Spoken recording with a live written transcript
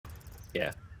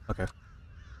Yeah. Okay.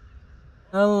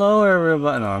 Hello,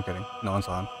 everybody. No, I'm kidding. No one's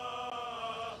on.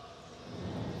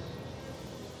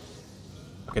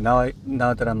 Okay,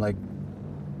 now that I'm like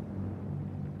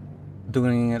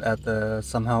doing it at the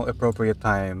somehow appropriate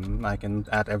time, I can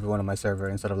add everyone on my server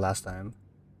instead of last time.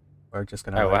 Or just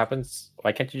kind of Alright, what like, happens?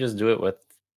 Why can't you just do it with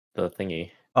the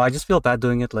thingy? oh, I just feel bad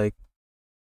doing it like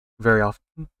very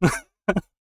often.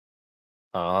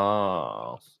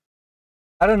 Oh.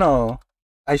 I don't know.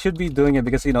 I should be doing it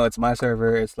because it's my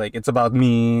server. It's like it's about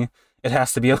me. It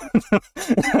has to be. No,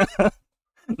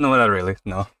 not really.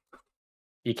 No.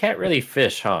 You can't really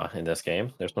fish, huh, in this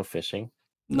game? There's no fishing.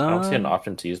 I don't see an No,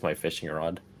 option to use my fishing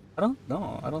rod. I don't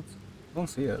know. I don't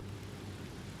see it.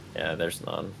 Yeah, there's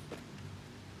none.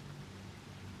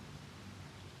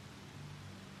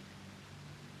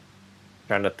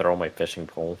 Trying to throw my fishing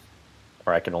pole.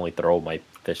 Or I can only throw my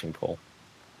fishing pole.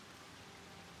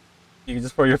 You can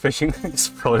just throw your fishing,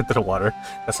 just throw it into the water.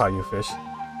 That's how you fish.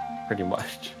 Pretty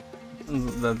much.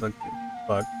 That's like,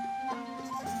 fuck.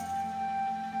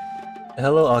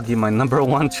 Hello, Augie, my number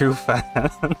one true fan.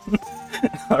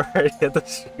 Already at the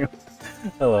stream.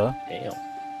 Hello. Damn.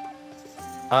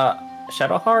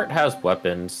 Shadowheart has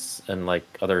weapons and like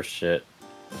other shit.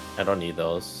 I don't need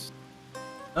those.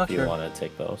 Oh, If you sure. want to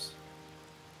take those.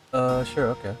 Sure,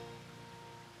 okay.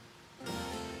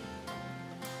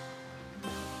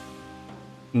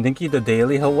 Ninky the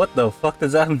Daily? What the fuck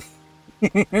does that mean?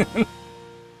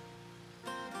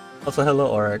 Also,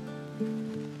 hello, Auric.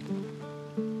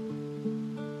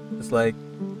 It's like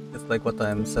what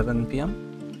time? 7 p.m.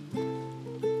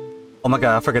 Oh my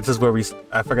god, I forget this is where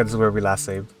we last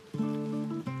saved.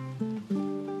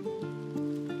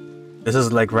 This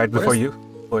is like right before you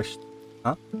pushed.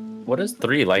 Huh? What does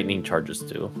 3 lightning charges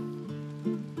do?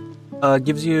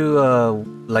 Gives you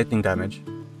lightning damage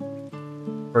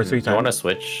for 3 You times. want to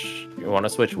switch? You want to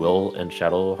switch Will and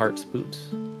Shadowheart's boots?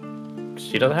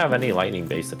 She doesn't have any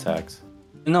lightning-based attacks.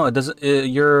 No, it doesn't.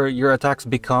 Your attacks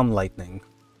become lightning.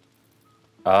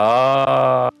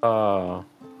 Oh,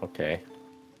 okay.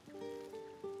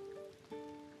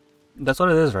 That's what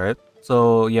it is, right?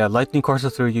 So yeah, lightning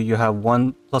courses through you. You have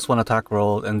 1+1 attack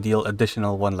roll and deal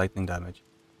additional 1 lightning damage.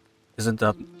 Isn't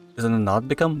it not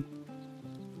become?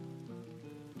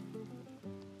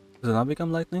 Does it not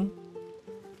become lightning?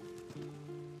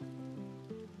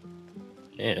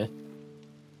 Yeah.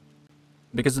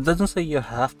 Because it doesn't say you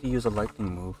have to use a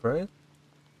lightning move, right?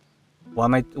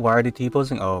 Why are they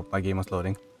T-posing? Oh, my game was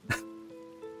loading.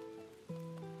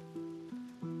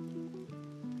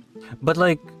 But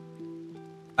like,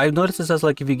 I've noticed it says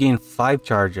like if you gain 5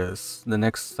 charges, the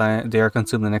next time they are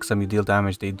consumed, the next time you deal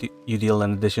damage, you deal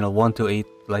an additional 1 to 8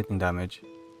 lightning damage.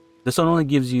 This one only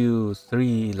gives you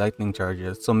 3 lightning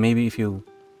charges, so maybe if you,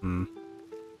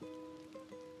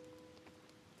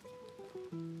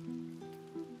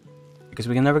 because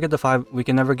we can never get the 5. We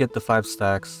can never get the 5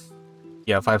 stacks.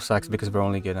 Yeah, 5 stacks because we're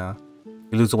only gonna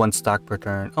we lose 1 stack per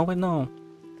turn. Oh wait, no.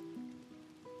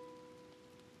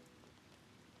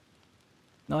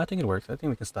 No, I think it works. I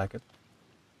think we can stack it.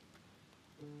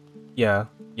 Yeah,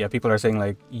 yeah. People are saying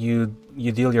like you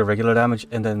deal your regular damage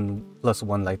and then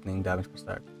 +1 lightning damage per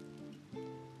stack.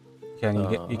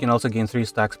 You can also gain 3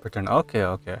 stacks per turn. Okay,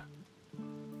 okay.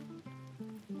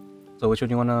 So which one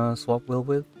you wanna swap Will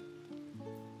with?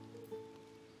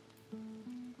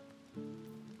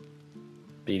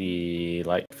 The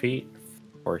light feet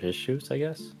or his shoes, I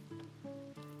guess.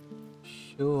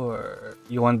 Sure.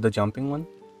 You want the jumping one?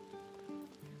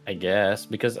 I guess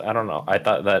because I don't know. I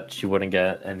thought that she wouldn't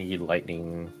get any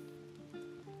lightning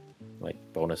like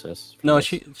bonuses. No,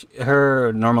 this.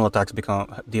 her normal attacks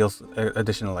deals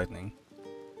additional lightning.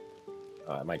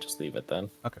 I might just leave it then.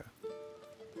 Okay.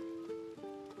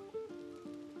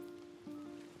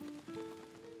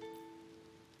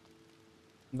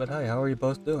 But hi, how are you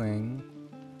both doing?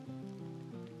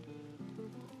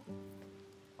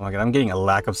 Oh my god, I'm getting a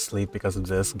lack of sleep because of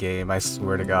this game, I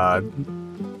swear to god.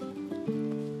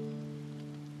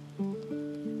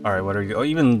 Alright, what are you... Oh,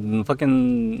 even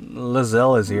fucking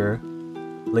Lizelle is here.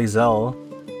 Lizelle.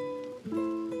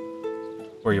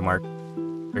 Where are you, Mark?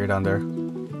 Are you down there?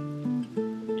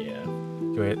 Yeah.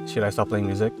 Should I stop playing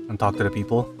music and talk to the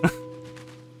people?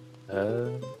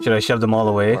 Should I shove them all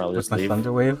away with my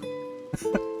thunder wave?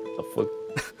 The fuck?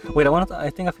 Wait,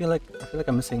 I feel like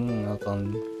I'm missing out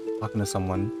on talking to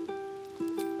someone.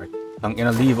 Right. I'm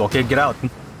gonna leave. Okay, get out.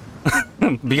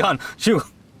 Be gone. Shoo.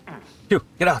 Shoo.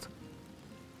 Get out.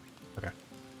 Okay.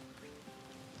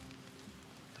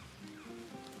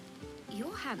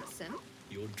 You're handsome.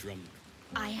 You're drunk.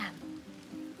 I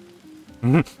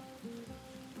am.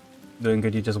 Doing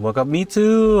good. You just woke up. Me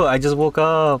too. I just woke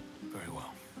up. Very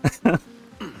well.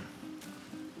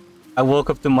 I woke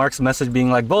up to Mark's message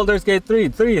being like, Baldur's Gate 3,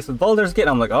 3, it's Baldur's Gate.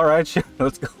 I'm like, alright, sure,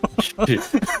 let's go.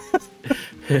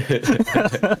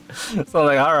 So I'm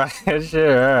like, alright,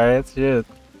 sure, alright, shit.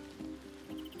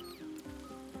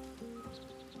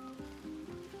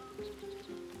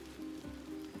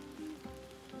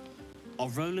 Are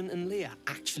Roland and Leah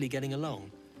actually getting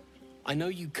along? I know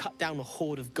you cut down a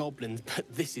horde of goblins, but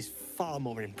this is far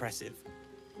more impressive.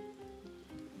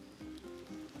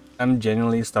 I'm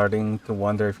genuinely starting to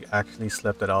wonder if you actually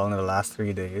slept at all in the last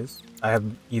 3 days. I have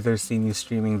either seen you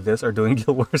streaming this or doing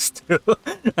Guild Wars 2.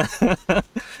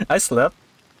 I slept.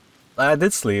 I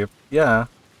did sleep, yeah.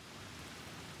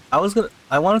 I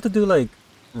wanted to do like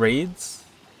raids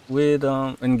with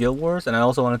in Guild Wars, and I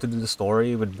also wanted to do the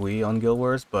story with Bui on Guild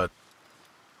Wars, but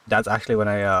that's actually when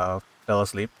I fell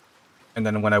asleep. And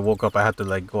then when I woke up I had to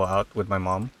like go out with my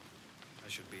mom. I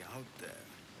should be out there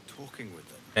talking with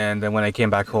them. And then when I came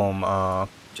back home, I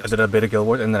did a bit of Guild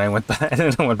Wars, and then I went back and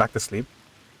then I went back to sleep.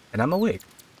 And I'm awake.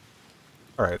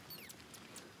 Alright.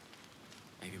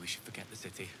 Maybe we should forget the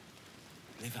city.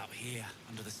 Live out here,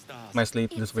 under the stars. My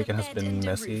sleep this weekend has been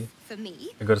messy.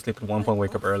 I go to sleep at 1 point,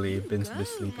 wake up early, been a bit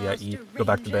sleepy, I eat, go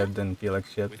back to bed, then feel like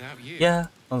shit. Without you. Yeah,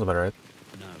 sounds about right.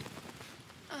 No.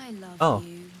 I love Oh.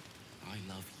 you. I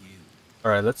love you.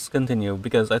 Alright, let's continue,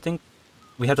 because I think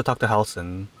we have to talk to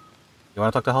Halson. You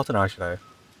wanna talk to Halson, or should I?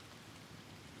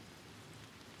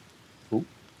 Who?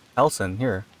 Halson,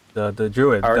 here. The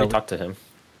druid. I already talked to him.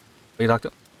 You talked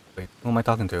to... Wait, who am I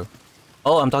talking to?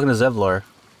 Oh, I'm talking to Zevlor.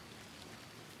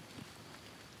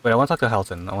 Wait, I want to talk to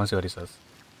Halton. I want to see what he says.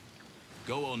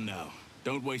 Go on now.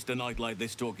 Don't waste a night like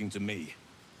this talking to me.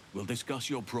 We'll discuss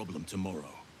your problem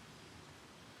tomorrow.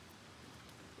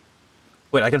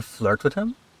 Wait, I can flirt with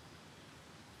him?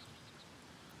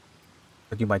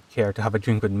 But you might care to have a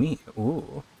drink with me.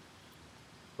 Ooh.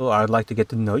 Oh, I'd like to get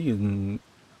to know you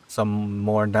some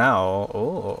more now.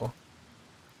 Oh.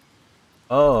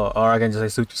 Oh, or I can just say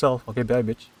suit yourself. Okay, bye,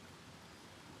 bitch.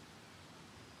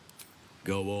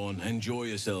 Go on, enjoy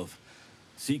yourself.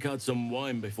 Seek out some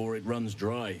wine before it runs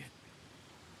dry.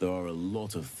 There are a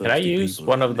lot of thirsty Can I use people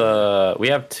one of around the... We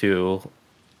have 2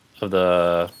 of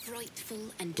the Frightful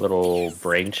and little fierce.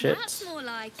 brain That's shits. more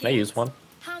like Can I it. use one?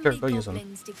 How Sure, many go use 'em.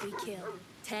 goblins did we kill?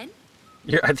 10?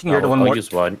 I think you're the one I'll more.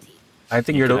 use one. I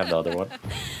think You you're can have the. the other one.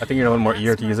 I think you're the one more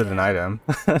eager to use it than I am.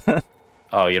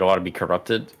 Oh, you don't want to be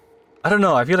corrupted? I don't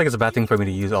know. I feel like it's a bad thing for me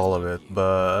to use all of it,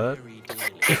 but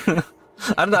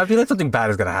I don't know. I feel like something bad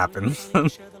is gonna happen.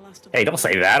 Hey, don't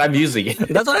say that. I'm using it.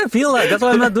 That's what I feel like. That's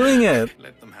why I'm not doing it.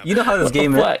 Let them have You know how this What the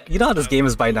game is. fuck? You know how this game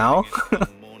is by now.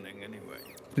 morning anyway.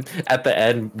 At the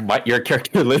end, your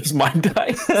character lives, mine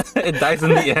dies. It dies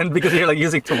in the end because you're like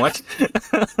using too much.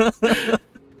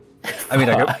 I mean,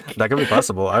 that could be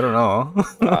possible. I don't know.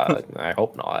 I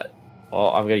hope not. Well,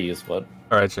 I'm gonna use one.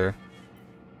 All right, sure.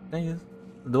 Can I use?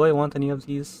 Do I want any of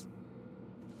these?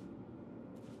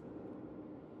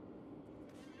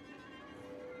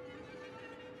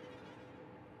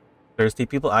 Thirsty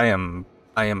people? I am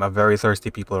a very thirsty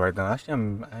people right now.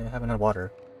 Actually, I haven't had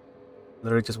water.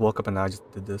 Literally just woke up and now I just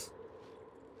did this.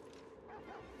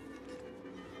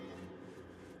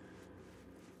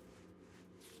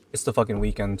 It's the fucking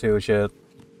weekend too, shit.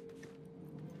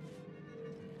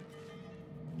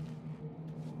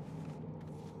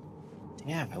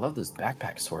 Damn, I love this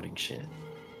backpack sorting shit.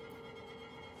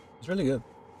 It's really good.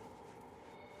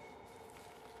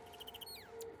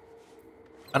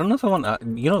 I don't know if I want.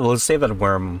 You know, we'll save that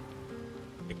worm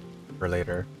for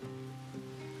later.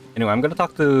 Anyway, I'm gonna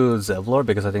talk to Zevlor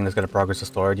because I think that's gonna progress the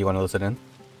story. Do you want to listen in?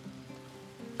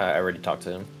 I already talked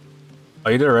to him. Oh,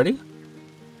 you did already?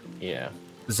 Yeah.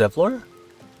 Zevlor?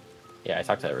 Yeah, I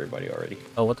talked to everybody already.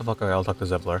 Oh, what the fuck? Okay, I'll talk to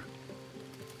Zevlor.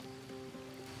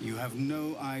 You have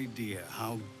no idea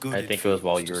how good I think it was feels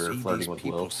while to you were see flirting these with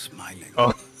people Will. smiling.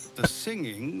 Oh. The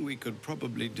singing we could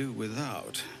probably do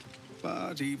without,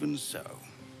 but even so,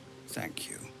 thank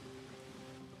you.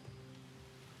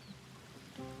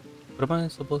 What am I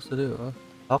supposed to do?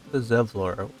 Talk to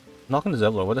Zevlor. Knocking to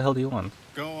Zevlor. What the hell do you want?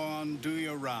 Go on, do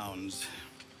your rounds.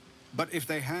 But if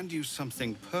they hand you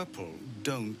something purple,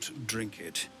 don't drink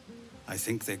it. I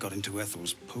think they got into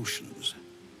Ethel's potions.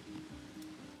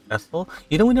 Ethel?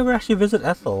 You know, we never actually visit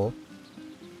Ethel.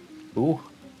 Ooh.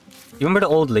 You remember the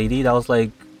old lady that was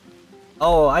like,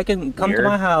 "Oh, I can come to Weird.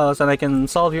 my house and I can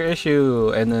solve your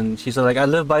issue," and then she's like, "I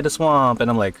live by the swamp,"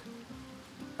 and I'm like,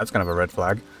 "That's kind of a red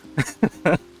flag."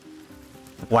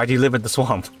 Why do you live at the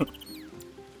swamp?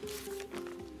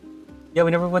 Yeah,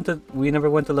 we never went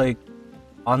to like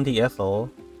on the Ethel.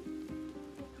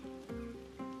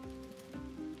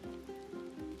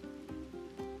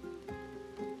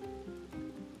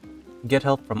 Get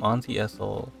help from Auntie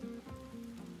Ethel.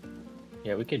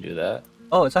 Yeah, we could do that.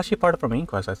 Oh, it's actually part of our main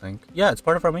quest, I think. Yeah, it's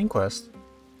part of our main quest.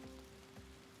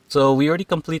 So we already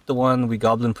complete the one with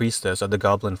Goblin Priestess at the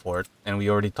Goblin Fort, and we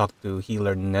already talked to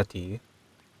Healer Nettie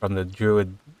from the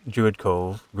Druid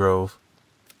Grove.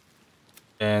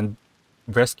 And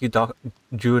Rescue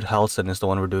Druid Halson is the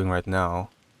one we're doing right now.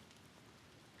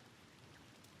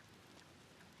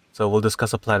 So we'll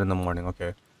discuss a plan in the morning,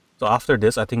 okay. So after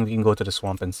this, I think we can go to the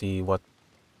swamp and see what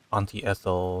Auntie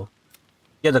Ethel...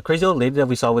 Yeah, the crazy old lady that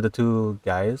we saw with the two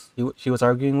guys she was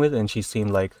arguing with, and she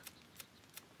seemed like,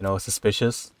 you know,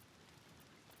 suspicious.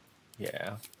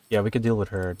 Yeah. Yeah, we could deal with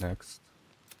her next.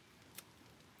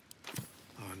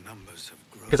 Our numbers have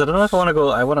grown. Because I don't know if I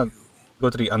want to go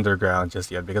to the underground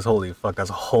just yet, because holy fuck, that's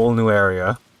a whole new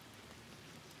area.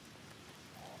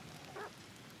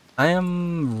 I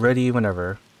am ready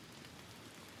whenever.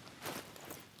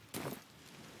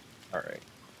 Alright.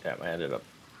 Damn, I ended up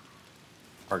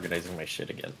organizing my shit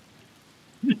again.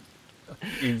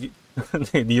 Do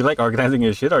you like organizing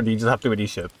your shit, or do you just have too many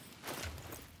shit?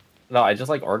 No, I just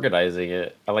like organizing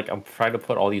it. I'm trying to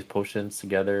put all these potions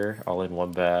together all in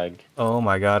one bag. Oh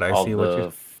my god, I all see the what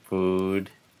you... food.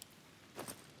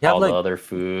 You have all like... the other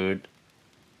food.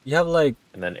 You have like...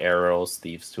 And then arrows,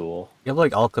 thieves' tool. You have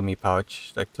like alchemy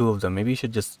pouch, like 2 of them. Maybe you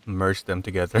should just merge them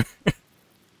together.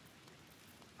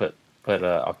 Put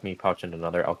a alchemy pouch in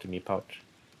another alchemy pouch.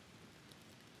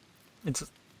 It's...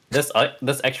 This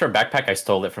extra backpack, I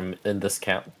stole it from in this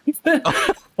camp.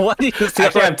 What do you steal?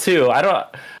 Actually, I have 2. I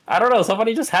don't know.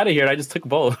 Somebody just had it here, and I just took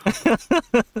both.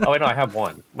 Oh wait, no, I have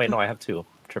 1. Wait, no, I have 2. I'm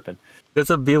tripping. There's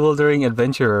a bewildering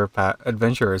adventurers pack.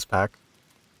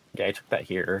 Yeah, I took that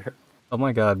here. Oh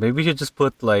my god, maybe we should just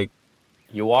put like...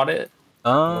 You want it? I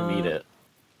don't need it.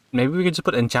 Maybe we could just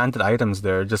put enchanted items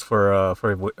there, just for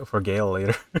Gale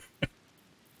later.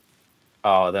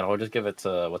 Oh, then I'll just give it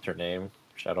to what's her name,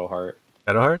 Shadowheart.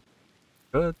 Shadowheart?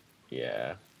 Good.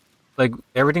 Yeah. Like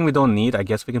everything we don't need, I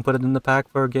guess we can put it in the pack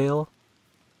for Gale.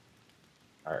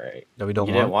 All right. That we don't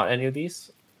You want. didn't want any of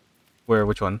these? Where?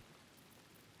 Which one?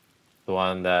 The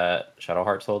one that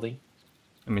Shadowheart's holding?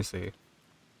 Let me see.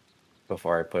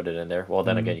 Before I put it in there. Well,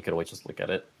 then again, you could always just look at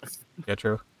it. Yeah,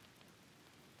 true.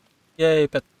 Yay,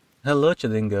 pet. Hello,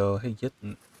 Chidingo. Hey,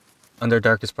 Yitten.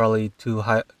 Underdark is probably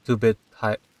a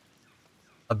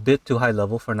bit too high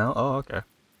level for now. Oh, okay.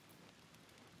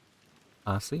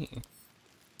 I see.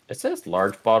 It says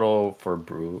large bottle for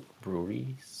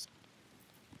breweries.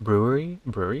 Brewery?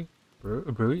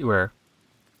 Where?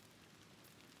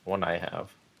 One I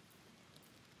have.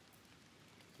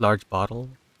 Large bottle?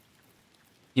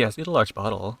 Yes, need a large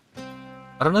bottle.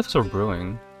 I don't know if it's for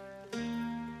brewing.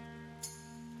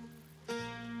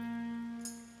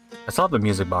 I still have the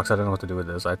music box. I don't know what to do with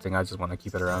this. I think I just want to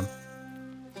keep it around.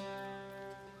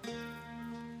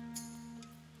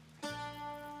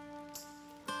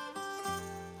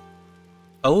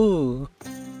 Oh!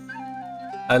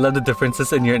 I love the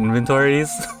differences in your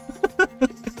inventories.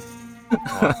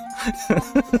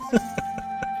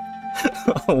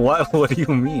 What do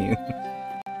you mean?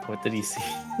 What did he see?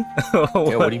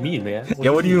 Yeah, what do you mean, man?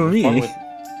 What do you mean?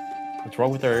 What's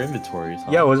wrong with our inventories?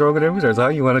 Huh? Yeah, what's wrong with inventories? Huh?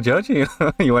 You want to judge?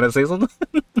 You want to say something?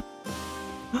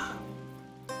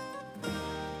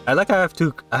 I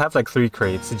have like 3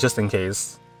 crates just in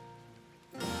case.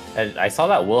 And I saw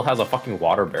that Will has a fucking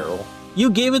water barrel. You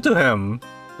gave it to him.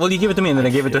 Well, you gave it to me and then I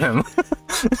gave it to him.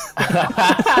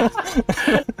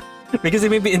 Because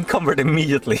it made me encumbered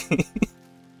immediately.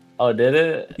 Oh, did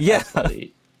it? Yeah.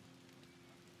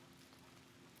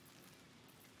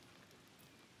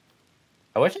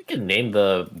 I wish I could name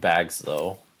the bags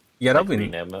though. Yeah, that'd be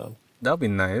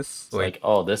nice. It's like,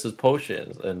 oh, this is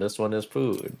potions and this one is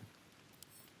food.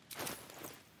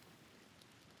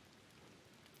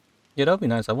 Yeah, that'd be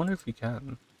nice. I wonder if you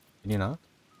can. Can you not?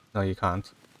 No, you can't.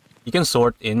 You can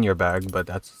sort in your bag, but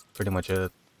that's pretty much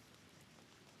it.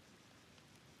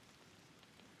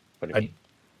 What do you mean?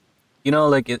 You know,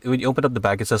 like when you open up the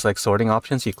bag, it says like sorting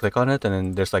options. You click on it, and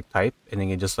then there's like type, and then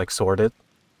you just like sort it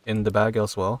in the bag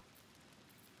as well.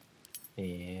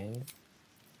 Yeah.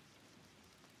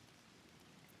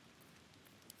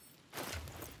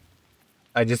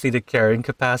 I just need the carrying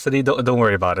capacity. Don't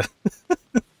worry about it.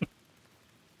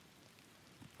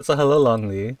 So hello,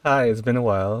 Longley. Hi, it's been a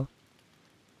while.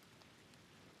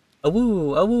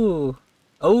 Awoo, awoo,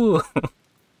 awoo.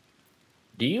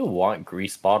 Do you want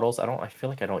grease bottles? I feel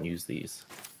like I don't use these.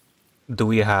 Do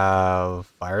we have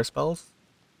fire spells?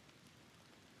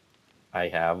 I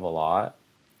have a lot.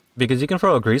 Because you can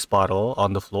throw a grease bottle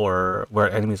on the floor where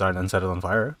enemies aren't and set it on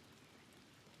fire.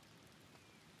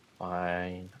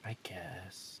 Fine, I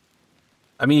guess.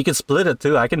 I mean, you can split it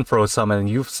too. I can throw some and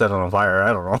you set it on fire.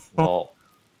 I don't know. Well,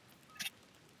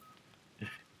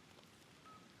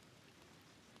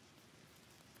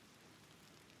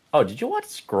 oh, did you want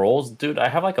scrolls, dude? I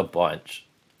have like a bunch.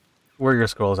 Where are your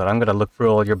scrolls at? I'm gonna look through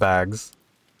all your bags.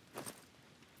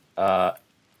 No,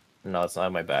 it's not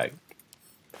in my bag.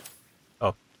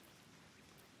 Oh,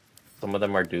 Some of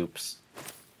them are dupes.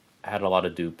 I had a lot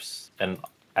of dupes, and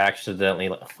I accidentally.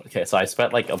 Okay, so I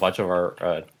spent like a bunch of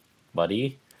our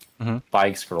money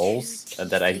buying scrolls, and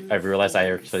then I realized I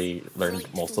actually learned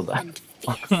most of them.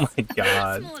 oh my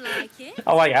god. More like it.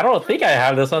 I'm like, I don't think I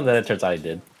have this one. Then it turns out I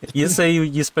did. You say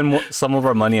you spend some of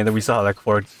our money and then we saw like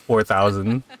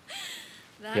 4,000.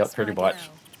 That's pretty my much.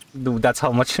 girl. Dude, that's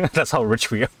how much. That's how rich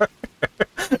we are.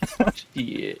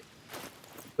 Yeah.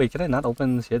 Wait, can I not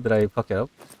open this shit? Did I fuck it up?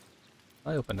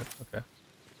 I opened it. Okay.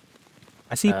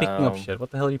 I see you picking up shit.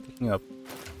 What the hell are you picking up?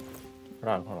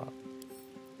 Hold on.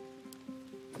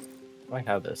 Do I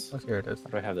have this? Oh, here it is. How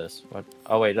do I have this? What?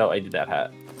 Oh wait, no, I did that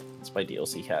hat. It's my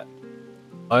DLC hat.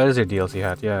 Oh, it is your DLC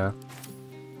hat. Yeah.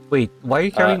 Wait, why are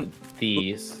you carrying?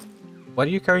 These. Why are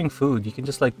you carrying food? You can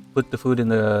just like put the food in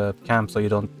the camp so you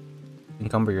don't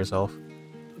encumber yourself.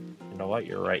 You know what?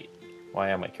 You're right. Why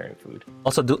am I carrying food?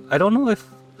 Also, I don't know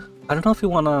if you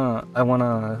wanna. I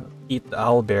wanna eat the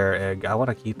owl bear egg. I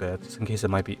wanna keep it just in case it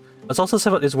might be. It's also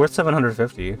it's worth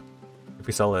 750 if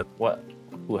we sell it. What?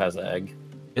 Who has the egg?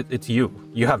 It's you.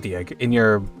 You have the egg in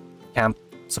your camp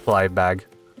supply bag.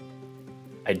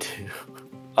 I do.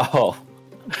 Oh.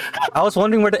 I was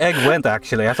wondering where the egg went.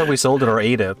 Actually, I thought we sold it or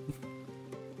ate it.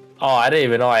 Oh, I didn't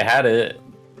even know I had it.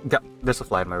 There's a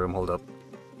fly in my room. Hold up.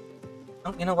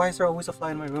 Oh, you know, why is there always a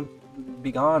fly in my room?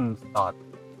 Be gone, thought.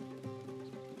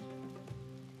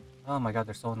 Oh my god,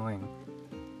 they're so annoying.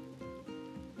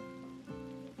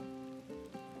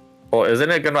 Well,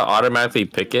 isn't it gonna automatically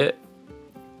pick it?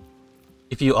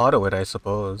 If you auto it, I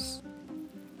suppose.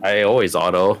 I always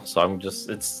auto, so I'm just.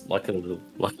 It's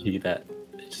lucky that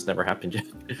it just never happened yet.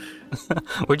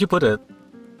 Where'd you put it?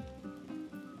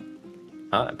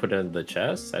 Huh? I put it in the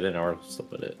chest. I didn't know where else to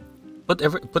put it.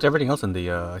 Put everything else in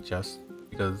the chest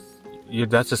because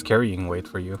that's just carrying weight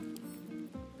for you.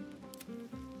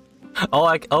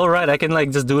 Oh, right. I can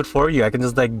like just do it for you. I can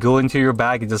just like go into your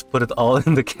bag and just put it all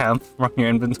in the camp from your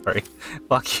inventory.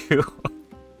 Fuck you.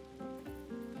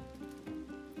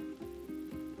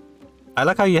 I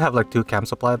like how you have like 2 camp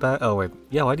supply bags. Oh wait,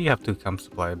 yeah. Why do you have 2 camp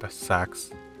supply sacks?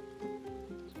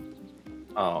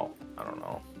 Oh, I don't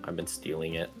know. I've been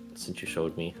stealing it since you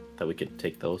showed me that we could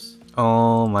take those.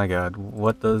 Oh my god,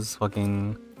 what does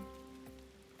fucking...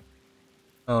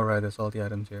 Oh right, there's all the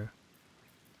items here.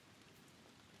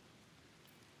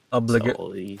 All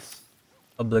these.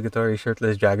 Obligatory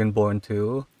shirtless Dragonborn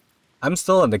 2. I'm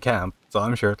still in the camp, so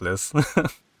I'm shirtless.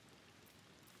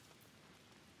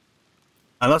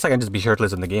 Unless I can just be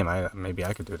shirtless in the game, maybe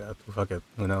I could do that. Fuck it,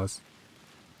 who knows?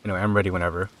 Anyway, I'm ready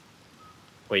whenever.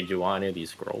 Wait, do you want any of these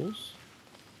scrolls?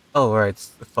 Oh, right.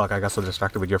 Fuck, I got so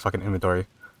distracted with your fucking inventory.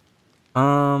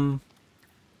 Are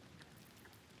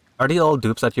they all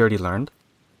dupes that you already learned?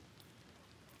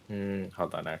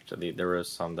 Hold on, actually. There was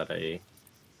some that I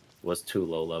was too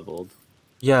low leveled.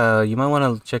 Yeah, you might want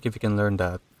to check if you can learn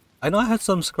that. I know I had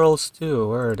some scrolls too.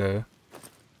 Where are they?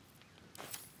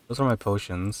 Those are my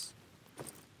potions.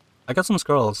 I got some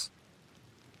scrolls.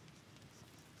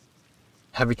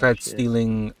 Have you tried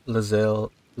stealing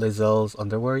Lazelle's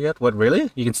underwear yet? What,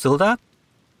 really? You can steal that?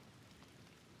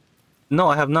 No,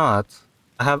 I have not.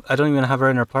 I don't even have her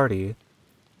in our party.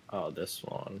 Oh, this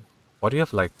one. Why do you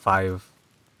have like 5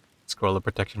 scroll of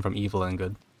protection from evil and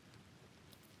good?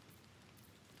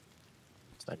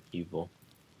 It's not evil.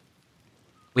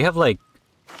 We have like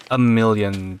a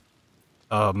million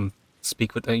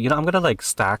speak with you know, I'm gonna like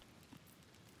stack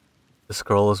the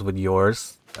scrolls with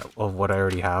yours of what I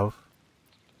already have.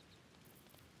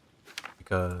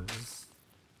 Because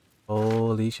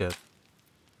holy shit.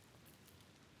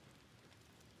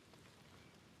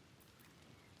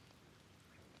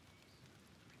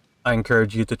 I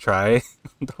encourage you to try.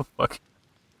 The fuck?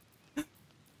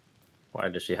 Why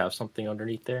does she have something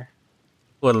underneath there?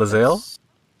 What, Lazelle? That's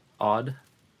odd.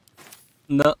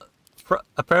 No,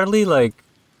 apparently, like,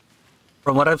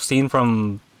 from what I've seen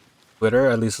from Twitter,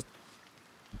 at least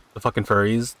the fucking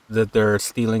furries, that they're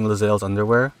stealing Lazelle's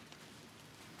underwear.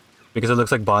 Because it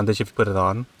looks like bondage if you put it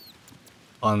on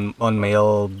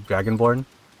male Dragonborn.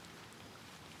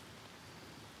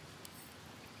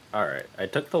 Alright, I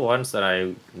took the ones that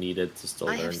I needed to still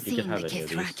I learn. have You can seen have the any of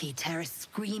these. Kithraki tear a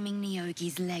screaming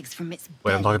Neogi's legs from its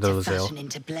Wait, I'm belly talking to to Lazel. fashion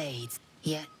into blades.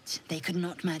 Yet they could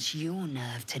not match your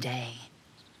nerve today.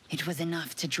 It was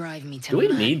enough to drive me to Do we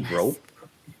madness. need rope?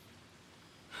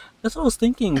 That's what I was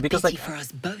thinking, because Pity like for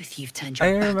us both, you've turned I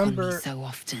your back on remember- me so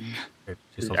often. Wait,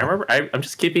 she's still I remember. I'm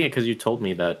just keeping it because you told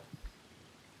me that.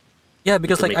 Yeah, You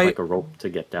because could like make like a rope to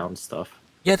get down stuff.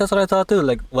 yeah, that's what I thought too.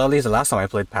 Like, well, at least the last time I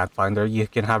played Pathfinder, you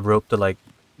can have rope to like,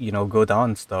 go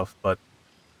down stuff. But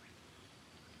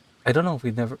I don't know if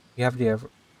we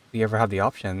ever have the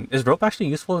option. Is rope actually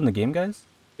useful in the game, guys?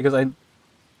 Because I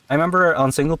remember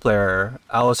on single player,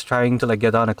 I was trying to like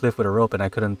get down a cliff with a rope and I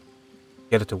couldn't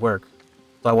get it to work.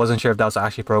 So I wasn't sure if that was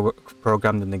actually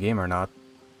programmed in the game or not.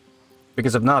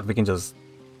 Because if not, we can just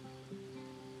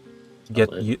we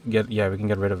can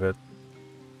get rid of it.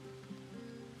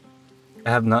 I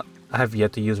have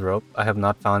yet to use rope. I have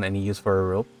not found any use for a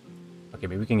rope. Okay,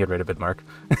 maybe we can get rid of it, Mark.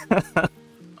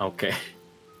 Okay.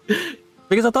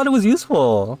 Because I thought it was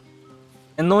useful.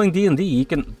 And knowing D&D, you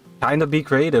can kind of be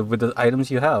creative with the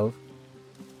items you have.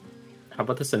 How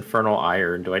about this infernal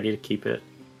iron? Do I need to keep it?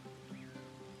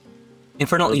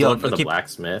 Infernal, I was yo, going for the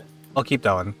blacksmith. I'll keep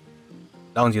that one.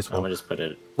 That one's I'm useful. gonna just put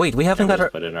it. Wait, we haven't got our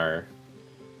put in our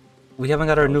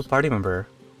new party member.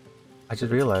 I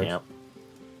just realized. camp.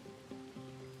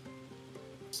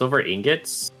 Silver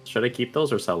ingots. Should I keep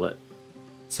those or sell it?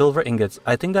 Silver ingots.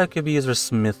 I think that could be used for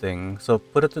smithing. So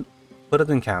put it in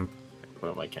camp. Put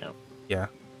it in my camp. Yeah.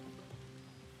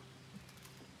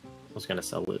 I was gonna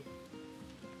sell it.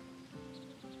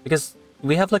 Because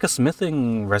we have like a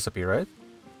smithing recipe, right?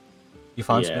 You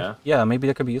found Yeah. Yeah, maybe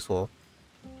that could be useful.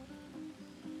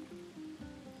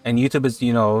 And YouTube is,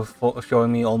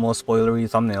 showing me almost spoilery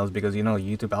thumbnails because,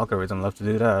 YouTube algorithm love to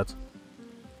do that.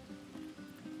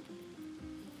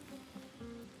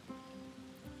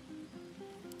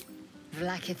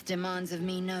 Vlaakith demands of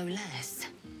me no less.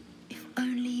 If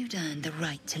only you'd earned the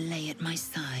right to lay at my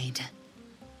side.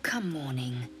 Come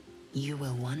morning, you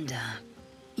will wonder.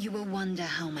 You will wonder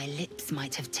how my lips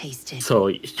might have tasted. So how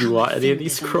you my want any of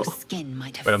these fingers on your scrolls? skin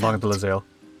might have Wait, I'm talking to felt. Lazel.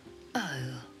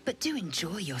 Oh, but do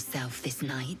enjoy yourself this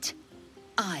night.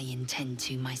 I intend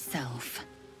to myself.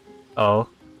 Oh.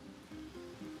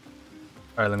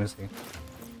 Alright, let me see.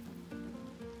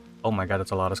 Oh my god,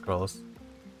 that's a lot of scrolls.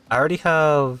 I already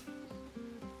have...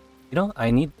 I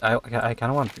kind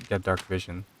of want to get Dark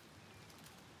Vision.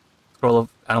 Scroll of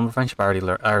Animal Friendship, I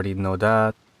already know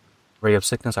that. Ray of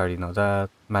Sickness, I already know that.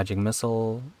 Magic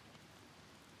Missile.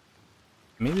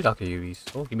 Maybe Dr. UVs.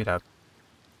 Oh, give me that.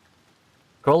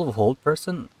 Scroll of Hold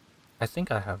Person? I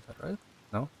think I have that, right?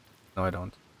 No? No, I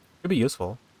don't. Could be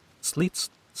useful. Sleet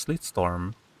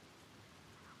Storm.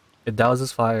 It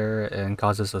douses fire and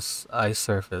causes a ice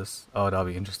surface. Oh, that'll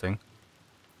be interesting.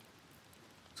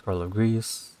 Scroll of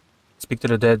Grease. Speak to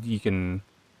the Dead, you can...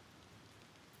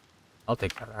 I'll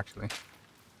take that, actually.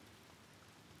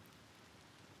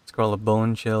 Scroll of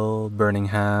Bone Chill, Burning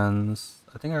Hands.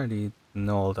 I think I already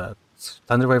know all that.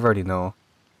 Thunderwave, I already know.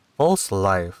 False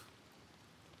Life.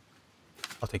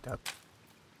 I'll take that.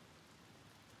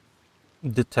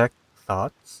 Detect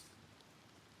Thoughts.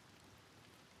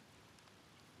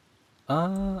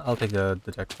 I'll take the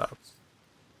Detect Thoughts.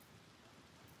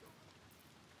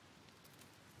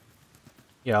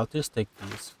 Yeah, I'll just take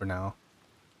these for now.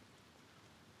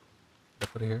 Did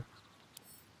I put it here?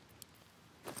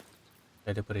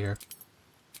 I did put it here.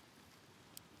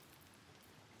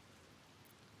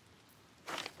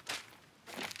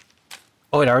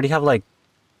 Oh wait, I already have like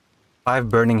 5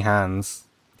 burning hands.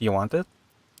 Do you want it?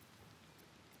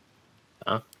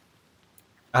 Huh?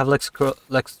 I have like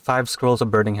 5 scrolls of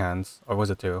burning hands, or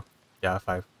was it 2? Yeah,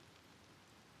 5.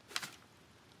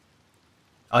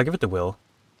 I'll give it to Will.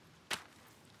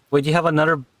 Wait, you have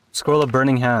another scroll of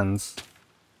burning hands.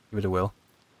 Give it to Will.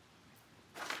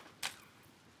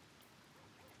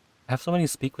 I have so many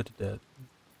Speak with the Dead.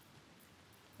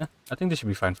 Yeah, I think this should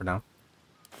be fine for now.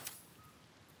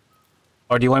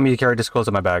 Or do you want me to carry the scrolls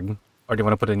in my bag? Or do you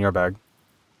want to put it in your bag?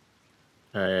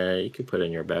 You could put it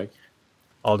in your bag.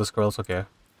 All the scrolls? Okay.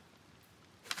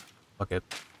 Fuck it.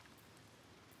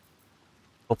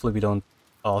 Hopefully we don't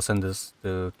all send this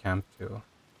to camp too.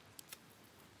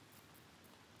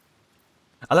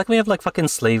 I like we have like fucking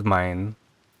slave mine.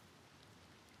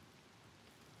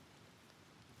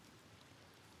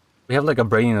 We have like a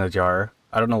brain in a jar.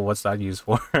 I don't know what's that used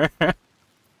for.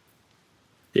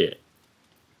 Yeah.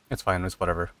 It's fine, it's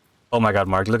whatever. Oh my god,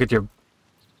 Mark, look at your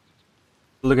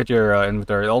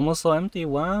inventory. Almost so empty.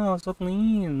 Wow, so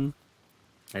clean.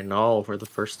 I know, for the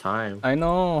first time. I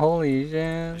know, holy I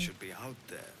shit. should be out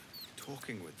there,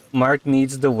 talking with them. Mark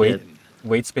needs the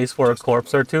wait space for a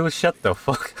corpse or two. Shut the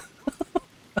fuck.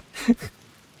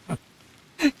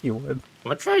 You would. I'm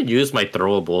gonna try and use my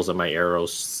throwables and my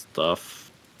arrows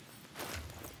stuff.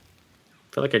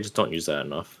 I feel like I just don't use that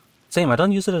enough. Same, I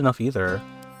don't use it enough either.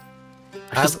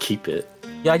 I just keep it.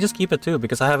 Yeah, I just keep it too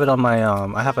because I have it on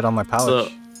my pouch. So,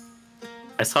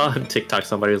 I saw on TikTok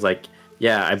somebody was like,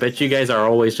 "Yeah, I bet you guys are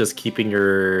always just keeping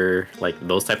your like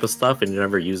those type of stuff and you're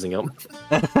never using them."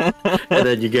 And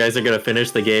then you guys are gonna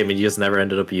finish the game and you just never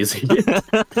ended up using it.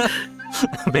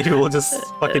 Maybe we'll just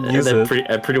fucking use and it.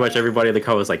 then pretty much everybody in the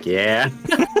comments was like, "Yeah."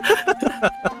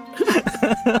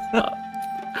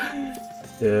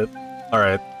 Shit. All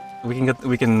right,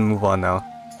 we can move on now.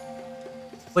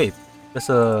 Wait, there's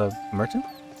a merchant?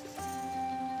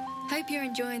 Hope you're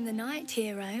enjoying the night,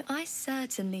 hero. I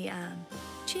certainly am.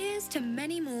 Cheers to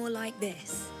many more like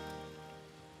this.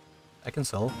 I can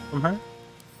sell from her?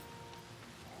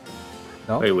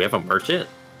 No? Wait, we have a merchant?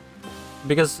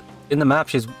 Because in the map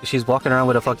she's walking around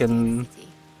with a fucking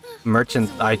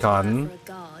merchant icon.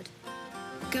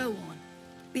 Go on.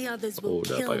 The others will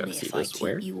Hold up, kill I gotta me see if I this. keep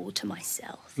Where? you all to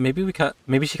myself. Maybe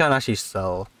she can't actually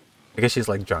sell. Because she's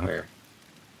like drunk. Where?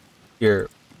 Here,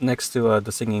 next to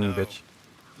the singing bitch.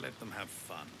 Let them have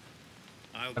fun.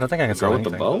 I don't think I can The sell girl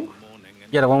with the anything. bow?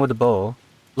 Yeah, the one with the bow.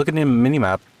 Look at the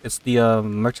minimap. It's the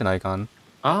merchant icon.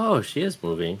 Oh, she is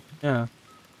moving. Yeah.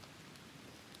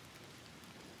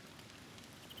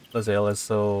 Lazelle is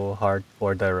so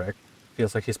hardcore direct.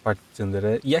 Feels like she's participating in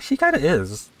it. Yeah, she kind of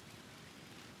is.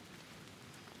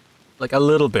 Like a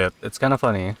little bit. It's kind of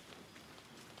funny.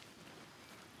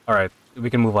 Alright, we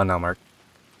can move on now, Mark.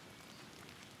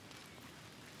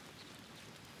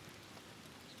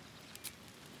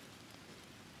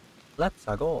 Let's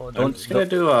go. I'm just gonna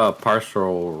do a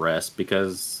partial rest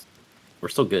because we're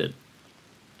still good.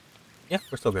 Yeah,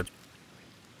 we're still good.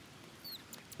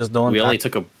 Just don't. We only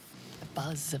took a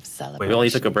Buzz of we celebration. only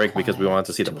took a break because we wanted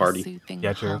to see the party.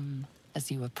 Yeah, true. As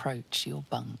you approach your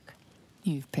bunk,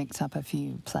 you've picked up a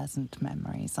few pleasant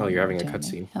memories. Oh, on you're your having a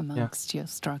journey cutscene. amongst your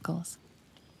struggles.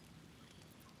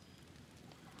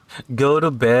 Go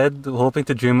to bed hoping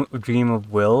to dream of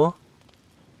Will.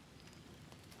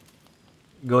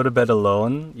 Go to bed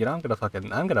alone. You know, I'm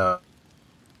gonna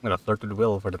flirt with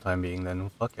Will for the time being. Then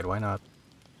fuck it, why not?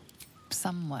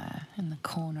 Somewhere in the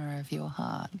corner of your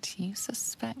heart, you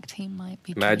suspect he might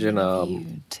be Imagine, dreaming of you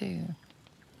too.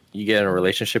 You get in a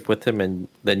relationship with him and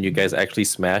then you guys actually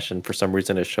smash and for some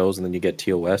reason it shows and then you get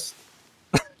TOS.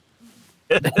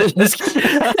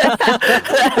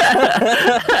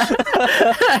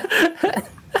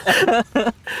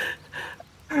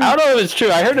 I don't know if it's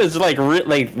true. I heard it's like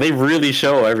they really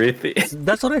show everything.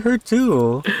 That's what I heard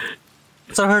too.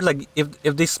 So I heard like if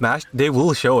they smash, they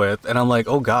will show it, and I'm like,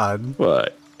 oh god.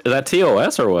 What? Is that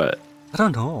TOS or what? I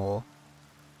don't know.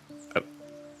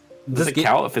 Does it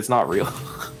count if it's not real?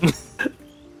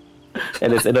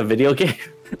 And it's in a video game?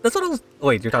 That's what I was.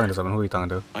 Wait, you're talking to someone. Who are you talking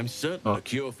to? I'm certain a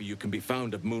cure for you can be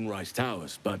found at Moonrise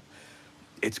Towers, but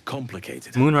it's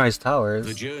complicated. Moonrise Towers.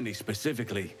 The journey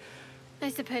specifically. I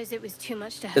suppose it was too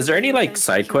much to. Is there any like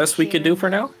side quests we could do for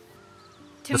now?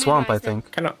 The swamp, I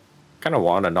think. Kind of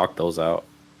want to knock those out.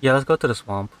 Yeah, let's go to the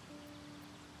swamp.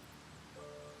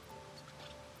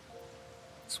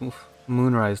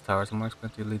 Moonrise Towers. I'm going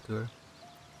to lead to her.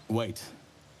 Wait.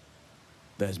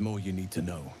 There's more you need to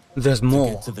know. There's more.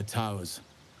 To get to the towers,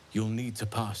 you'll need to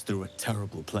pass through a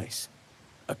terrible place.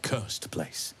 A cursed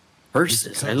place.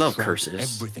 Curses. I love Curse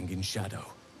curses. everything in shadow.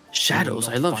 Shadows.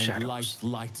 I love shadows.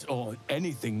 Light, or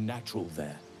anything natural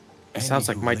there. It sounds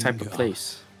like Any my who type of linger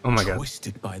place. Oh my god.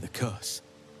 Twisted by the curse,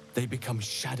 they become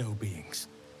shadow beings,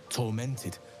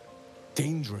 tormented,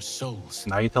 dangerous souls.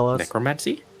 Now you tell us.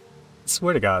 Necromancy?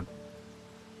 Swear to God.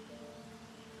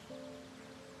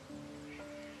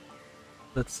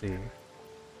 Let's see.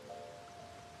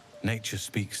 Nature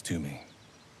speaks to me.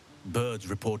 Birds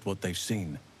report what they've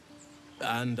seen.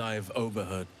 And I've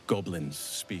overheard goblins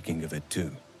speaking of it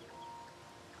too.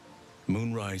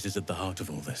 Moonrise is at the heart of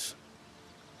all this.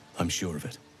 I'm sure of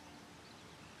it.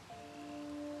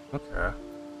 Okay.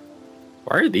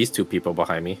 Why are these two people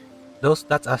behind me? That's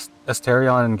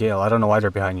Asterion and Gale. I don't know why they're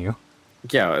behind you.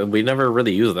 Yeah, we never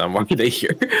really use them. Why are they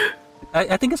here?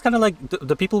 I think it's kind of like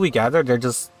the people we gather, they're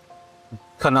just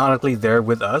canonically there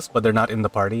with us, but they're not in the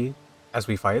party as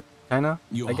we fight, kinda,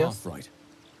 You're I guess. half right.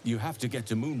 You have to get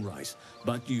to Moonrise,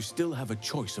 but you still have a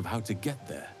choice of how to get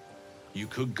there. You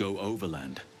could go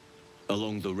overland,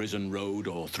 along the Risen Road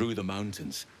or through the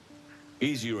mountains.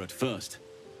 Easier at first,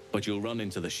 but you'll run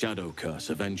into the Shadow Curse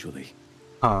eventually.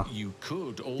 Huh. You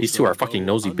could also These two are fucking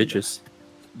go nosy under. bitches.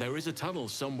 There is a tunnel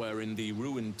somewhere in the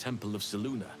ruined Temple of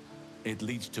Seluna. It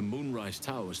leads to Moonrise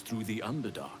Towers through the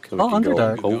Underdark. So we Oh, can go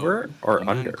Underdark. over or a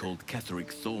man under? called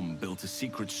Ketheric Thorm built a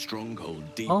secret stronghold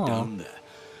deep Oh. down there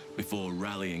before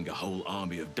rallying a whole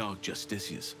army of Dark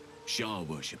Justiciars, Shah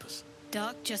worshippers.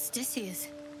 Dark Justiciars.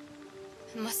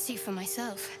 I must see for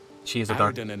myself. She is a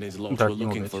dark, Aradin and his lot dark were evil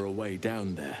looking bitch. for a way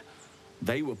down there.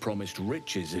 They were promised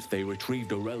riches if they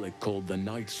retrieved a relic called the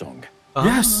Night Song.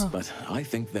 Yes! But I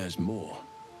think there's more.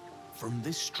 From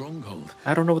this stronghold,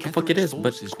 I don't know what the fuck it Ketheric's is,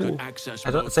 but forces cool. could access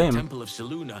I don't- both same. the Temple of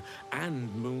Seluna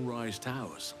and Moonrise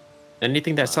Towers.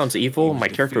 Anything that sounds He evil, was my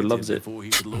character defeated loves it. before he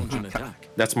could launch an attack.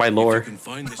 That's my If lore. you can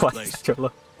find this What? place,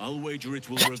 Look. I'll wager it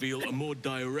will reveal a more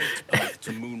direct path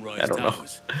to Moonrise I don't know.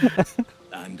 Towers.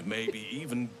 And maybe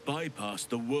even bypass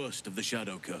the worst of the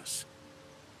Shadow Curse.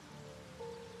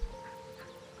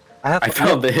 I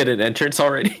found the hidden entrance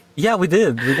already. Yeah, we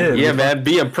did. Yeah, man,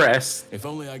 be impressed. If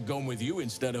only I'd gone with you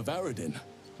instead of Aradin.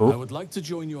 Ooh. I would like to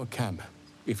join your camp,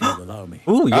 if you'll allow me.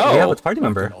 Ooh, you Oh. have a party I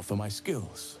member. can offer my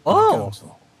skills. Oh. My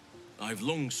counsel. I've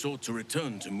long sought to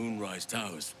return to Moonrise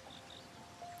Towers.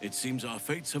 It seems our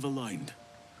fates have aligned.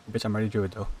 Bitch, I'm ready to do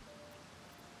it though.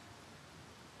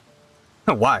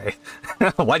 Why?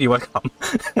 Why do you want to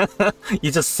come?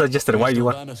 You just suggested why do you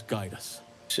want. Sylvanas guide us.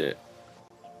 Shit.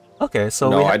 Okay, so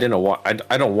No, we I didn't want.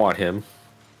 I don't want him.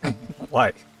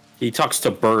 Why? He talks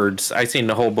to birds. I seen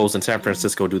the hobos in San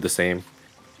Francisco do the same.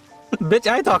 Bitch,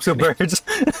 I talk to birds.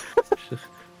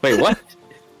 Wait, what?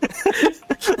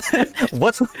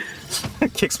 What?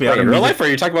 Kicks me Wait, out in of real life, or are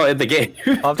you talking about in the game?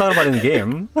 I'm talking about in the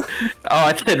game. Oh,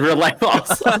 I thought in real life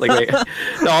also. I was like, wait.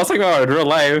 No, I was talking about in real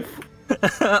life.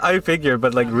 I figure,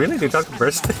 but like, really, they talk to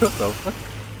birds too? What the fuck?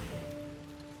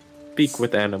 Speak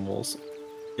with animals.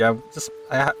 Yeah,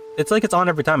 it's like it's on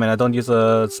every time, and I don't use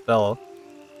a spell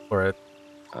for it.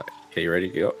 Okay, you ready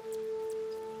to go?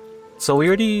 So we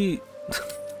already.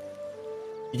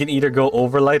 You can either go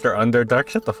over light or under dark.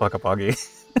 Shut the fuck up, Augie.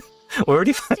 we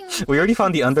already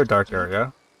found the underdark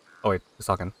area. Oh wait, who's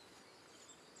talking?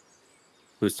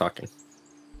 Who's talking?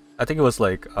 I think it was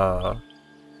like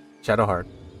Shadowheart.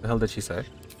 The hell did she say?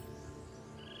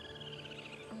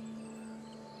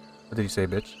 What did you say,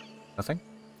 bitch? Nothing?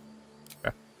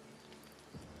 Okay.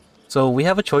 So we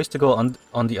have a choice to go on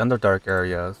the underdark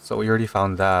area. So we already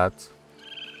found that.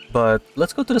 But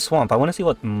let's go to the swamp. I want to see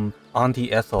what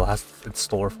Auntie Ethel has in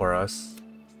store for us.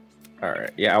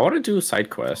 Alright, yeah, I want to do side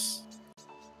quests.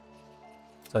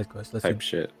 Side quest. Let's Type see.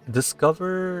 shit.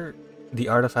 Discover the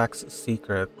artifact's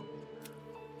secret.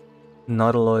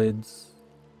 Nautiloid,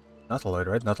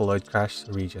 right? Nautiloid crash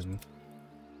region.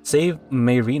 Save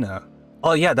Marina.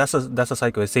 Oh yeah, that's a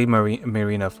side quest. Save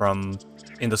Marina from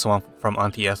in the swamp from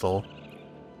Auntie Ethel.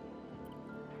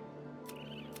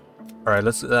 All right,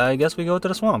 let's. I guess we go to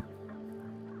the swamp.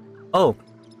 Oh,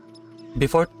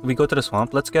 before we go to the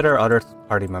swamp, let's get our other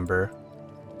party member.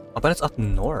 Oh, but it's up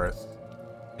north.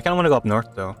 I kind of want to go up north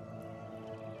though.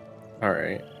 All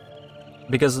right.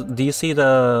 Because do you see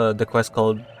the quest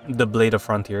called the Blade of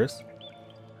Frontiers?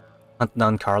 Hunt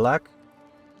down Karlak.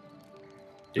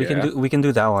 Yeah. We can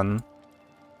do that one.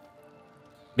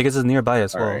 Because it's nearby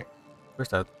as well. Alright. Where's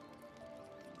that?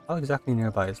 How exactly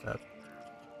nearby is that?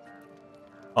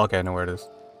 Okay, I know where it is.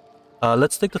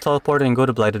 Let's take the teleporter and go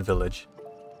to Blighted Village.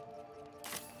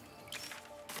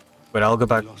 Wait, I'll go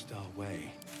back. Lost our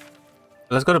way.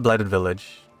 Let's go to Blighted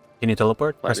Village. Can you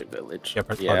teleport? Blighted Village. Yeah,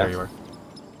 press. Oh, Yeah. there you are.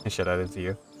 And shit, I didn't see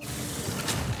you.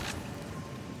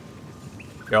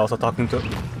 You're also talking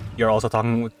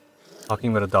with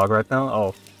a dog right now?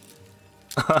 Oh.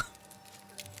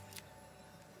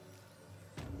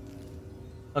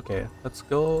 Okay, let's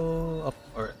go up.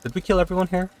 Or did we kill everyone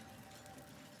here?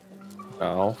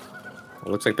 Oh. It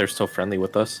looks like they're still friendly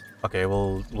with us. Okay,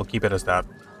 we'll keep it as that.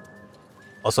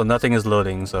 Also, nothing is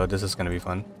loading, so this is gonna be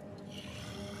fun.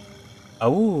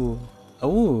 Oh,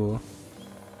 oh.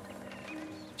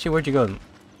 Shit, where'd you go?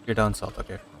 You're down south.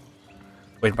 Okay.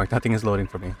 Wait, Mark, nothing is loading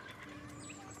for me.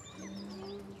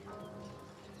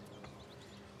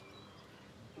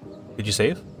 Did you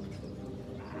save?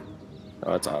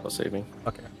 Oh, it's auto-saving.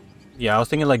 Okay. Yeah, I was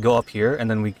thinking like go up here and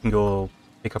then we can go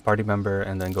pick a party member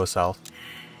and then go south.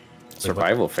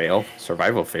 Survival fail.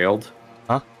 Survival failed.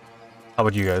 Huh? How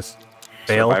about you guys?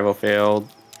 Fail? Survival failed.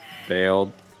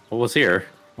 Failed. What was here?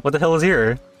 What the hell is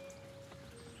here?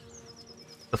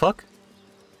 The fuck?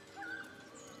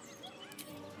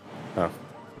 Oh.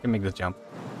 I can make this jump.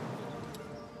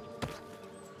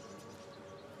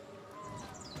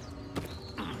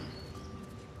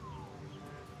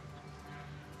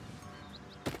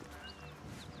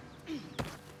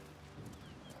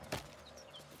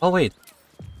 Oh wait.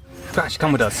 Crash,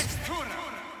 come with us.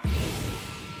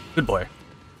 Good boy.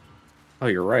 Oh,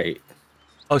 you're right.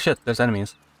 Oh shit, there's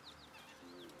enemies.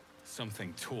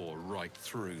 Something tore right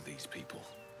through these people.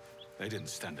 They didn't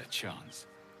stand a chance.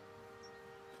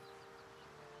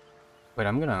 Wait,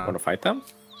 I'm gonna... Want to fight them?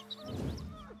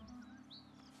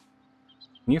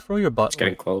 Can you throw your butt? It's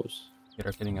getting close.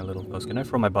 They're getting a little close. Can I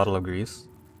throw my bottle of grease?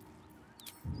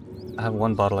 I have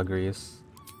one bottle of grease.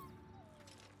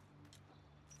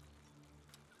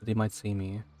 They might see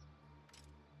me.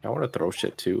 I want to throw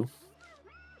shit too.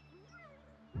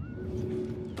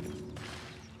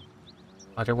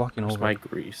 Oh, they're walking Where's over. my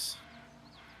grease?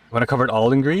 You want to cover it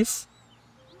all in grease?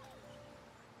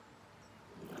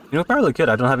 You know, probably could.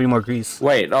 I don't have any more grease.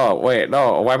 Wait, no. Why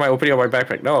am I opening up my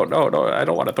backpack? No. I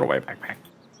don't want to throw my backpack.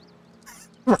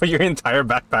 Bro, your entire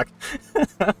backpack.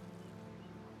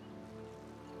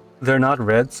 They're not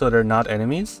red, so they're not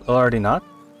enemies? Oh, are they not?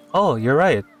 Oh, you're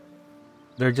right.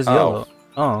 They're just yellow.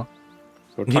 Oh.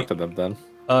 Go talk to them then.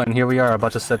 Oh, and here we are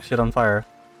about to set shit on fire.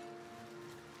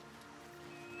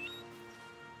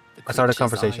 I started a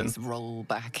conversation. Eyes roll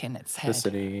back in its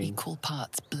head, equal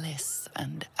parts bliss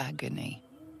and agony.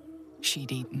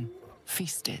 She'd eaten,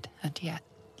 feasted, and yet,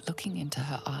 looking into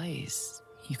her eyes,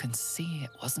 you can see it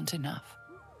wasn't enough.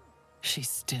 She's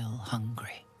still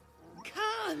hungry.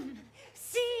 Come,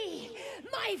 see,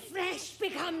 my flesh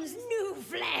becomes new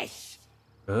flesh.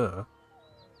 Ugh.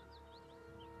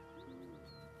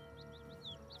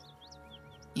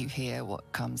 You hear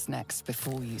what comes next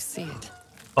before you see it.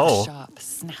 Oh. A sharp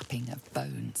snapping of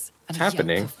bones and What's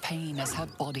happening? a yelp of pain as her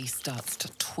body starts to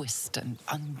twist and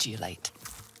undulate.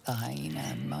 The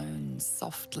hyena moans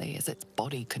softly as its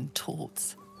body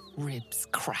contorts, ribs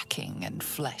cracking and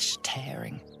flesh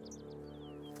tearing.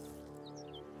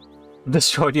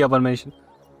 Destroy the abomination.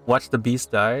 Watch the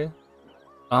beast die.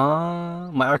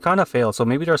 My Arcana failed, so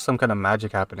maybe there's some kind of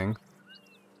magic happening.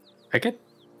 I could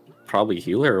probably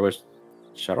heal her with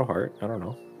Shadowheart. I don't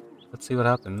know. Let's see what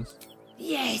happens.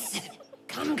 Yes,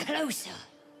 come closer.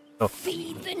 Oh.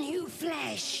 Feed the new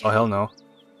flesh. Oh, hell no.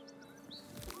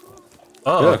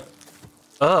 Oh.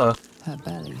 Her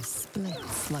belly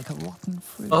splits like a rotten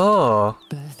fruit, Oh.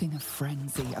 birthing a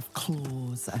frenzy of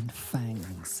claws and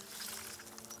fangs.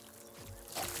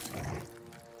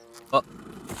 Oh.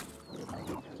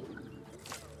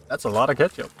 That's a lot of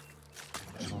ketchup.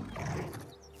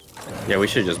 Yeah, we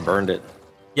should have just burned it.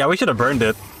 Yeah, we should have burned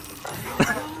it.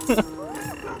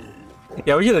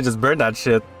 Yeah, we should have just burned that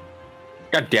shit.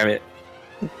 God damn it.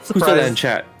 Surprise. Who said that in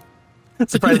chat?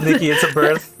 Surprise, Nikki, it's a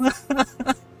birth.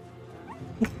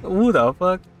 Who the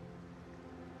fuck?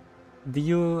 Do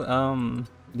you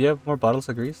have more bottles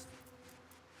of grease?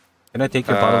 Can I take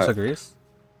your bottles of grease?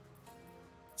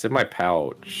 It's in my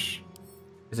pouch.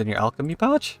 Is it in your alchemy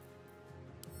pouch?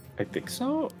 I think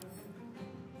so.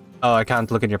 Oh, I can't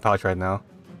look in your pouch right now.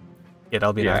 Yeah,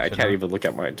 that'll be an Yeah, I action, can't huh? even look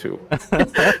at mine too.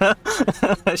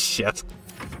 Shit.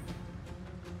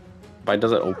 Mine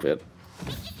doesn't open.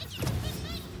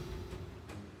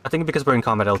 I think because we're in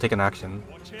combat, it'll take an action.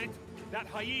 Watch it. That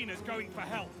hyena's going for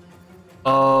help.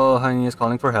 Oh, honey is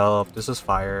calling for help. This is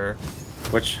fire.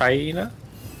 Which hyena?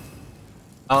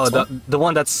 Oh, the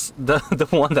one that's the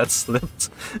one that slipped.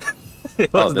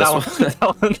 It was this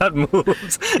that one that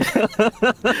moves.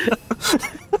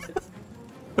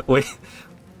 Wait.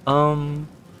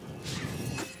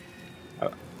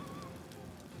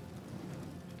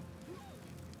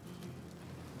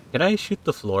 Can I shoot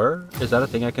the floor? Is that a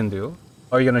thing I can do?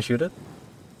 Are you gonna shoot it?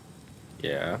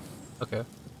 Yeah. Okay.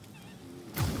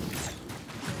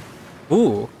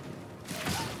 Ooh.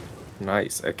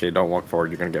 Nice. Okay, don't walk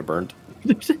forward. You're gonna get burned.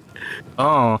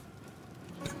 Oh.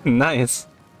 Nice.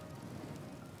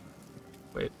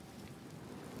 Wait.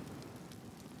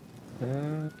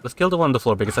 Let's kill the one on the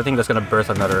floor because I think that's gonna birth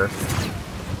another.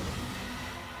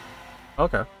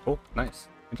 Okay. Cool. Nice.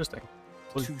 Interesting.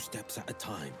 Cool. 2 steps at a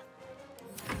time.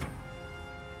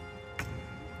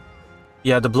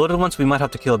 Yeah, the bloated ones we might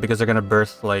have to kill because they're gonna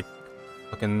birth like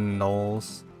fucking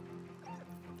gnolls.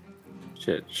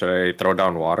 Shit. Should I throw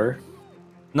down water?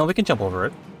 No, we can jump over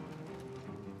it.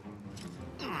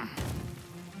 Oh,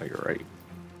 you're right.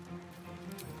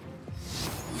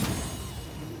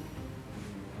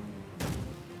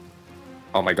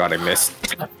 Oh my god, I missed.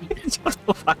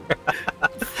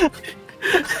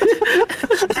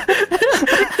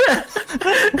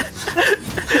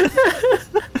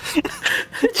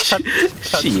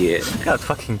 Shit. God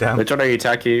fucking damn. Which one are you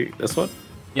attacking? This one?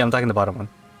 Yeah, I'm attacking the bottom one.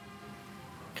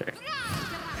 Okay.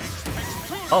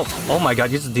 Oh my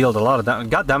god, you just dealt a lot of damage.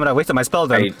 God damn it, I wasted my spell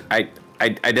then. I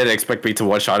didn't expect me to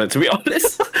one-shot it, to be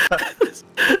honest.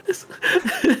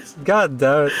 God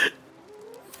damn it.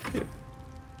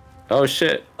 Oh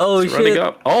shit. Oh it's shit. Running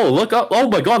up. Oh, look up. Oh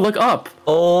my god, look up.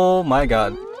 Oh my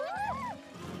god.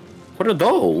 What are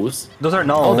those? Those are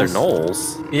gnolls. Oh, they're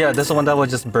gnolls. Yeah, this is the one that was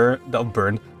just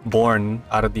born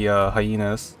out of the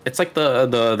hyenas. It's like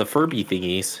the Furby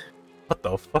thingies. What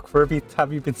the fuck, Furby,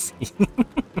 have you been seeing?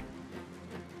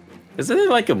 Isn't it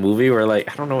like a movie where like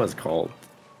I don't know what it's called?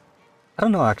 I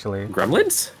don't know actually.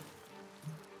 Gremlins?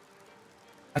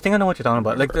 I think I know what you're talking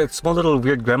about. Like the small little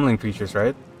weird gremlin creatures,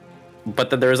 right? But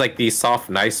then there's like these soft,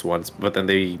 nice ones, but then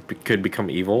they could become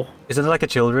evil. Isn't it like a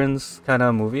children's kind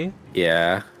of movie?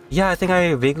 Yeah. Yeah, I think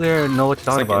I vaguely know what you're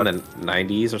talking about. In the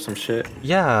 90s or some shit.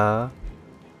 Yeah.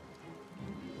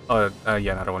 Oh,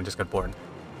 yeah, another one just got born.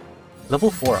 Level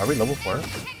 4, are we level 4?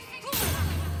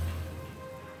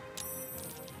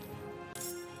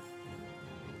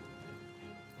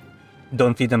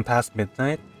 Don't feed them past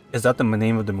midnight? Is that the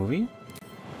name of the movie?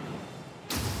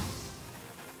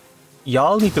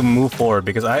 Y'all need to move forward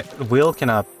because Will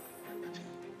cannot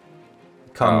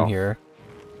come here.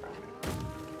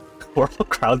 We're all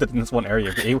crowded in this one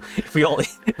area. If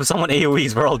someone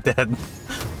AoEs, we're all dead.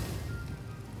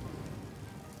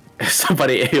 If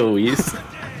somebody AoEs.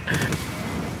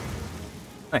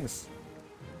 Nice.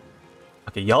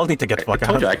 Okay, y'all need to get the fuck out.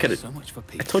 I told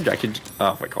you I could.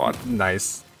 Oh my god.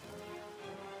 Nice.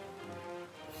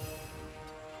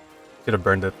 Should have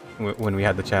burned it when we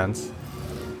had the chance.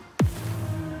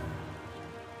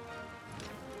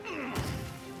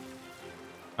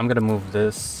 I'm gonna move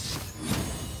this.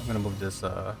 I'm gonna move this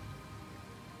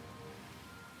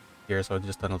here so it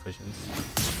just tunnel visions.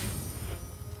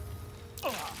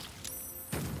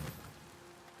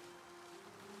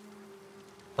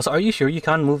 Also, are you sure you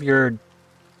can't move your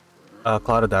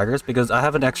Cloud of Daggers? Because I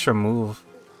have an extra move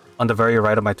on the very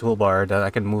right of my toolbar that I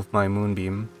can move my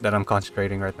Moonbeam that I'm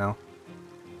concentrating right now.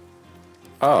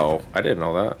 Oh, I didn't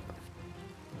know that.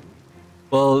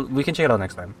 Well, we can check it out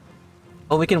next time.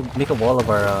 Oh, we can make a wall of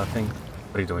our thing.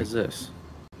 What are you doing? What is this?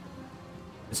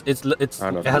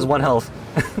 It has 1 health.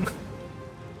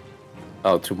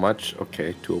 Oh, too much?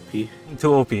 Okay, too OP.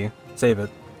 Too OP. Save it.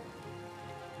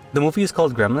 The movie is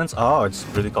called Gremlins? Oh, it's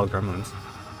really called Gremlins.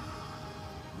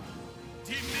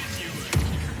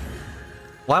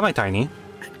 Why am I tiny?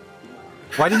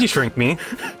 Why did you shrink me?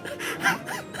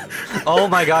 Oh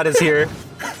my god, it's here.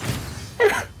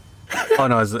 Oh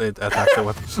no, it attacked it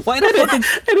with... Why did I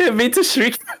didn't mean to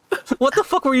shrink. What the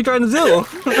fuck were you trying to do?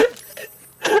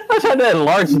 I tried to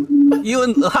enlarge.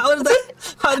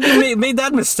 How did you make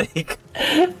that mistake?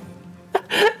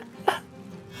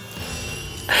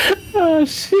 Oh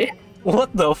shit.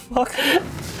 What the fuck?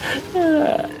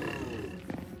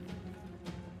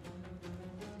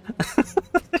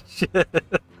 Shit.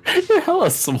 You're hella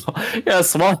small. You're a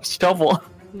small shovel.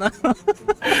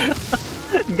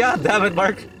 God damn it,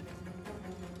 Mark.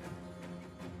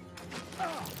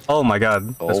 Oh my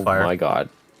god. That's fire. Oh my god.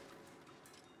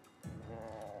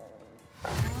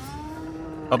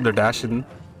 Up there dashing.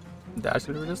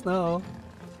 Dashing over the snow.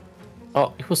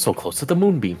 Oh, it was so close to the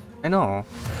moonbeam. I know.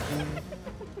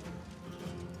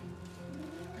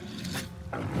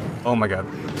 Oh my god.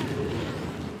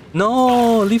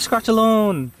 No! Leave Scratch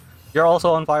alone! You're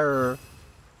also on fire.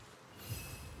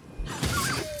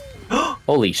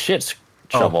 Holy shit,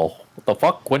 Shovel. Oh. What the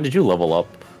fuck? When did you level up?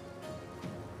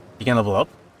 You can level up?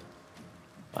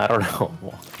 I don't know.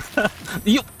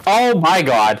 You. Oh my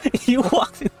god! You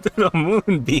walked into the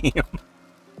moonbeam.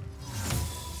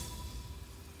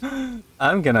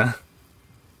 I'm gonna.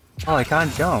 Oh, I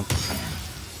can't jump.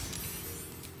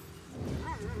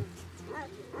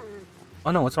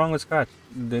 Oh no, what's wrong with Scratch?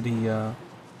 Did he,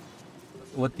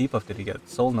 what debuff did he get?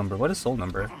 Soul number. What is soul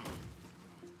number?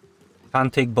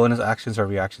 Can't take bonus actions or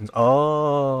reactions.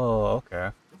 Oh,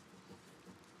 okay.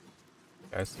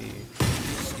 I see.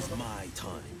 This is my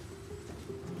time.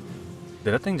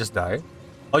 Did that thing just die?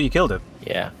 Oh, you killed it.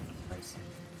 Yeah. Nice.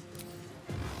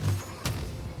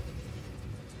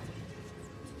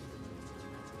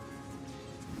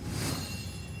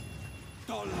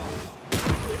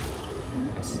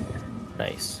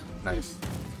 Nice. Nice.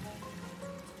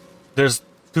 There's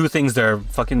 2 things there.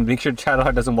 Fucking make sure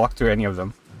Shadowheart doesn't walk through any of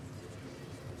them.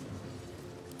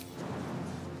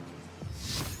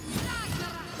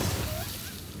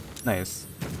 Nice.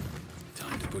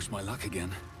 Time to push my luck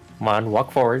again. Come on,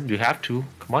 walk forward. You have to.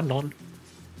 Come on, Don.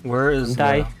 Where is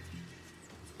die?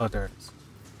 Oh, there it is.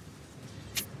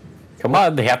 Come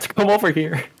on, they have to come over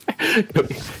here.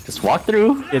 Just walk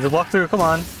through. Yeah, just walk through. Come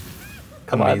on.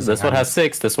 Come on. This one has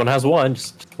 6. This one has 1.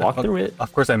 Just walk through it.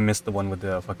 Of course, I missed the one with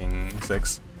the fucking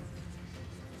 6.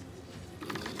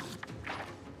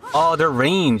 Oh, their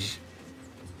range.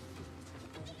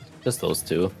 Just those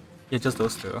 2. Yeah, just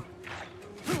those 2.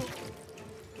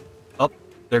 Oh,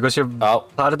 there goes your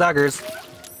Cloud of Daggers.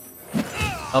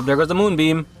 Oh, there goes the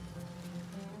Moonbeam.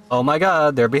 Oh my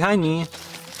god, they're behind me.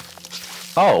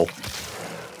 Oh.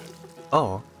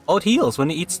 Oh. Oh, it heals when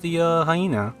it eats the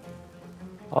hyena.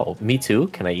 Oh, me too?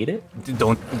 Can I eat it?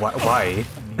 Don't. Why?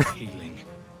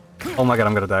 Oh my god,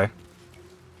 I'm gonna die.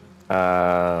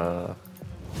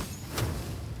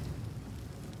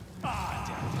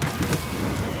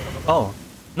 Oh,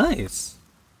 nice.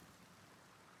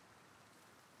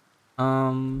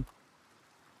 I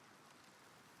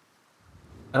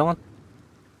don't want...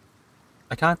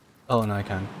 I can't... Oh, no, I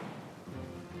can.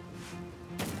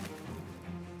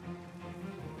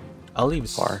 I'll leave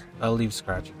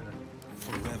Scratch here.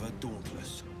 Forever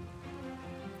dauntless.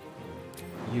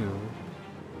 You...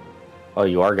 Oh,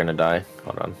 you are gonna die.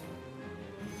 Hold on.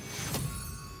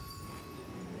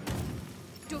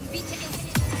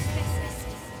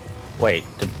 Wait,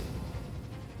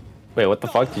 wait, what the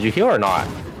fuck? Did you heal or not?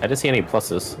 I didn't see any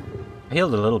pluses. I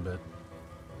healed a little bit.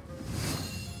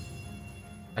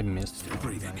 I missed.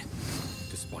 Breathing,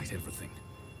 despite everything.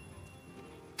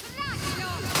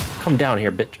 Come down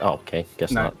here, bitch. Oh, okay.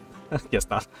 Guess not. Guess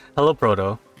not. Hello,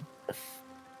 Proto.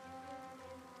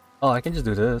 Oh, I can just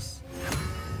do this.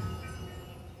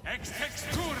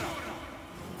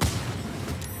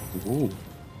 Ooh.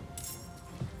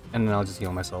 And then I'll just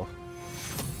heal myself.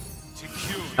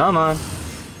 Come on.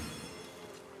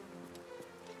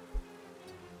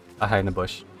 I hide in the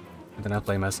bush. And then I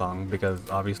play my song, because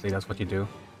obviously that's what you do.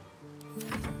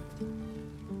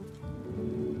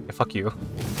 Yeah, fuck you.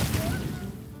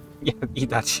 Yeah, eat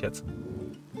that shit.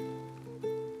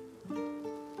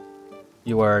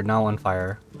 You are now on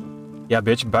fire. Yeah,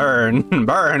 bitch, burn!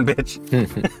 Burn, bitch!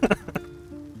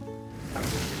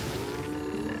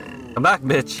 Come back,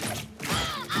 bitch!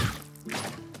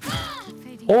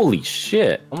 Holy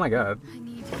shit! Oh my god.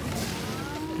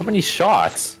 How many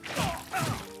shots?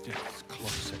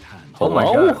 Oh my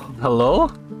god. Hello?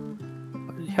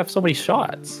 Why do you have so many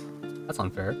shots? That's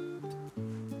unfair.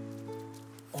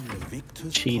 On the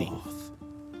victor's Cheating. path.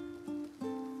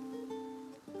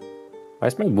 Why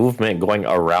is my movement going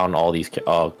around all these?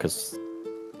 Oh, because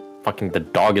fucking the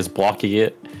dog is blocking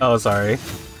it. Oh, sorry.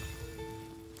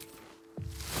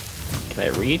 Can I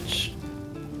reach?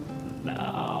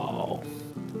 No.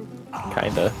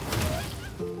 Kinda.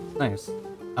 Nice.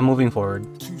 I'm moving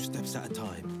forward. 2 steps at a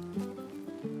time.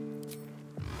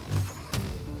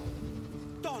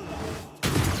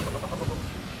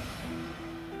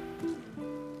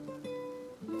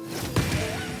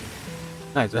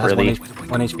 Nice, it has Really?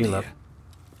 one HP left.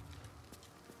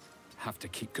 Have to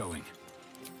keep going.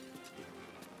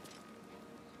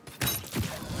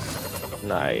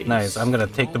 Nice. Nice. I'm gonna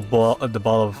take the ball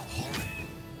of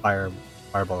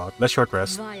fireball out. Let's short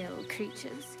rest. Vile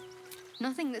creatures.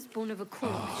 Nothing that's born of a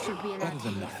corpse should be allowed to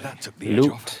live. That took the edge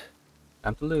off. Loot.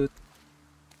 Time to loot.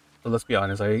 So let's be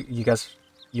honest,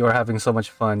 you're having so much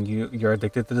fun. You're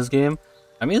addicted to this game.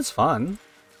 I mean, it's fun.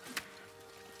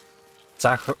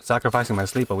 Sacrificing my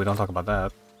sleep, but we don't talk about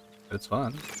that. But it's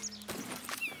fun.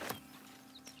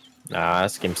 Nah,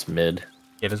 this game's mid.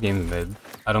 Yeah, this game's mid.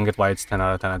 I don't get why it's 10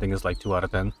 out of 10. I think it's like 2 out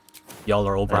of 10. Y'all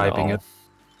are overhyping it.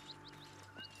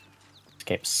 This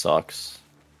game sucks.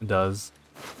 It does.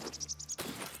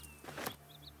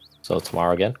 So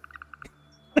tomorrow again?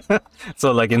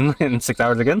 So like in 6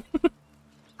 hours again?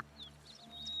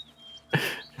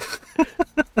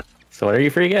 So when are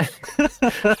you free again?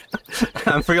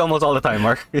 I'm free almost all the time,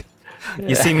 Mark.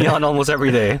 You see me on almost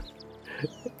every day.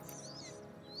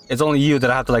 It's only you that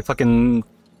I have to like fucking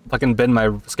bend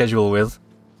my schedule with.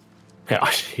 Oh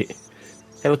shit.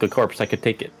 Hey, look, a corpse. I could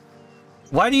take it.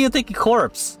 Why do you take a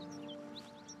corpse?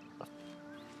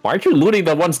 Why aren't you looting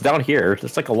the ones down here?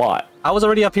 There's like a lot. I was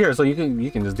already up here, so you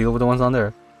can just deal with the ones on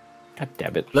there. God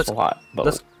damn it. There's a lot.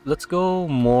 Let's go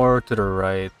more to the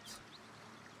right.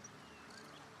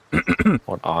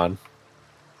 Hold on.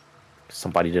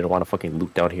 Somebody didn't want to fucking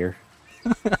loot down here.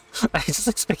 I just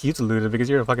expect you to loot it because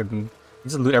you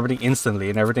just loot everything instantly,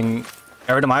 and every time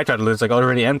I try to loot, it's like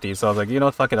already empty. So I was like, you know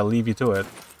what, fuck it, I'll leave you to it.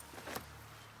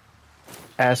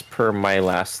 As per my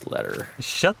last letter.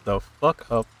 Shut the fuck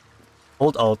up.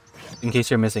 Hold Alt in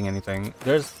case you're missing anything.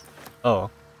 There's a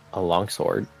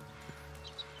longsword.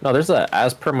 No, there's a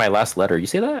as per my last letter. You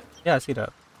see that? Yeah, I see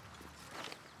that.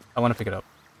 I want to pick it up.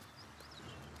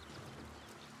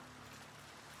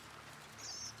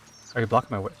 Are you blocking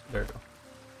my way? There you go.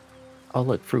 Oh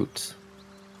look, fruits.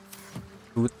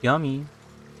 Food, yummy.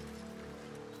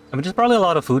 I mean, there's probably a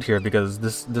lot of food here because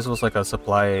this was like a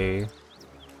supply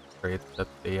crate that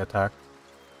they attacked.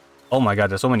 Oh my god,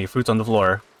 there's so many fruits on the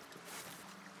floor.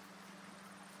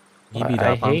 Maybe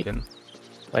that pumpkin.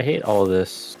 I hate all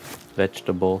this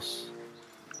vegetables.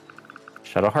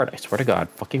 Shadowheart, I swear to God,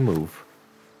 fucking move.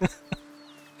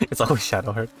 It's always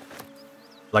Shadowheart.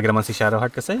 Lagi naman si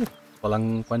Shadowheart kasi.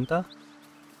 Walang kwenta.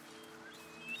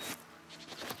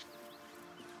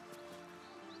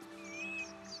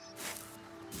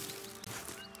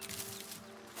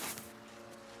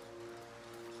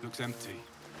 Looks empty.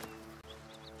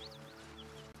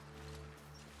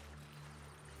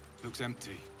 Looks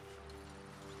empty.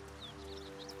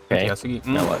 Okay. Yeah, so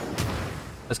now what?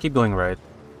 Let's keep going right.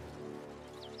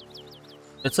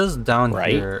 It says down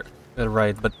Right? here,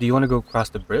 right. But do you want to go across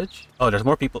the bridge? Oh, there's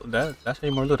more people. That's actually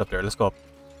more loot up there. Let's go up.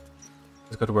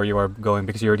 Let's go to where you are going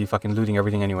because you're already fucking looting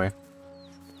everything anyway.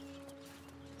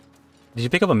 Did you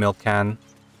pick up a milk can?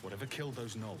 Whatever killed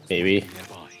those gnolls. Maybe.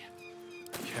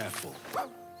 Careful.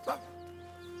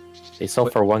 They sell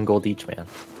for 1 gold each, man.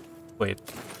 Wait.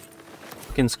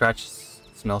 Fucking Scratch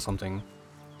smell something.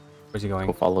 Where's he going?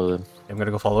 Go follow him. I'm gonna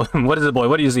go follow him. What is it, boy?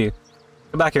 What do you see?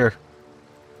 Come back here.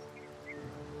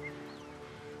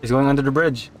 He's going under the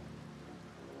bridge.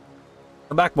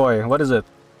 Come back, boy. What is it?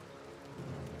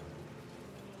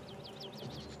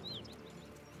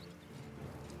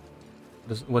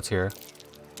 What's here?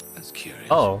 That's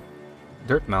curious. Oh,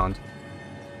 dirt mound.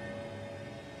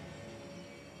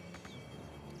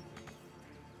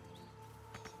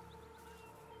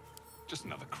 Just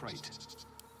another crate.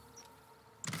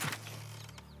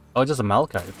 Oh, just a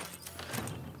malachite.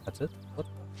 That's it? What?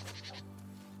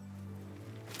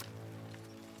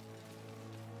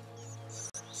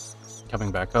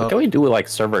 Coming back up. What can we do with like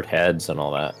severed heads and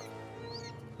all that?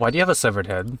 Why do you have a severed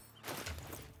head?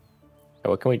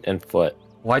 What can we and foot?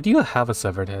 Why do you have a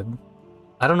severed head?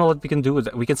 I don't know what we can do with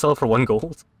it. We can sell it for 1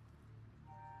 gold.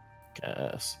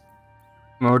 Guess.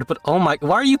 Remember to put. Oh my!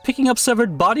 Why are you picking up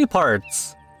severed body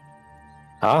parts?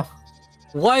 Huh?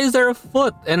 Why is there a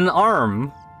foot and an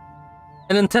arm?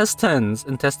 And intestines?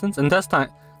 Intestines? Intestine?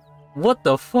 What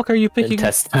the fuck are you picking up?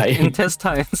 Intestines.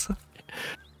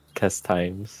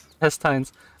 Intestines.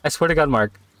 Intestines. I swear to God,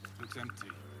 Mark.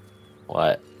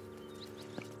 What?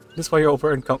 This is why you're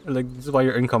this is why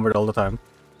you're encumbered all the time.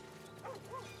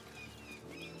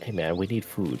 Hey man, we need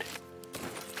food.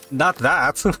 Not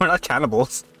that. We're not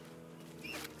cannibals.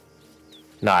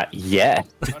 Not yet.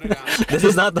 This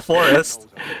is not the forest.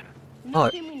 Oh,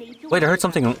 wait, I heard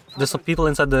something. There's some people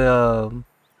inside the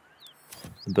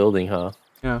building, huh?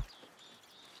 Yeah.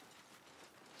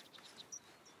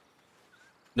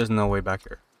 There's no way back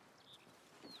here.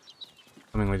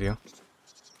 Coming with you.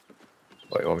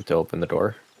 Wait, you want me to open the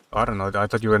door? I don't know. I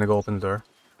thought you were gonna go open the door.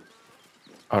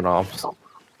 Oh no, I'm just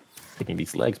picking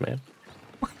these legs, man.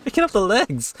 Picking up the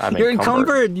legs. I'm You're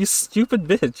encumbered, you stupid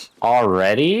bitch.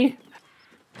 Already?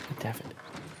 Definitely.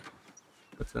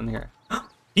 What's in here?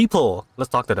 People! Let's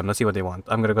talk to them. Let's see what they want.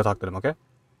 I'm gonna go talk to them, okay?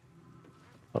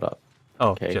 Hold up. Oh,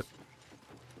 okay. Shit.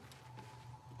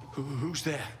 Who's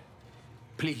there?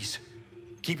 Please,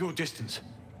 keep your distance.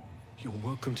 You're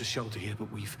welcome to shelter here,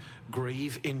 but we've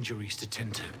grave injuries to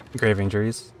tend to. Grave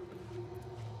injuries?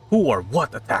 Who or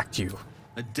what attacked you?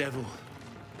 A devil.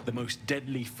 The most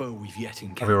deadly foe we've yet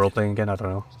encountered. Are we role-playing again? I don't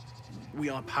know. We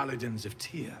are paladins of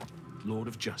Tyr, Lord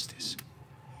of Justice.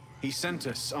 He sent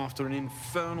us after an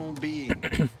infernal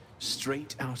being,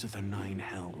 straight out of the 9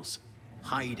 hells,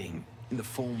 hiding in the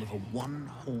form of a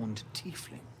one-horned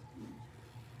tiefling.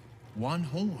 One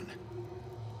horn?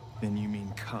 Then you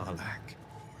mean Karlach,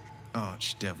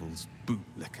 Archdevil's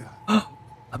bootlicker.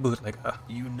 A bootlicker.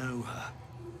 You know her,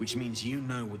 which means you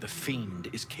know what the fiend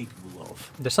is capable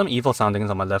of. There's some evil soundings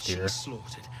on my left She ear.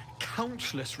 slaughtered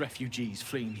countless refugees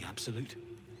fleeing the Absolute.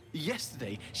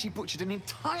 Yesterday, she butchered an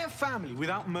entire family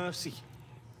without mercy.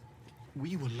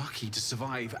 We were lucky to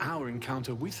survive our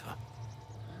encounter with her.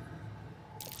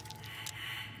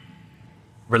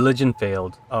 Religion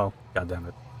failed. Oh, god damn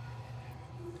it.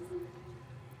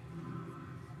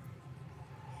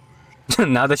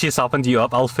 Now that she's softened you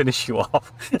up, I'll finish you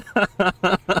off.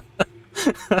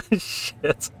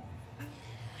 Shit.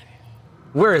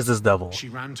 Where is this devil? She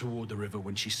ran toward the river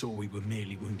when she saw we were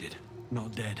merely wounded,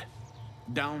 not dead.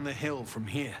 Down the hill from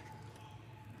here.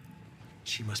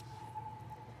 She must...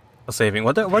 Saving.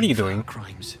 What are you doing?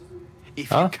 Crimes.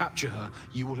 If you capture her,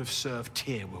 you will have served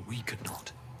Tyr where we could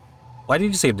not. Why did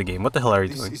you save the game? What the hell are you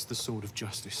This doing? is the sword of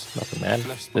justice. Nothing, man.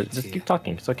 Just keep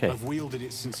talking. It's okay. I've wielded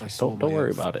it since I saw Don't my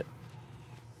worry oath. about it.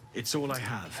 It's all I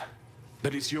have.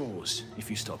 But it's yours if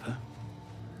you stop her.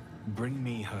 Bring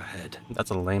me her head. That's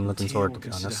a lame looking Tyr sword, will to be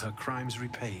consider honest. her crimes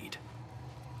repaid.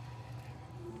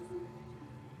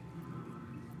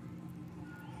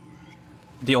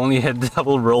 The only head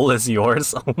devil roll is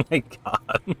yours? Oh my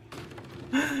god.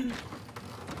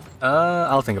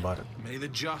 I'll think about it. May the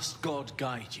just God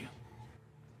guide you.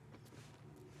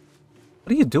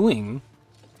 What are you doing?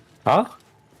 Huh?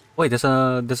 Wait, there's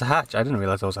a hatch. I didn't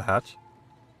realize there was a hatch.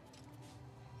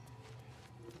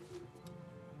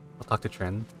 I'll talk to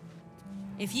Trin.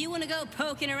 If you want to go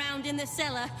poking around in the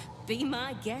cellar, be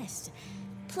my guest.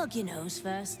 Plug your nose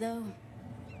first, though.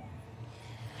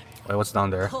 Wait, what's down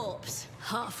there? Corpse,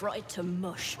 half rotted to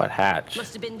mush. What hatch?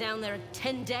 Must have been down there a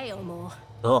 10-day or more.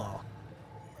 Oh.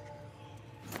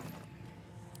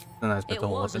 A nice bit It to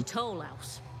hold was a in. toll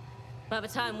house. By the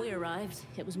time we arrived,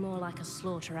 it was more like a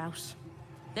slaughterhouse.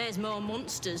 There's more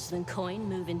monsters than coin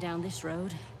moving down this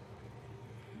road.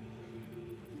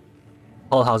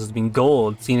 Whole house has been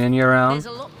gold. Seen any around? There's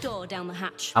a locked door down the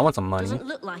hatch. I want some money. Doesn't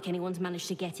look like anyone's managed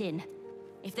to get in.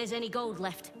 If there's any gold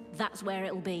left, that's where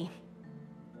it'll be.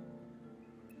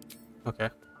 Okay.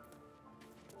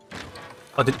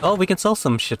 Oh, we can sell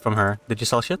some shit from her. Did you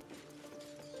sell shit?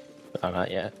 Oh, not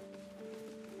yet.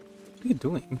 What are you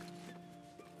doing?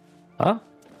 Huh?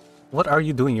 What are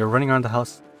you doing? You're running around the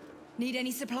house. Need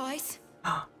any supplies?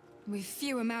 We've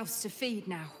fewer mouths to feed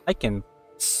now. I can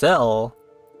sell.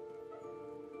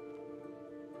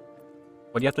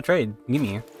 What do you have to trade? Give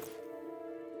me.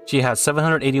 She has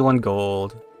 781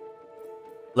 gold.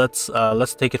 Let's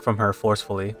take it from her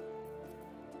forcefully.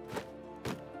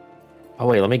 Oh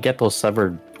wait, let me get those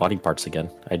severed body parts again.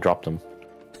 I dropped them.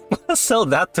 Sell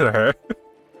that to her.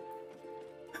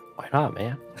 Why not,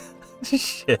 man?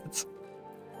 Shit.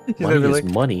 She's Money gonna be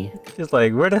is money. She's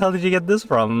like, where the hell did you get this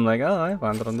from? I'm like, oh, I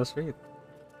found it on the street.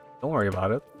 Don't worry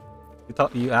about it.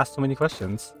 You asked so many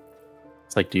questions.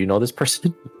 It's like, do you know this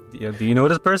person? Yeah, do you know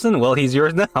this person? Well, he's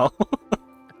yours now.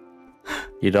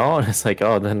 You don't? It's like,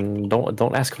 oh, then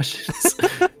don't ask questions.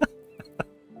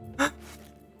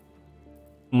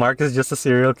 Mark is just a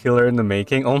serial killer in the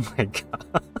making. Oh my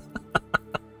god.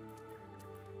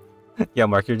 Yeah,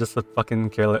 Mark, you're just a fucking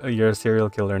killer. You're a serial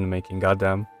killer in the making.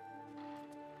 Goddamn.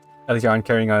 At least you aren't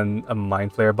carrying on a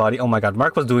mind flayer body. Oh my god,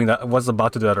 Mark was doing that. Was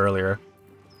about to do that earlier.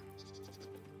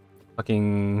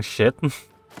 Fucking shit. I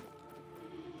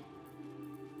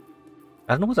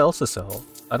don't know what else to sell.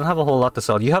 I don't have a whole lot to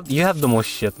sell. You have the most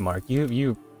shit, Mark.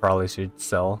 You probably should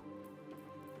sell.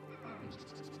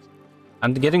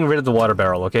 I'm getting rid of the water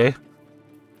barrel, okay?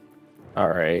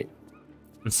 Alright.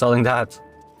 I'm selling that.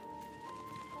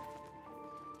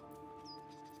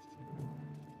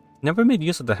 Never made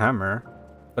use of the hammer,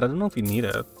 but I don't know if you need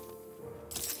it.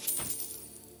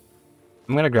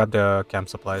 I'm gonna grab the camp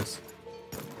supplies.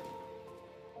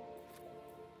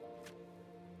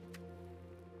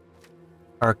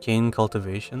 Arcane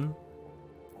cultivation.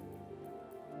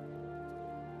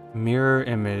 Mirror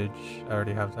image. I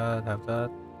already have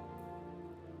that.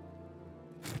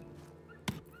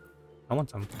 I want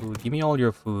some food. Give me all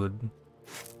your food.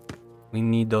 We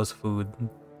need those food.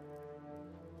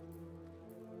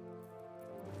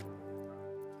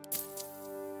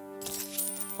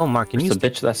 Oh, Mark, can you... the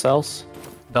bitch that sells?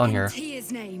 Down here.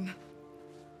 His name.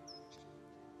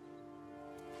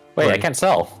 Wait, I can't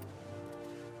sell.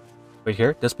 Wait,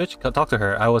 here? This bitch? Talk to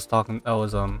her.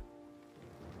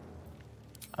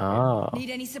 Oh. Need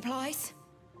any supplies?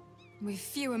 We've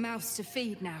fewer mouths to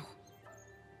feed now.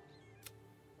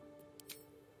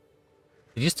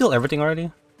 Did you steal everything already?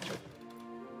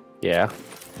 Yeah.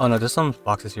 Oh no, there's some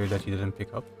boxes here that you didn't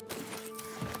pick up.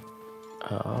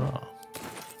 Oh.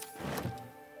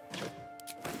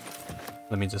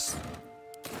 Let me just...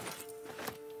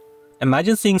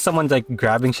 Imagine seeing someone like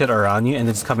grabbing shit around you and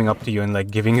it's coming up to you and like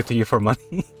giving it to you for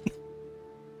money.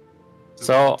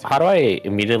 So, how do I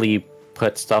immediately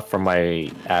put stuff from my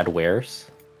add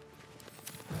wares?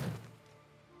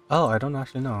 Oh, I don't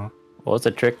actually know. What was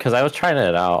the trick? Because I was trying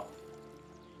it out.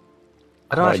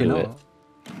 I don't actually know.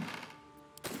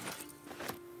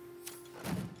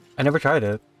 I never tried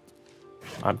it.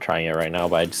 I'm trying it right now,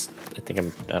 but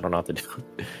I don't know how to do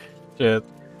it. Shit.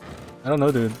 I don't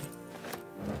know, dude.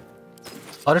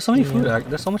 Oh, there's so many food.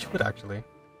 There's so much food, actually.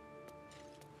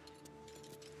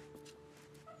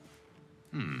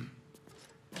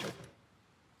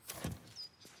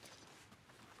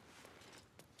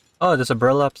 Oh, there's a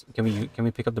burlap. Can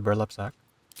we pick up the burlap sack?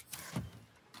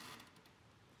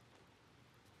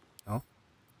 No.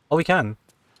 Oh, we can.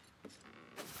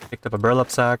 Picked up a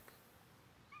burlap sack.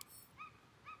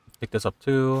 Pick this up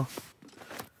too.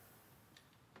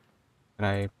 Can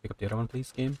I pick up the other one,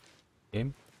 please? Game.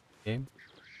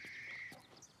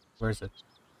 Where is it?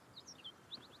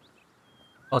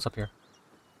 Oh, it's up here.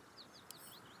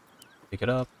 Pick it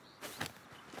up.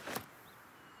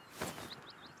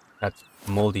 That's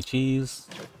moldy cheese.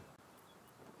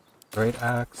 Great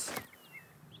axe.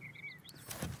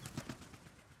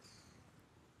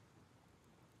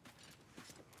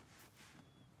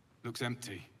 Looks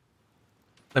empty.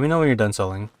 Let me know when you're done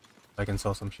selling. I can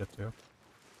sell some shit too.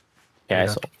 Yeah, I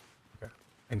sold. Okay.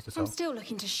 I need to sell. I'm still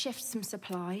looking to shift some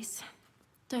supplies.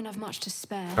 Don't have much to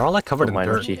spare. They're all like covered in mine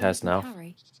dirt. she has now.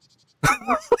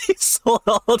 He sold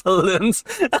all the limbs.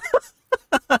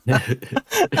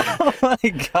 Oh my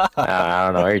god. I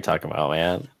don't know what you're talking about,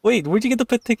 man. Wait, where'd you get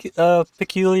the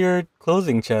peculiar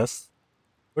clothing chest?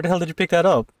 Where the hell did you pick that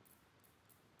up?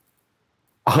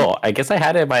 Oh, I guess I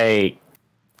had it in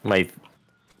my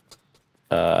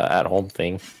at home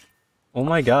thing. Oh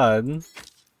my god.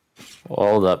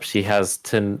 Hold up, she has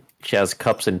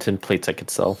cups and tin plates I could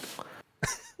sell.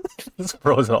 Just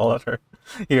throws it all at her.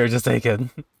 Here, just take it.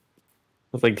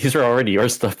 It's like, these are already your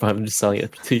stuff, but I'm just selling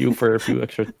it to you for a few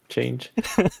extra change.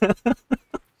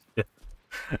 Yeah.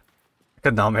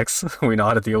 Economics. We know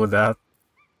how to deal with that.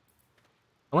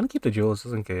 I want to keep the jewels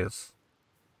just in case.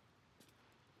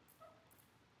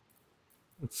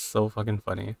 It's so fucking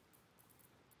funny.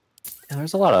 Yeah,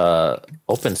 there's a lot of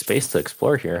open space to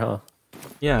explore here, huh?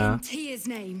 Yeah. In Tia's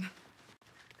name.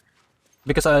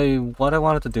 Because what I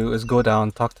wanted to do is go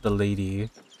down, talk to the lady, and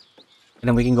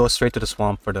then we can go straight to the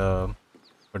swamp for the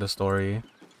story.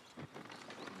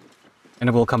 And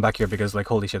then we'll come back here because, like,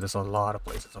 holy shit, there's a lot of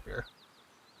places up here.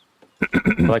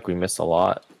 I feel like we missed a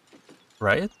lot.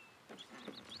 Right?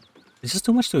 It's just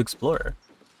too much to explore.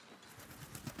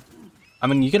 I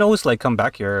mean, you can always, like, come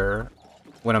back here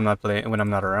when I'm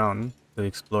not around to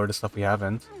explore the stuff we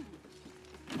haven't.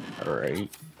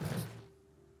 Alright.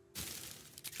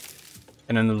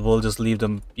 And then we'll just leave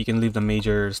them. You can leave the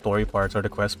major story parts or the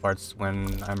quest parts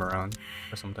when I'm around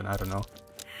or something. I don't know.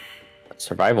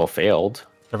 Survival failed.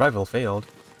 Survival failed?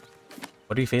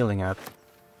 What are you failing at?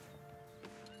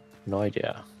 No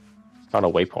idea. Found a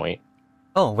waypoint.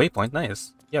 Oh, waypoint,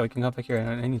 nice. Yeah, we can come back here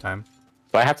at any time.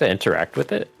 Do I have to interact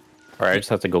with it? Or I just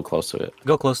have to go close to it?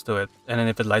 Go close to it, and then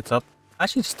if it lights up,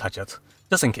 actually just touch it.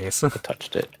 Just in case. I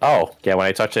touched it. Oh, yeah, when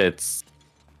I touch it, it's...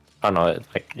 I don't know,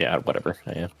 like, yeah, whatever.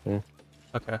 Yeah.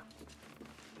 Okay.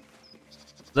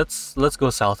 Let's go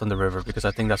south on the river, because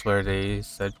I think that's where they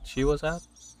said she was at.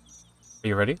 Are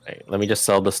you ready? Right, let me just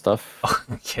sell the stuff. Oh,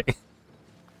 okay.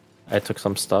 I took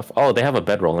some stuff. Oh, they have a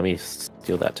bedroll. Let me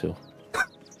steal that too.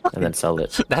 And then sell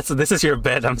it. This is your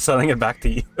bed. I'm selling it back to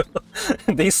you.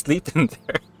 They sleep in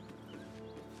there.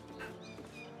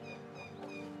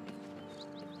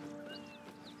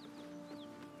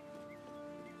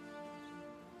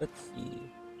 Let's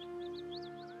see.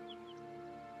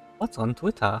 What's on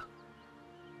Twitter?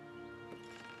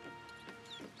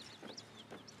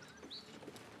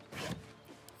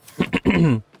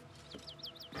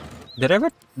 Did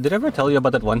I ever tell you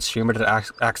about that one streamer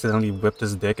that accidentally whipped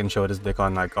his dick and showed his dick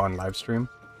on live stream?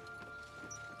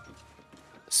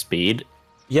 Speed?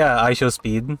 Yeah, I show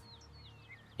speed.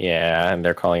 Yeah, and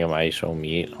they're calling him I show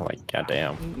meat. I'm like,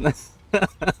 goddamn.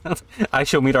 I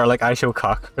show meat or like I show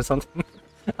cock or something.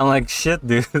 I'm like, shit,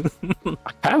 dude.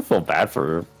 I kind of feel bad for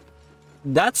her.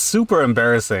 That's super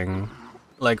embarrassing.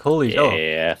 Like, holy shit.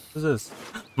 Yeah. What is this?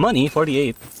 Money,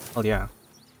 48. Oh, yeah.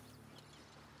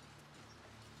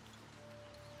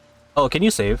 Oh, can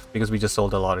you save? Because we just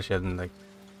sold a lot of shit and like...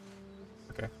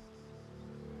 Okay.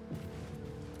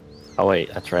 Oh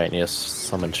wait, that's right, I need to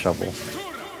summon shovel.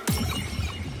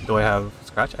 Do I have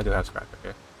scratch? I do have scratch,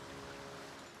 okay.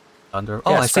 Thunder.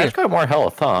 Oh, yeah, I see her. Got more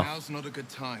health, huh? Now's not a good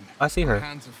time. I see her. My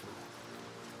hands are full.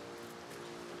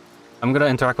 I'm gonna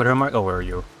interact with her, Mark. Oh, where are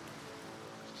you?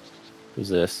 Who's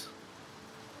this?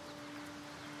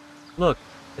 Look,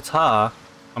 it's Ha.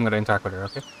 I'm gonna interact with her,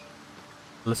 okay?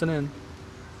 Listen in.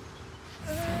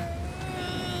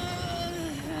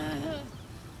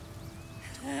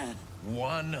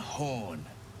 One horn.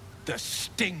 The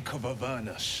stink of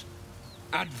Avernus.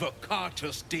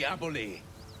 Advocatus Diaboli.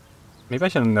 Maybe I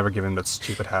should have never given him that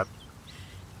stupid hat.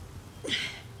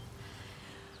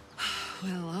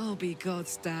 Well, I'll be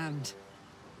God's damned.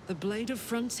 The Blade of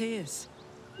Frontiers.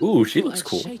 Ooh, she Thought looks I'd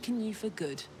cool. shaken you for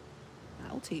good.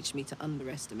 That'll teach me to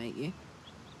underestimate you.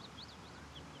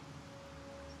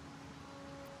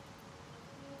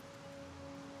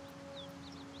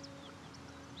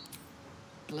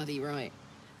 Bloody right.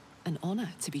 An honor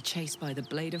to be chased by the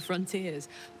Blade of Frontiers,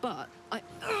 but I...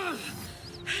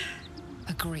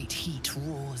 A great heat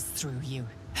roars through you.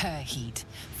 Her heat,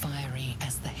 fiery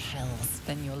as the hells.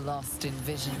 Then you're lost in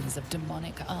visions of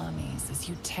demonic armies as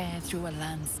you tear through a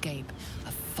landscape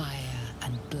of fire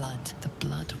and blood. The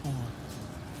Blood War.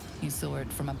 You saw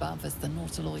it from above as the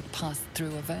Nautiloid passed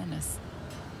through Avernus.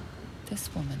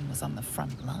 This woman was on the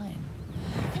front line.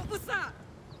 What was that?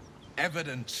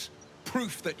 Evidence.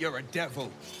 Proof that you're a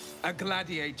devil. A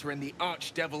gladiator in the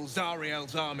archdevil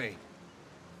Zariel's army.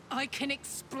 I can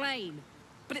explain,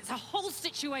 but it's a whole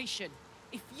situation.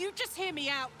 If you just hear me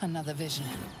out... Another vision.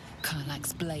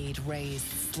 Karlach's blade raised,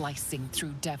 slicing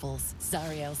through devils,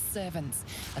 Zariel's servants,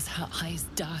 as her eyes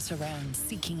dart around,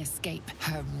 seeking escape.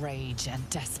 Her rage and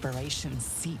desperation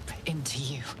seep into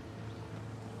you.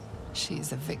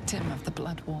 She's a victim of the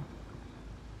Blood War,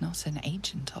 not an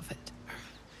agent of it.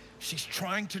 She's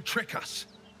trying to trick us.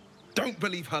 Don't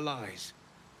believe her lies.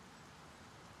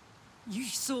 You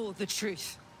saw the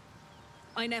truth.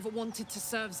 I never wanted to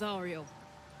serve Zariel.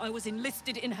 I was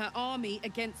enlisted in her army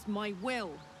against my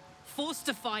will. Forced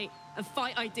to fight, and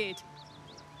fight I did.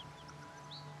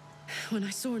 When I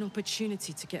saw an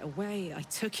opportunity to get away, I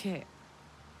took it.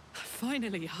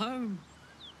 Finally home.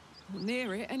 Or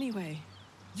near it, anyway.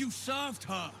 You served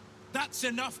her. That's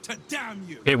enough to damn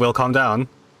you. Okay, Will, calm down.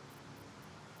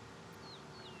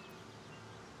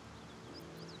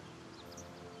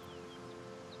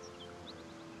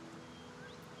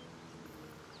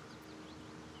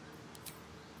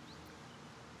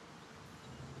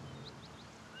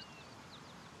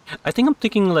 I think I'm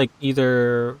thinking like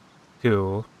either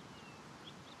two.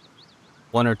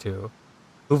 One or two.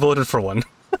 Who voted for one?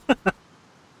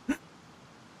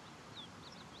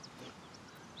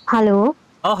 Hello?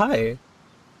 Oh, hi.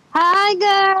 Hi,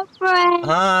 girlfriend.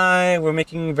 Hi, we're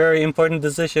making very important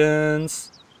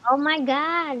decisions. Oh my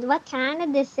god, what kind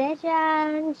of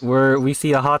decisions? We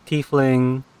see a hot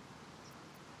tiefling.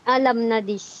 Alam na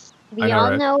this. I We know, all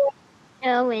right? know what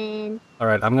we're doing.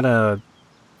 Alright, I'm gonna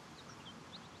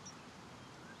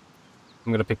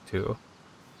pick two.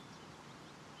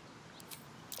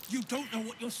 You don't know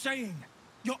what you're saying.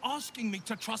 You're asking me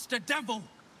to trust a devil.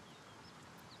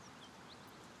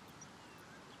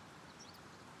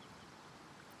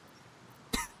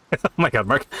 Oh my god,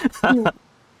 Mark.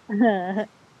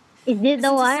 Is it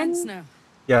the one? Sense now.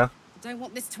 Yeah. I don't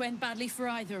want this to end badly for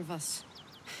either of us.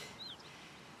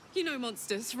 You know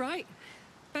monsters, right?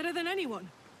 Better than anyone.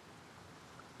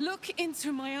 Look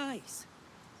into my eyes.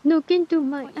 Look into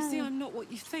my You see, eyes. I'm not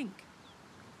what you think.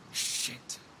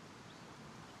 Shit.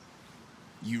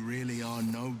 You really are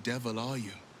no devil, are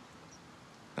you?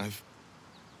 I've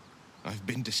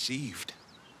been deceived.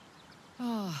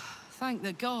 Oh, thank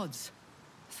the gods.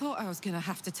 Thought I was gonna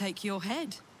have to take your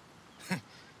head.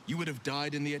 You would have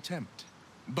died in the attempt.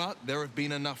 But there have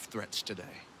been enough threats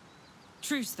today.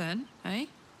 Truce then, eh?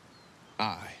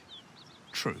 Aye.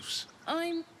 Truce.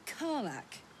 I'm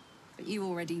Karlach, but you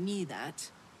already knew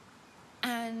that.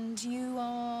 And you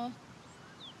are...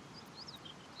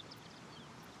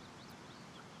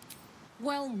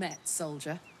 Well met,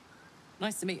 soldier.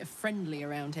 Nice to meet a friendly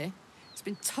around here. It's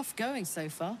been tough going so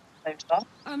far.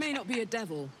 I may not be a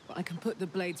devil, but I can put the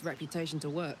Blade's reputation to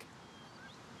work.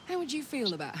 How would you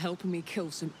feel about helping me kill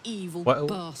some evil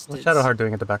bastards? What's Shadowheart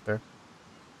doing at the back there?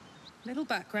 Little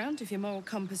background, if your moral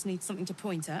compass needs something to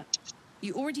point at.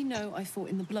 You already know I fought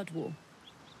in the Blood War.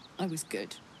 I was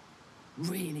good.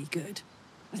 Really good.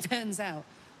 It turns out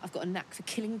I've got a knack for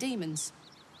killing demons.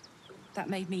 That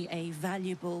made me a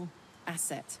valuable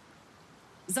asset.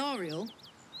 Zariel,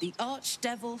 the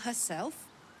archdevil herself,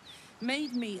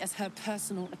 made me as her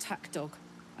personal attack dog.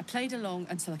 I played along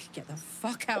until I could get the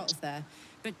fuck out of there.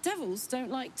 But devils don't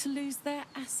like to lose their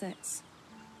assets.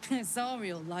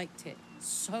 Zariel liked it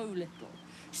so little.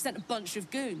 She sent a bunch of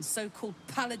goons, so-called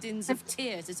paladins of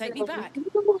Tyr, to take me back.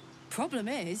 Problem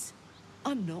is,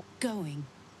 I'm not going.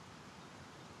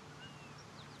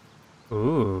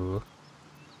 Ooh.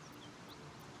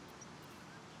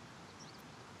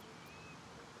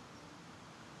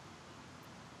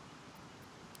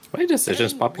 My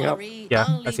decisions popping up. Yeah,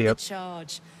 I'll I see lead it. the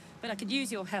charge, but I could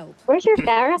use your help. Where's your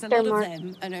There's a character, lot of Mark?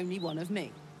 them and only one of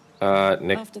me.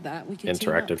 Nick After that, we can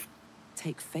interacted. team up.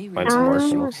 Take Find favorites some and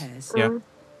marshmallows. pairs. Yeah.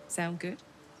 Sound good?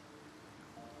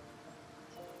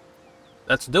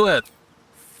 Let's do it.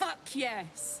 Fuck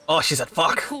yes. Oh, she said They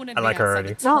fuck. cornered I me like her outside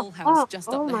already. the toll house Oh, just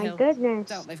oh up the my hill. goodness.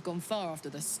 Doubt they've gone far after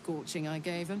the scorching I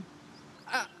gave them.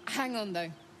 Hang on though.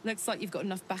 Looks like you've got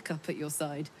enough backup at your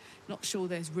side. Not sure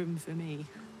there's room for me.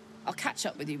 I'll catch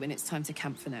up with you when it's time to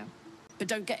camp for now. But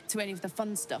don't get to any of the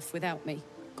fun stuff without me.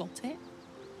 Got it?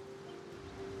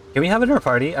 Can we have her in our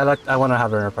party? I want to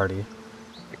have her in our party.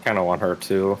 I kind of want her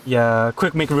to. Yeah,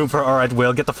 quick, make room for. All right,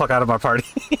 Will, get the fuck out of my party.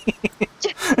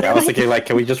 Yeah, I was thinking, like,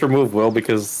 can we just remove Will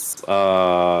because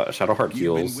Shadowheart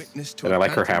heals, and I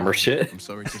like her hammer shit. I'm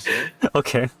sorry to say.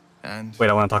 Okay. And Wait,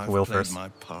 I want to talk to I've Will played first. my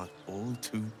part all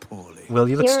too poorly. Will,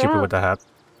 you look You're stupid up. with the hat.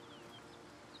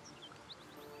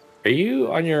 Are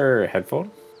you on your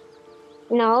headphone?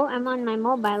 No, I'm on my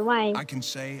mobile. Why? I can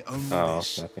say only Oh,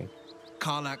 this. nothing.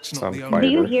 Karlach's not Sounds the quieter only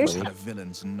Do you one hear with some- a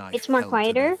villain's knife It's more held to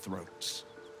their quieter? throats.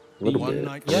 A little One bit.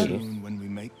 night Yeah. soon when we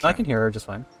make I can camp, hear her just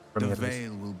fine. For the me at least.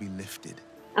 veil will be lifted.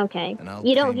 Okay. And I'll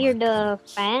You don't pay hear my the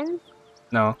penance. fan?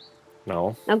 No.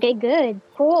 No. Okay, good.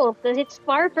 Cool, because it's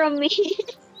far from me.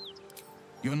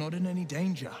 You're not in any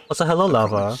danger. Also, hello, I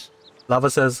Lava. promise. Lava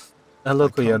says, hello,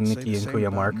 Kuya, Can't say Nikki, the and same Kuya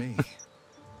about Mark. me.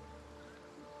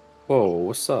 Whoa,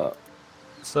 what's up?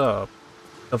 What's up?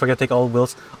 Don't forget to take all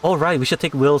Will's... Oh, right, we should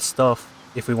take Will's stuff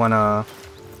if we wanna...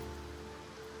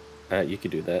 You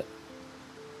could do that.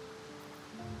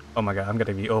 Oh my god, I'm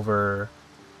gonna be over...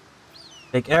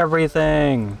 Take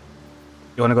everything!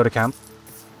 You wanna go to camp?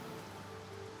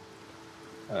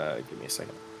 Give me a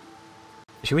second.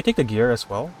 Should we take the gear as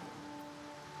well?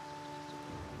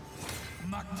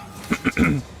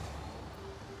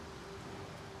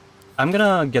 I'm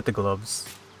gonna get the gloves.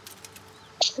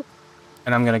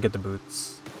 And I'm gonna get the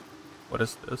boots. What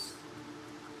is this?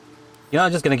 You know,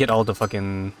 I'm just gonna get all the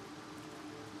fucking...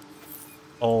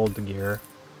 all the gear.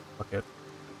 Fuck it.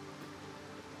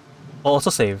 Oh,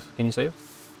 also save. Can you save?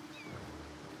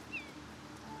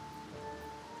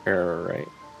 Alright.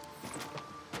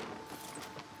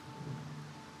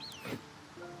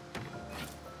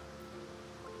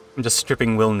 I'm just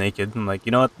stripping Will naked. I'm like,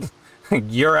 you know what?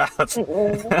 You're out!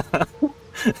 Alright,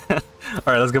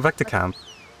 let's go back to camp.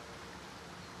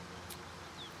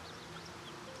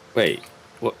 Wait,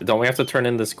 what, don't we have to turn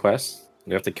in this quest?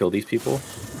 We have to kill these people?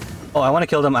 Oh, I want to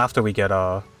kill them after we get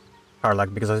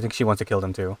Karlak, because I think she wants to kill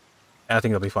them too. And I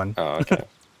think it'll be fun. Oh, okay.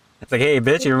 It's like, hey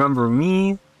bitch, you remember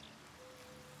me?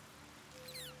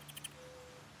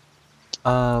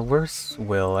 Where's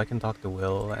Will? I can talk to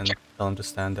Will and tell him to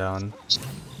stand down.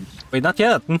 Wait, not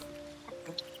yet!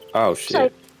 Oh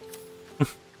shit.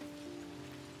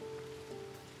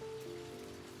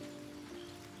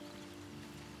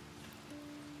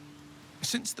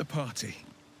 Since the party,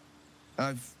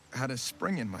 I've had a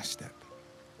spring in my step.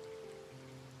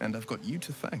 And I've got you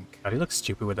to thank. God, he looks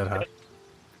stupid with that hat.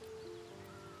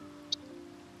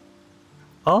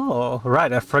 Oh,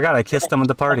 right, I forgot I kissed him at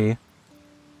the party.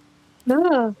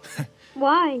 No.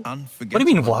 Why? What do you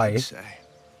mean, why?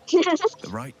 The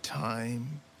right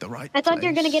time, the right I thought you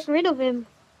were gonna get rid of him.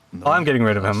 Oh, I'm getting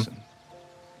rid of him.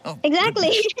 Oh, Exactly.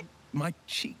 goodness. My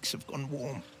cheeks have gone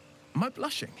warm. Am I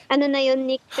blushing? Ano na yun,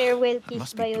 Nick? Farewell I kiss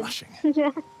must ba be yun? blushing.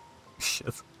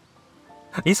 Shit.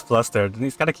 He's flustered.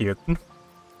 He's kind of cute.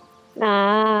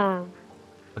 Ah.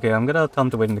 Okay, I'm gonna tell him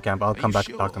to wait in the camp. I'll Are come you back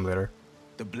sure? and talk to him later.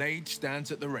 The blade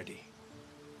stands at the ready.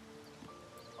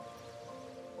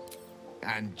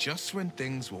 And just when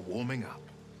things were warming up.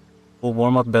 We'll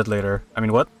warm up bed later. I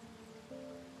mean, what?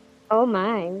 Oh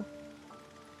my.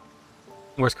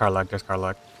 Where's Karlak? There's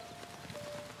Karlak.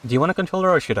 Do you want to control her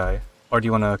or should I? Or do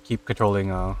you want to keep controlling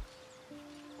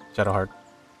Shadowheart?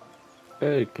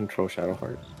 Control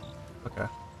Shadowheart. Okay.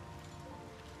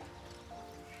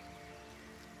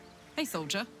 Hey,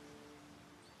 soldier.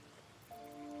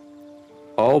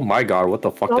 Oh my god, what the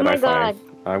fuck Oh did my I find? God.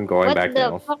 I'm going What back the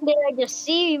now. fuck did I just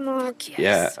see, Mark?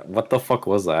 Yeah, what the fuck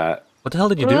was that? What the hell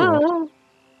did you do? Ah.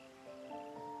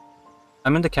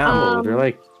 I'm in the camp. Oh, they're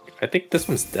like, I think this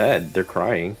one's dead. They're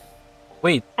crying.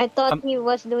 Wait, I thought he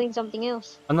was doing something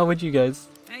else. I'm not with you guys.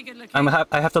 Hey, good looking.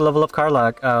 I have to level up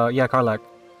Karlak. Yeah, Karlak.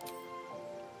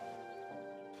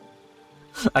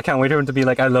 I can't wait for him to be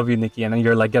like, I love you, Nikki, and then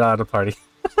you're like, get out of the party.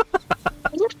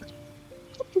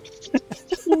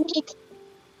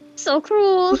 So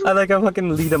cruel. I like, I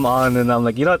fucking lead him on, and I'm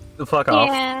like, you know what? Fuck off.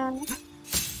 Yeah.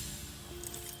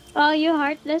 Oh, you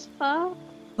heartless fuck.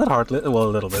 Not heartless, well, a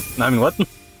little bit. I mean, what?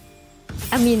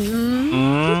 I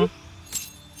mean,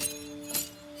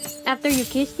 after you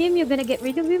kissed him, you're gonna get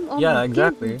rid of him? Oh Yeah, my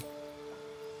exactly.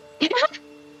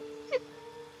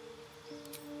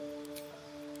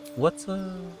 What's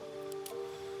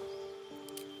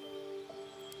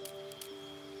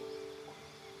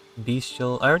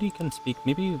Bestial? I already can speak.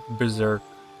 Maybe Berserk.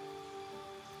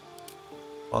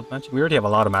 Wild magic? We already have a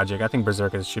lot of magic. I think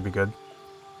Berserk should be good.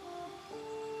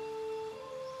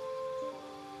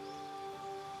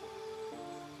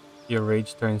 Your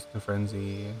rage turns to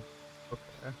frenzy.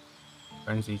 Okay.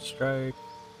 Frenzy strike.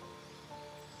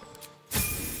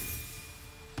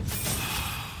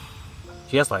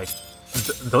 She has like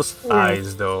those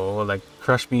thighs though. Like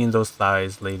crush me in those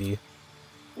thighs, lady.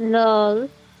 Lol.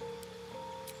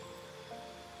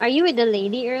 Are you with the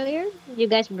lady earlier? Did you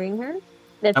guys bring her?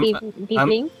 The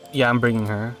peepling? Yeah, I'm bringing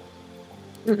her.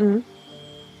 Mm-mm.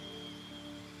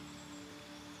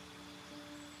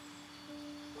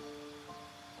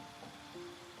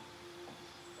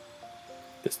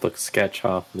 This looks sketch,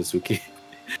 huh, Mizuki?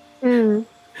 Hmm.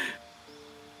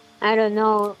 I don't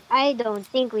know. I don't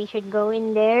think we should go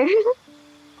in there.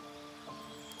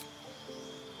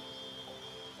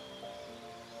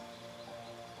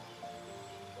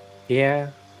 Yeah.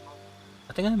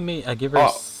 I think I give her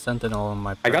Sentinel on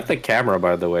my... I got the camera,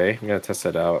 by the way. I'm gonna test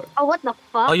it out. Oh, what the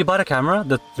fuck? Oh, you bought a camera?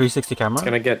 The 360 camera? It's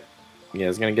gonna get... Yeah,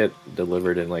 it's gonna get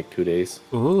delivered in like 2 days.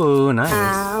 Ooh,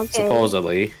 nice. Okay.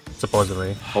 Supposedly.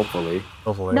 Supposedly. Hopefully.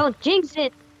 Hopefully. Don't jinx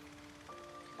it.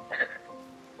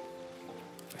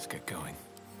 Let's get going.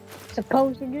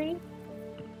 Supposedly.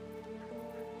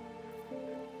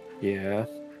 Yeah.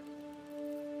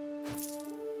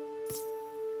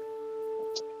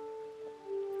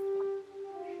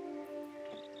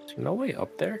 Is there no way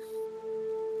up there?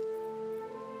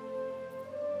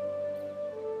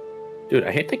 Dude,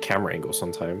 I hate the camera angle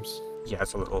sometimes. Yeah,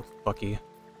 it's a little fucky.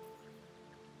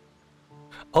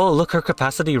 Oh, look, her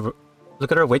capacity.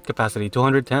 Look at her weight capacity,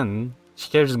 210. She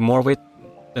carries more weight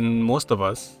than most of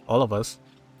us. All of us.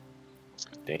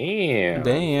 Damn.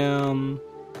 Damn.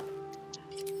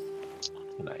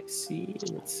 Can I see?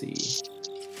 Let's see.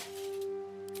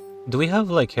 Do we have,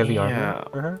 like, heavy armor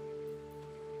for her?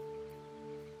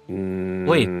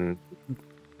 Wait.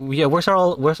 Yeah, where's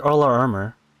all our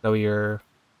armor that we are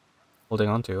holding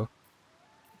on to?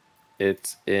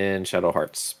 It's in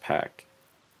Shadowheart's pack.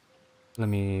 Let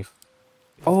me...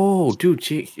 Oh, dude,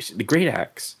 the Great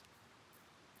Axe.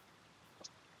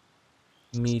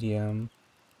 Medium.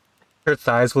 Her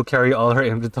thighs will carry all her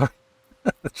inventory.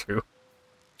 True.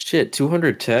 Shit,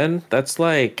 210? That's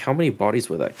like, how many bodies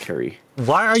would that carry?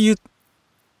 Why are you...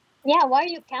 Yeah, why are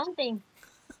you counting?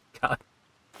 God.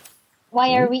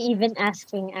 Why are we even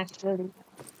asking, actually?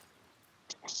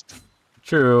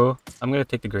 True. I'm gonna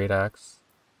take the Great Axe.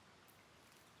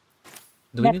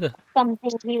 Do we need a...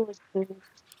 Something he would do.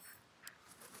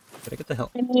 Did I get the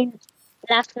hell? I mean,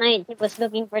 last night he was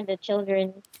looking for the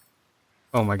children.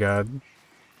 Oh my god.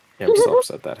 Yeah, I'm so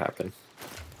upset that happened.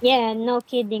 Yeah, no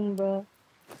kidding, bro.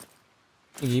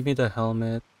 Give me the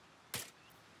helmet.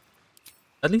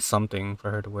 At least something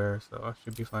for her to wear, so I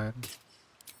should be fine.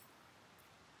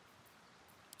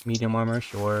 Medium armor,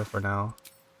 sure, for now.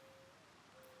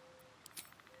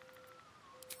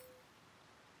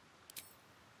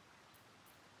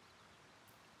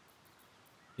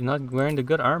 You're not wearing the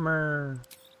good armor.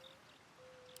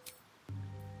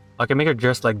 I can make her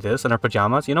dress like this in her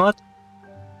pajamas. You know what?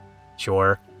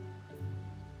 Sure.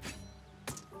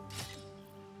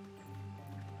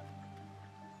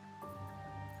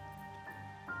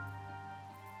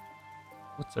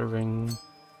 What's a ring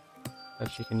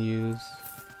that she can use?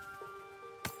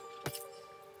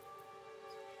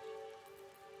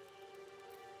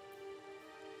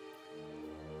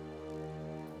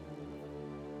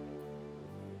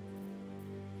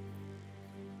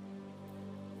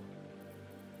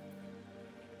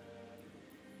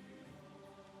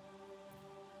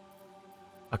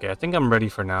 Okay, I think I'm ready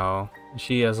for now.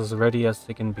 She is as ready as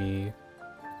they can be.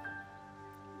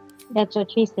 That's what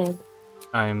she said.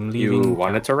 I'm leaving. You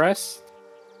wanted to rest?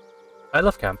 I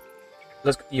love camp.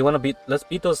 Let's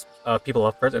beat those people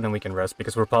up first, and then we can rest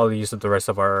because we're probably using the rest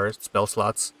of our spell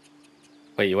slots.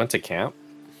 Wait, you went to camp?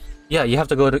 Yeah, you have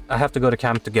to go to. I have to go to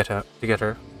camp to get her.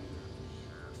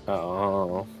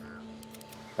 Oh,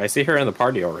 I see her in the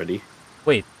party already.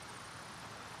 Wait,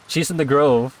 she's in the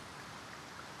grove.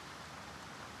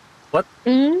 What?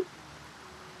 Mm?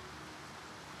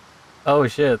 Oh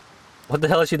shit! What the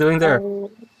hell is she doing there?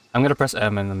 I'm gonna press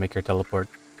M and then make her teleport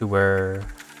to where.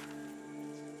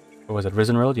 Or was it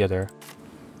Risen Road? Yeah, there.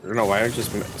 I don't know, why don't you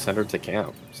just send her to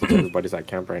camp? Since everybody's at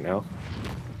camp right now.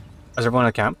 Is everyone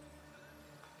at camp?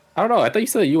 I don't know, I thought you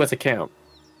said you went to camp.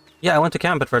 Yeah, I went to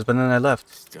camp at first, but then I left.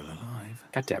 Still alive.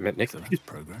 God damn it, Nick.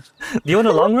 Progress. Do you want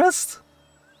a long rest?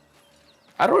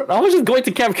 I was just going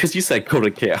to camp because you said go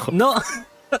to camp. No!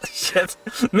 Shit.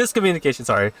 Miscommunication,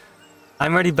 sorry.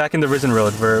 I'm already back in the Risen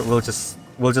Road where we'll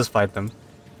just fight them.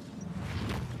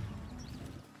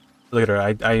 Look at her,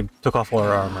 I took off all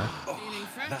her armor. Oh,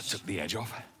 that took the edge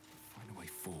off. Find a way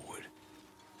forward.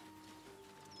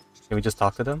 Can we just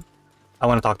talk to them? I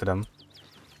want to talk to them.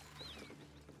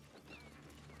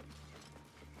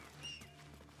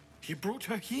 You brought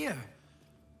her here.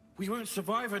 We won't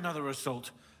survive another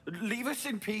assault. Leave us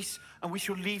in peace, and we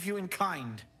shall leave you in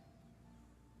kind.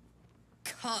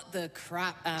 Cut the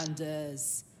crap,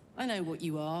 Anders. I know what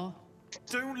you are.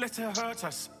 Don't let her hurt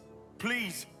us.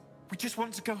 Please. We just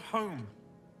want to go home.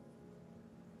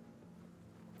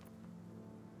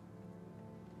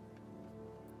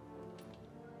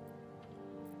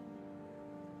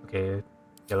 Okay,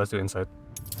 yeah, let's do insight.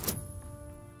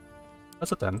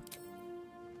 That's a 10.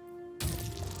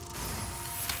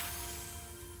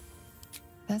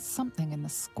 There's something in the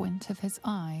squint of his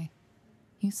eye.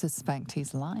 You suspect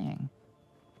he's lying.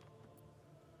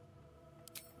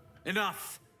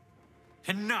 Enough.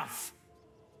 Enough.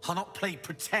 I'll not play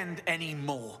pretend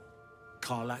anymore.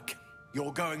 Karlak,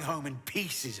 You're going home in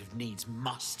pieces if needs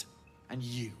must. And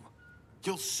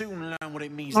you'll soon learn what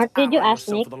it means Mark, to did you ally ask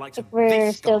yourself Nick with the likes if of we're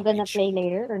this still gonna garbage. play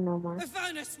later or no more?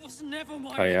 Avernus was never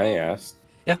my Oh yeah, home. yes.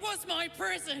 Yeah. It was my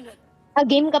prison. A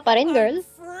game ka pa rin, girl?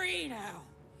 Free now.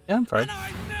 Yeah, I'm fine.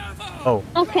 Oh.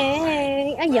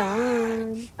 Okay,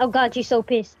 ayan. Oh god, she's so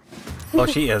pissed. Oh,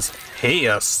 she is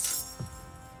pissed.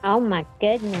 Oh my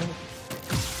goodness.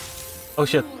 Oh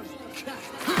shit.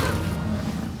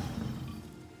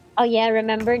 Oh yeah,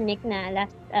 remember Nick na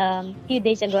last few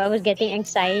days ago I was getting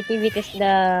anxiety because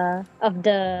of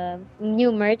the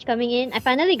new merch coming in. I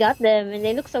finally got them and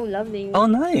they look so lovely. Oh,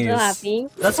 I'm so nice. happy.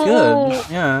 That's Oh, good.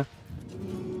 Yeah.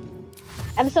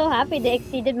 I'm so happy they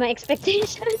exceeded my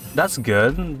expectations. That's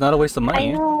good. Not a waste of money.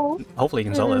 I know. Hopefully you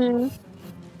can sell it.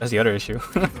 That's the other issue.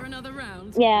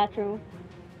 Yeah, true.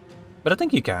 But I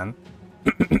think you can.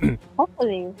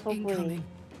 Hopefully.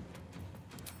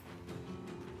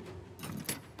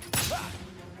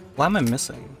 Why am I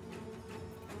missing?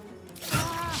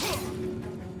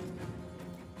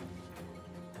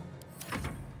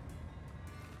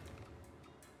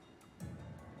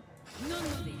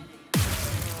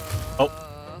 Oh.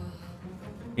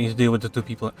 You need to deal with the two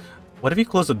people. What if you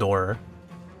close the door?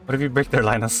 What if you break their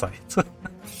line of sight?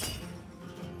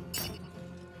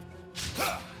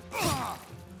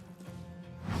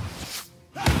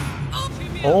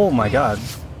 Oh my god.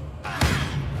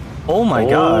 Oh my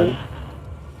god.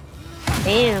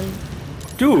 Damn.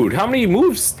 Dude, how many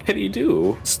moves did he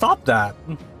do? Stop that.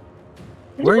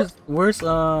 Where's Never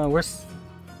a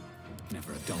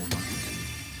dull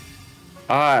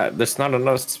moment. There's not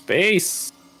enough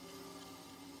space.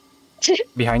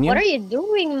 behind you? What are you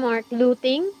doing, Mark?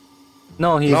 Looting?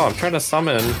 No, he's No, I'm trying to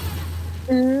summon.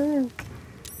 Mm.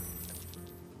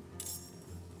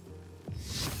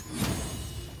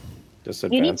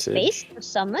 Disadvantage. You need space to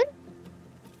summon?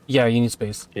 Yeah, you need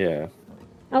space. Yeah.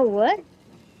 Oh, what?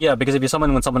 Yeah, because if you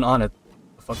summon with someone on it,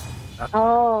 fuck.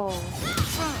 Oh.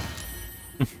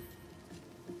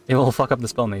 It will fuck up the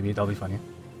spell maybe, that'll be funny.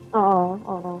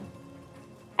 Oh.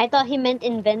 I thought he meant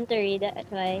inventory, that's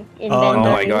why. Oh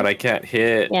Inventory. my god, I can't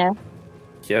hit. Yeah.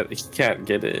 Can't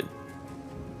get it.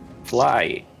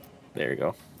 Fly. There you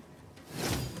go.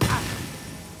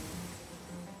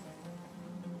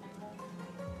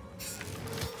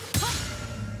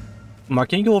 Mark,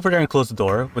 can you go over there and close the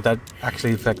door? Would that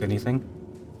actually affect anything?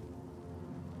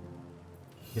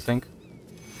 You think?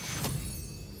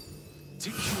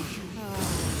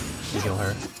 You kill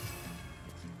her.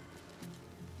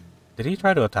 Did he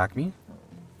try to attack me?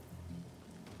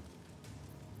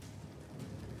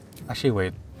 Actually,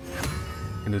 wait.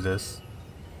 I can do this.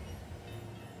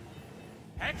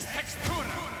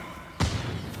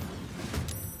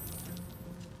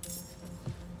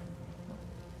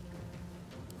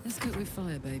 Let's cook with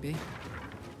fire, baby.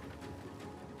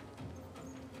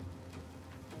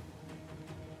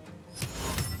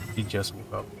 He just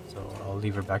woke up, so I'll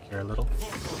leave her back here a little.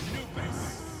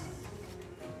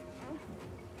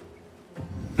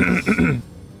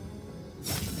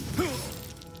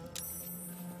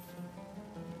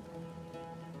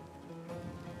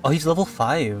 Oh, he's level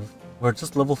 5. We're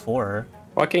just level 4.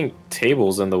 Fucking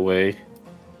table's in the way.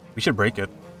 We should break it.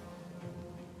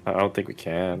 I don't think we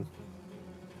can.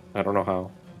 I don't know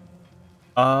how.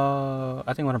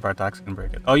 I think one of our attacks can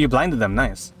break it. Oh, you blinded them.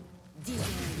 Nice.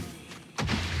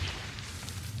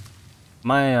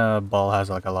 My ball has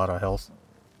like a lot of health.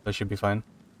 So it should be fine.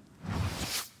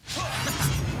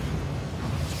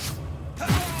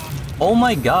 Oh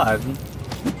my god.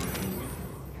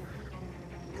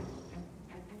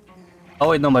 Oh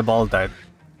wait, no, my ball died.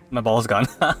 My ball's gone.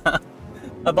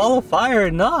 A ball of fire,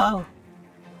 no!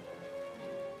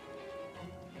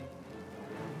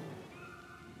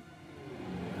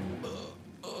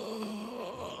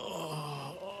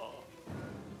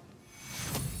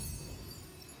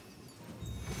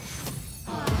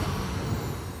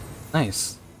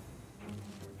 Nice.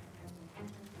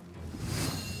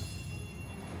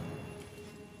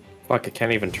 Fuck, I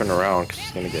can't even turn around because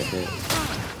she's gonna get hit.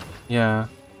 Yeah.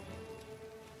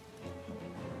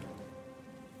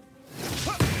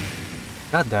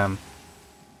 God damn.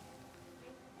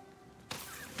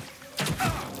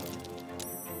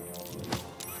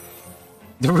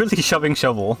 They're really shoving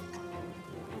shovel.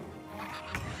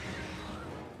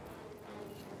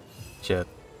 Shit.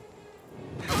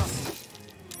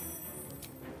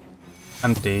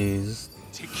 I'm dazed.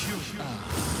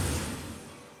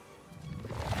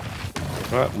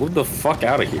 Move the fuck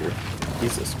out of here.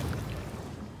 Jesus.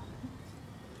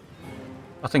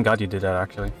 Oh, thank God you did that,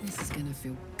 actually. This is gonna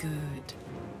feel good.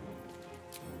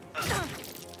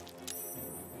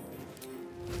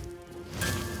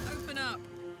 Open up.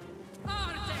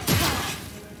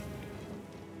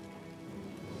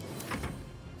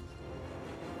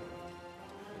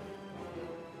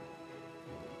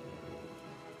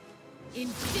 Ooh.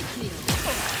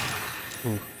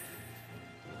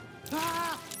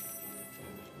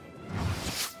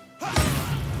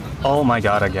 Oh my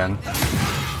god, again.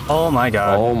 Oh my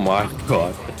god. Oh my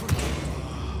god.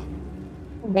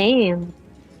 Damn.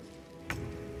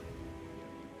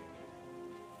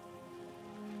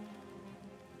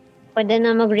 Pwede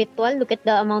na mag-ritual. Look at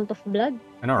the amount of blood.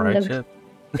 I know, right? Shit.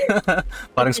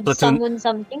 Parang Did Splatoon. summon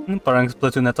something? Parang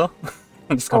Splatoon na to.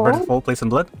 Discovered Oo. full place in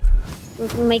blood.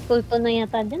 May kulto na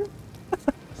yata din.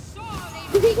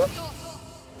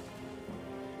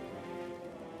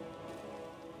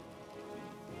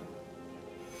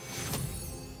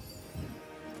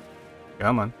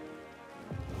 Come on.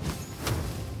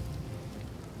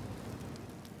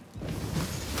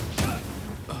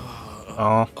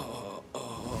 Oh.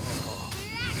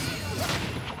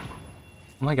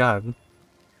 Oh my god.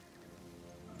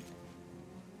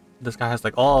 This guy has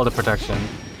like all the protection.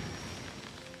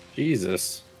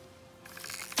 Jesus.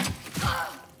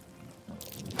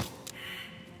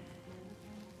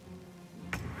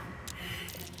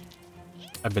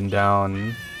 I've been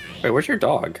down. Wait, where's your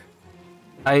dog?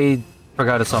 I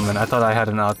forgot to summon. I thought I had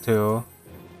an out too.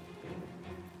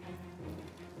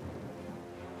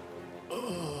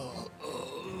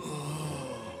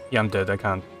 Yeah, I'm dead. I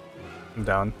can't. I'm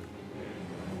down.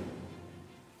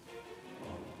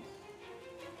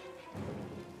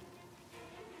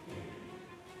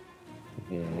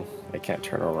 I can't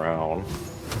turn around.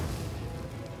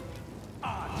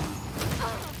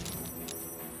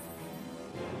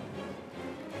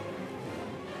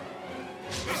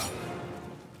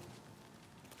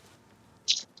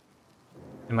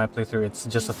 In my playthrough, it's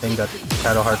just a thing that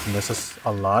Shadow Heart misses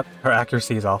a lot. Her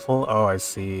accuracy is awful. Oh, I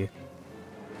see.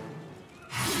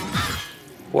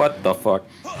 What the fuck?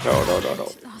 No, no, no,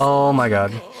 no. Oh my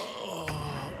god.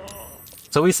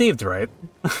 So we saved, right?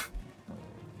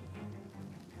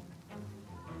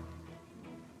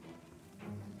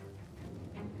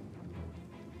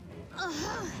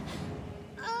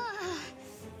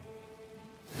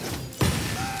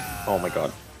 Oh my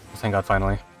god. Thank god,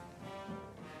 finally.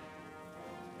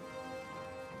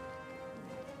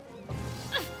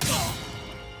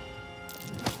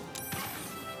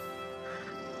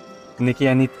 Nikki,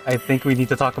 I think we need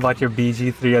to talk about your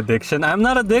BG3 addiction. I'm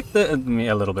not addicted. Me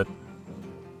a little bit.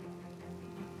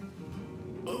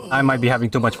 I might be having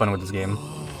too much fun with this game.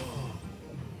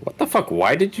 What the fuck?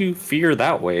 Why did you fear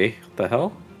that way? What the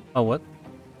hell? Oh, what?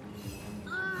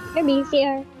 You're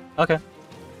easier. Okay.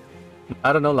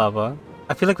 I don't know, Lava.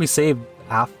 I feel like we saved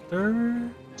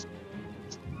after.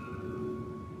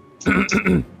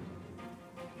 Can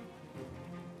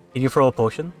you throw a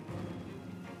potion?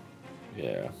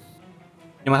 Yeah.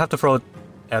 You might have to throw it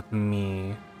at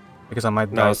me because I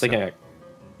might. No, I was thinking. At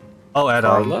oh, at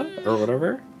Carla or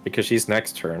whatever, because she's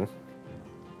next turn.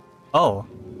 Oh.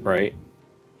 Right.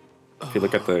 If you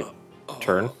look at the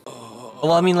turn.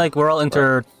 Well, I mean, like we're all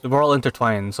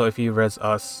intertwined. So if you res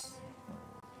us,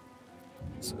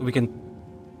 we can.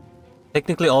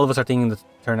 Technically, all of us are taking the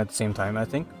turn at the same time. I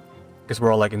think, because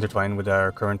we're all like intertwined with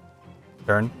our current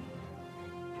turn.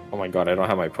 Oh my god! I don't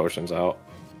have my potions out.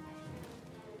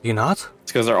 Do you not?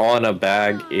 It's because they're all in a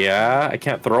bag. Yeah, I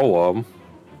can't throw them.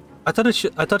 I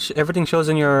thought everything shows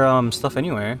in your stuff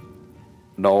anyway.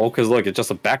 No, because look, it's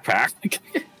just a backpack.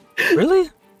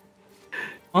 Really?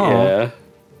 Oh. Yeah.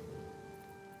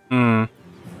 Hmm.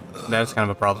 That's kind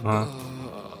of a problem, huh?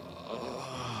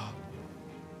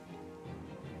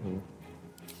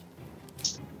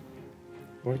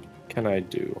 What can I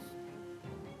do?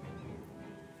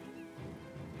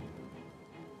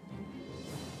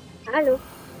 Hello.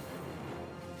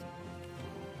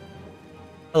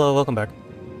 Hello, welcome back.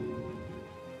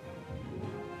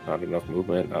 Not enough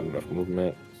movement, not enough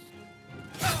movement.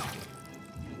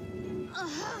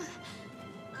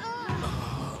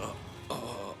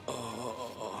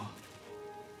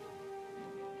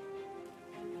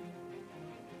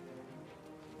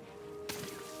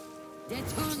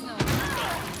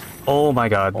 Oh my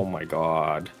god. Oh my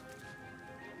god.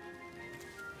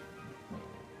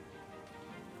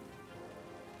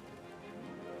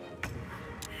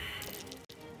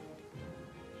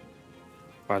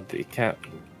 God, they can't.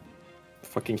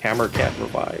 Fucking hammer can't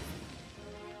revive.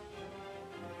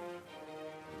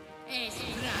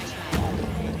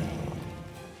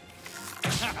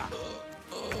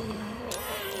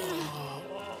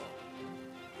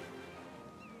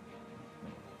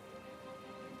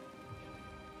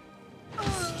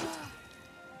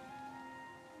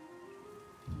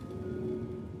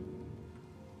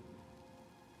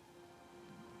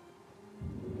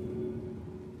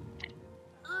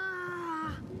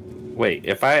 Wait,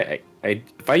 if I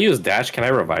use dash, can I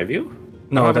revive you?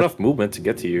 No, I don't have enough movement to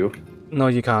get to you. No,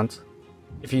 you can't.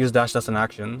 If you use dash, that's an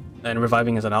action, and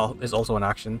reviving is is also an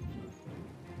action.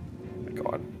 Oh my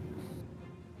god.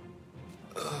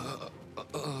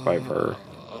 Revive her.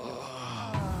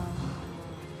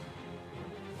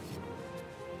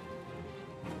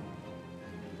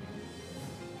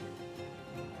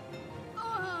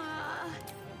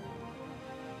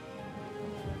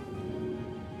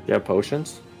 You have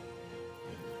potions?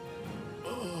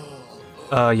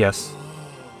 Yes.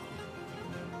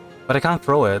 But I can't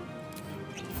throw it.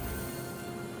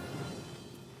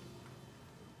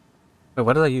 Wait,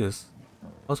 what did I use?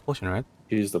 That was potion, right?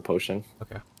 You used the potion.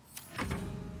 Okay.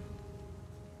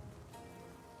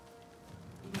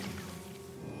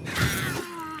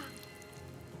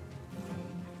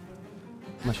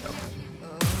 Much help.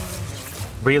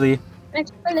 Really?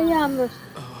 Expelliarmus.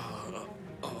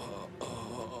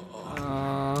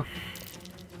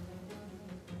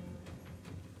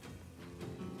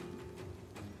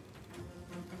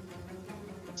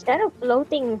 Is that a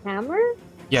floating hammer?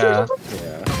 Yeah.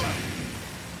 Yeah.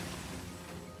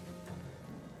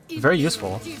 Very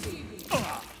useful. I'm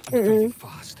fading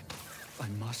fast. I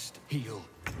must heal.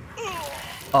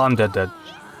 Oh, I'm dead.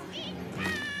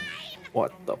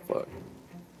 What the fuck?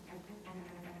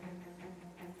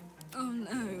 Oh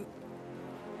no.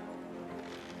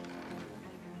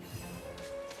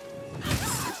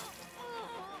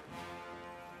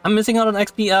 I'm missing out on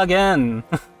XP again.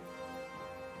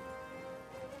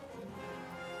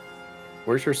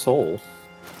 Where's your soul?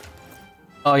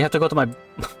 Oh, you have to go to my.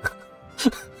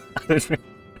 if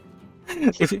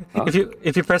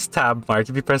you press tab, Mark,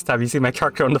 if you press tab, you see my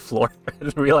character on the floor. I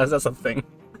didn't realize that's a thing.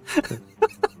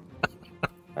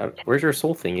 Where's your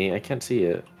soul thingy? I can't see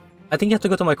it. I think you have to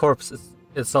go to my corpse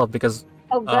itself because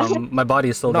my body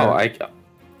is still there. No,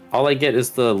 all I get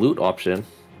is the loot option.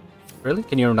 Really?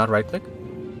 Can you not right click?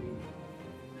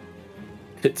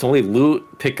 It's only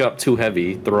loot, pick up, too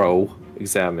heavy, throw,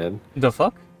 examine. The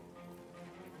fuck?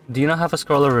 Do you not have a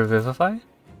scroll of Revivify?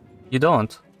 You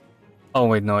don't. Oh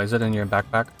wait, no. Is it in your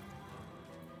backpack?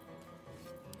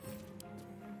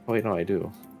 Oh wait, no, I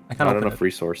do. I can't Not open enough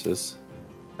resources.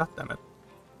 God damn it.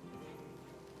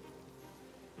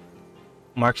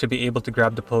 Mark should be able to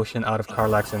grab the potion out of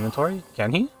Karlach's inventory.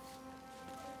 Can he?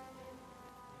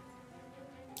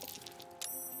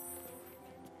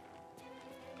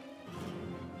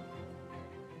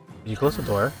 Did you close the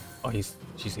door? Oh, she's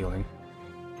healing.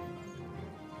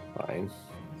 Fine.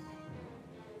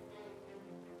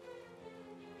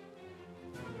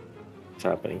 What's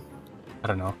happening? I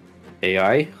don't know.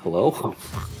 AI? Hello?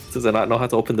 Does it not know how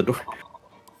to open the door?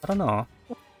 I don't know.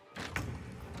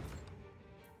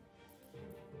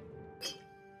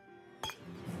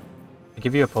 I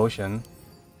give you a potion.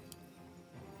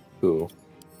 Who?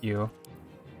 You.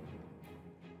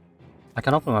 I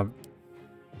can open my...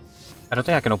 I don't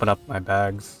think I can open up my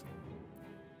bags.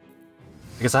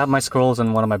 Because I have my scrolls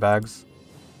in one of my bags.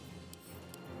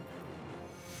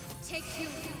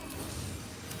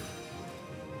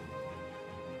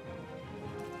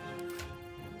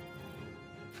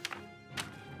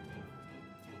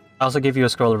 I also gave you a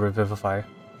scroll of Revivify,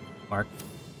 Mark.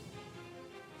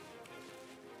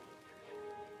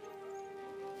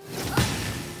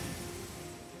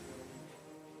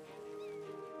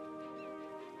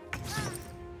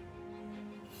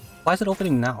 Why is it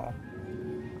opening now?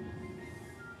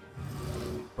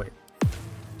 Wait.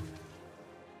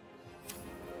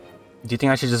 Do you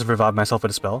think I should just revive myself with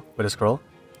a spell? With a scroll?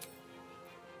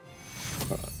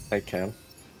 I can.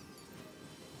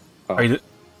 Oh. Are you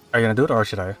gonna do it or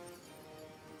should I?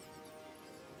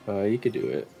 You could do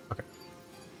it. Okay.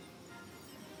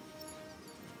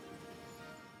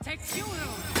 I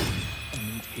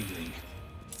need healing.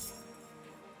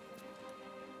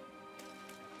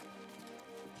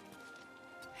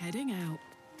 Heading out.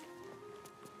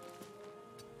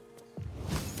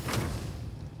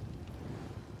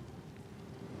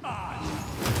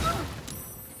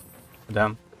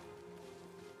 Damn.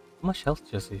 How much health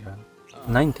does he have?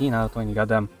 19 out of 20,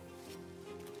 goddamn.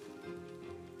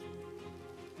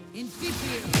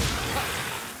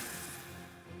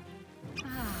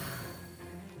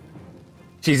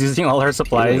 She's using all her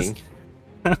supplies.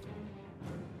 Oh,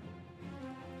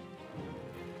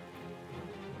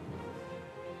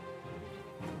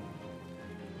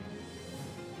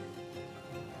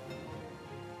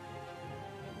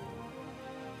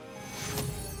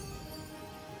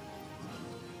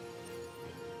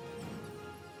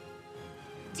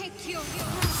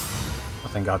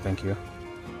 thank God, thank you.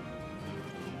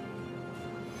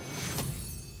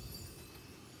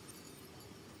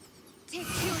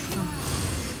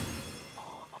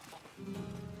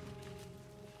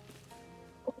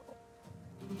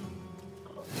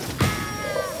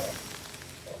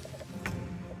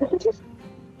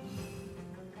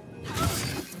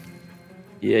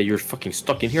 Yeah, you're fucking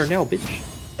stuck in here now, bitch.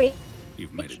 Wait.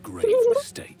 You've made a grave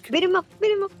mistake. Beat him up,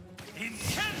 beat him up.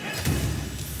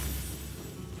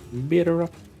 Beat her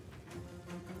up.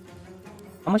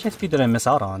 How much XP did I miss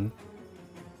out on?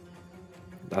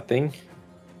 Nothing.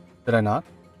 Did I not?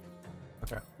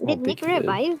 Okay. Did Nick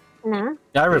revive? Nah.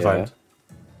 Yeah, I revived.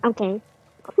 Okay.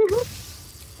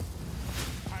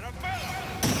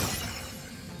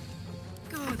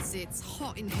 Gods, it's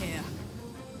hot in here.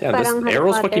 Yeah, this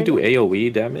arrows fucking do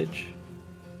AoE damage.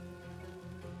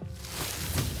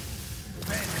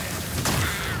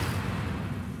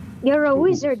 You're a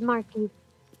wizard, Marky.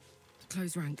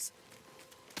 Close ranks.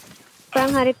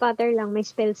 Parang Harry Potter lang, may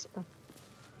spells pa.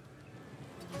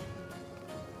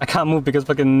 I can't move because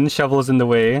fucking shovel's in the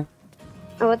way.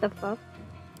 Oh, what the fuck?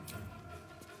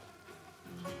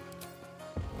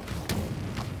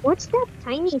 What's that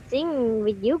tiny thing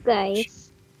with you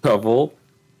guys? Shovel.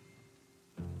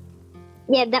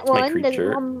 Yeah, that It's my one.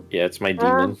 creature. Yeah, it's my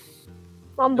demon.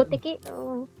 Butiki.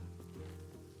 Oh.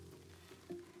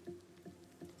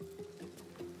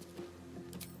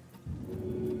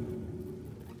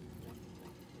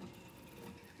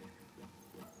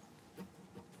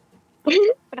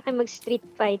 Para kayo mag-Street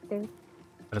Fighter.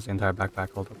 That's the entire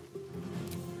backpack. Hold up.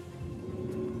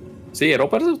 See, it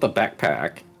opens with the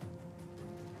backpack.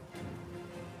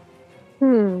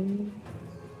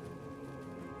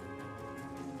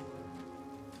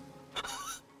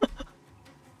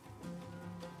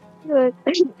 What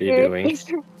are you doing?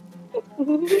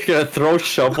 You're gonna throw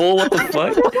shovel? What the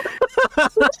fuck?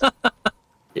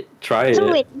 Try it.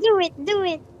 Do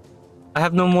it. I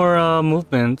have no more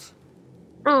movement.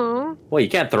 Oh. Wait, you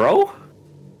can't throw?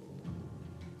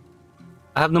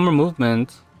 I have no more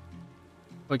movement.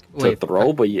 Like, wait. To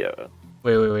throw, but yeah.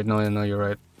 Wait. No, you're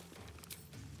right.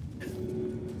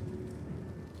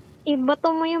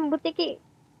 Ibato mo yung butiki.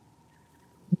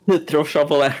 Throw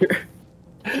shovel at her.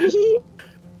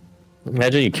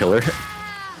 Imagine you kill her.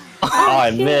 Oh,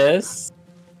 I missed.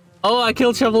 Oh, I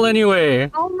killed Shovel anyway.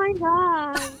 Oh my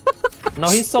god. No,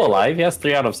 he's still alive. He has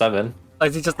 3 out of 7. Oh,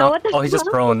 is he just not? Oh, he's just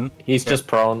prone. He's just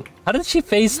prone. How did she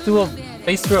phase through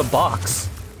a box?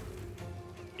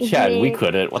 Yeah, we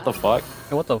couldn't. What the fuck?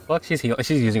 Hey, what the fuck? She's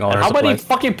using all her How supplies. many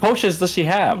fucking potions does she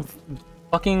have?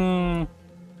 Fucking.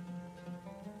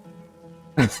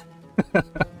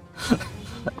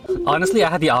 Honestly, I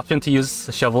had the option to use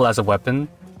Shovel as a weapon.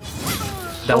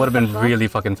 That would have been really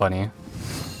fucking funny.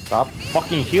 Stop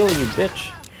fucking healing, you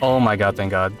bitch. Oh my god, thank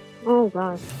god. Oh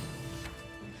god.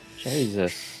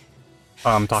 Jesus.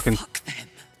 I'm talking. Fuck them.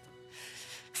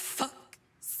 Fuck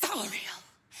Zariel.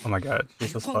 Oh my god,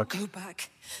 Jesus I won't fuck. go back.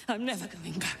 I'm never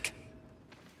going back.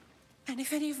 And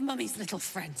if any of Mummy's little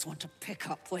friends want to pick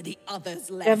up where the others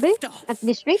left Grabe, off, at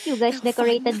this rate, you guys they'll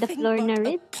find decorated the nothing floor but na a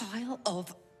red. pile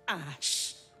of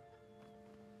ash.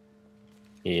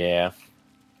 Yeah.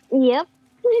 Yep.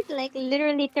 It's like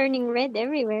literally turning red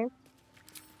everywhere.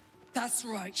 That's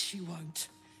right, she won't.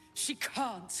 She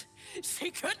can't. She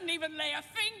couldn't even lay a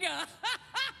finger.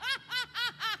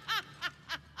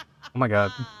 Oh my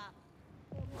god.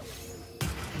 Do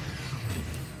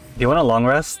you want a long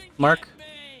rest, Mark?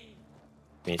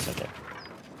 Give me a second.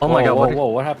 Oh my god, whoa,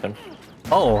 what happened?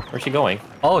 Oh. Where's she going?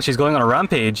 Oh, she's going on a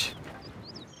rampage.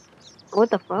 What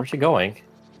the fuck? Where's she going?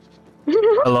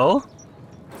 Hello?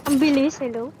 Ang bilis,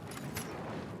 hello?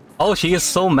 Oh, she is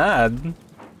so mad.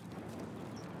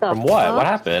 From what? What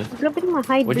happened?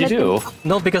 What'd you do?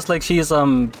 No, because like she's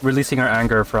releasing her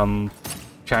anger from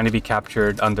trying to be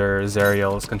captured under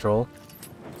Zariel's control.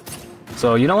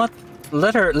 So you know what?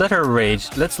 Let her rage.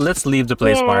 Let's leave the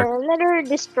place, yeah, Mark. let her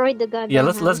destroy the goddamn Yeah,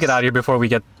 let's get out of here before we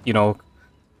get, you know,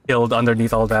 killed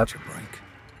underneath all that.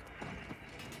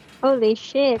 Holy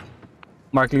shit.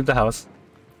 Mark, leave the house.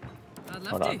 I'd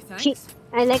Hold love on. to, thanks.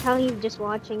 I like how he's just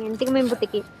watching and tingnan mo yung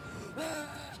butiki.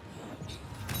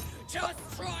 Just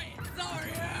try it,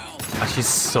 Zariel. Ah, she's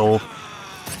so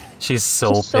She's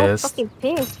pissed. so fucking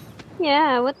pissed.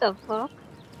 Yeah, what the fuck?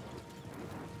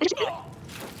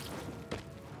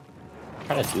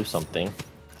 Trying to do something.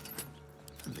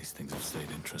 At least things have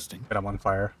stayed interesting. But I'm on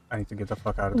fire. I need to get the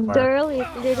fuck out of the fire. Girl is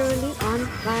literally on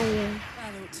fire.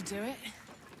 That ought to do it.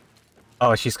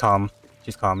 Oh, she's calm.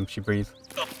 She's calm. She breathes.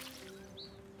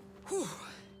 Whew.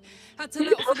 Had to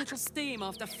let off a little steam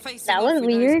after facing That off was with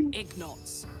weird. those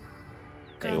ignots.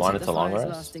 Okay, you want it Granted, to the long fire's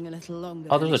rest? lasting a little longer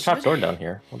Oh, than there's a it trap should. door down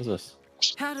here. What is this?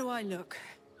 How do I look?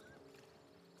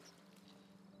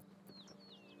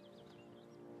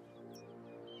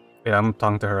 Yeah, I'm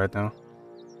talking to her right now.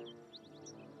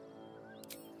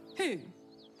 Who?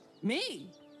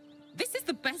 Me? This is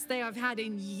the best day I've had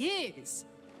in years.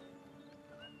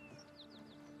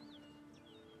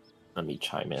 Let me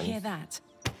chime in. Hear that?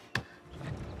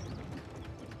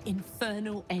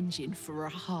 infernal engine for a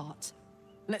heart.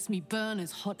 Lets me burn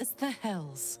as hot as the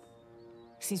hells.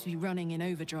 Seems to be running in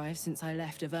overdrive since I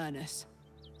left Avernus.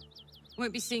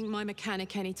 Won't be seeing my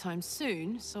mechanic anytime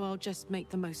soon, so I'll just make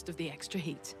the most of the extra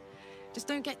heat. Just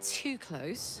don't get too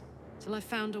close till I've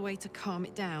found a way to calm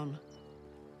it down.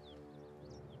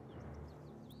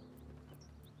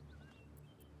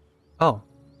 Oh.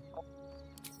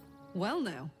 Well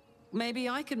now, maybe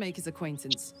I could make his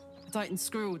acquaintance. A Titan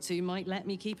screw or two might let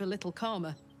me keep a little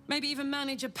calmer. Maybe even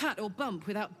manage a pat or bump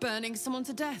without burning someone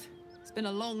to death. It's been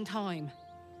a long time.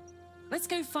 Let's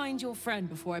go find your friend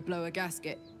before I blow a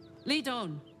gasket. Lead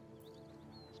on.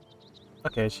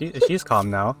 Okay, she's calm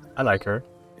now. I like her.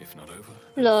 If not over.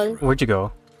 Lol. Where'd you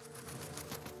go?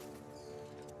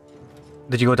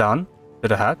 Did you go down to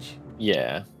the hatch?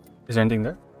 Yeah. Is there anything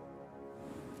there?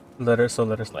 Letters,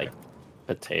 like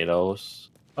potatoes.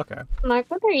 Okay. Mark,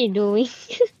 what are you doing?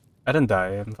 I didn't die.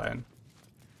 I'm fine.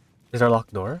 Is there a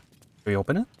locked door? Can we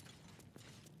open it?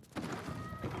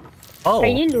 Oh. Are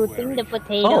you looting the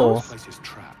potatoes? Oh.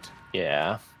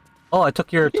 Yeah. Oh, I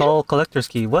took your tall collector's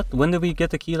key. What? When did we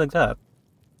get the key like that?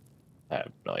 I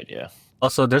have no idea.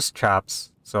 Also, there's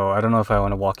traps, so I don't know if I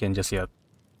want to walk in just yet.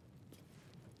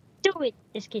 Do it.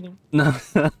 Just kidding. No.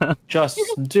 Just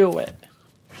do it.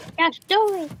 Just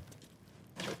do it.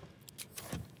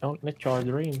 Don't let your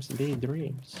dreams be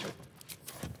dreams.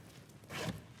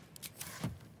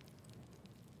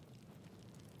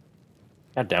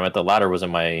 God damn it, the ladder was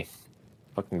in my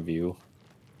fucking view.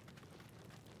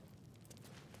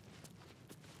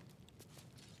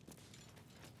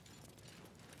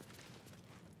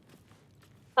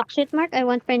 Oh shit, Mark, I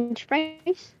want french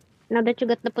fries. Now that you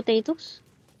got the potatoes.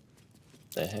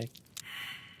 The heck?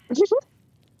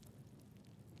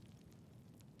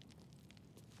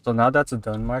 So now that's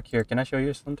done, Mark. Here, can I show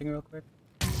you something real quick?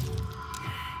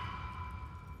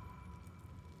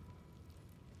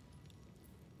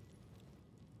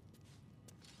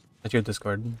 That's your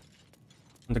Discord.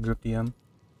 On the group DM.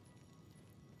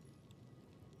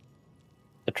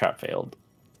 The trap failed.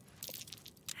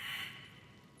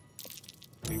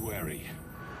 Be wary.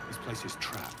 This place is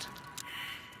trapped.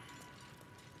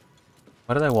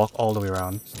 Why did I walk all the way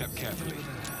around? Step carefully.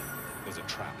 There's a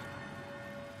trap.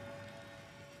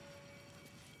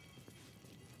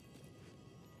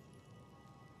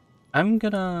 I'm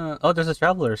gonna... Oh, there's a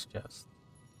traveler's chest.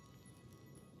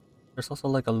 There's also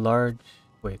like a large...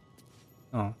 Wait.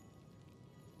 Oh.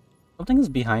 Something is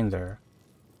behind there.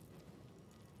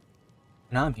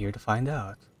 And I'm here to find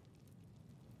out.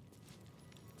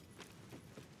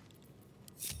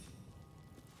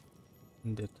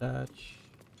 Detach.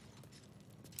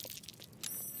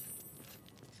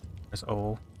 There's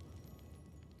O.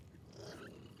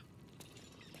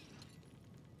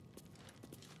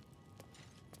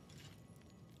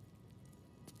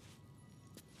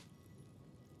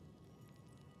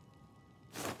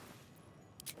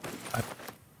 I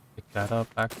picked that up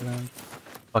accident.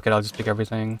 Fuck it, I'll just pick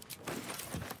everything.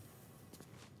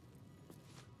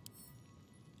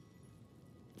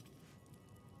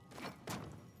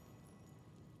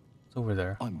 It's over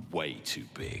there. I'm way too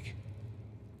big.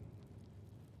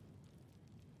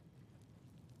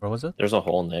 Where was it? There's a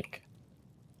hole, Nick.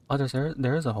 Oh,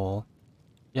 there is a hole.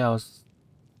 Yeah, it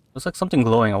was like something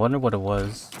glowing. I wonder what it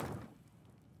was.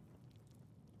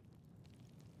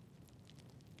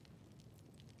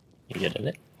 You get in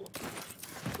it?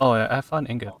 Oh, I found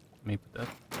ingot. Let me put that.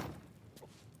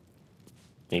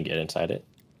 You can get inside it?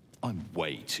 I'm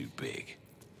way too big.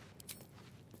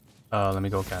 Let me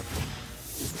go, cat.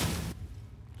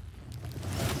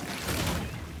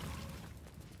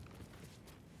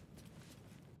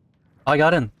 Oh, I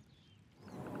got in.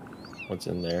 What's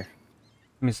in there?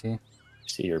 Let me see.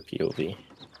 See your POV.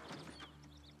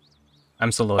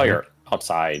 I'm still Oh, loading. you're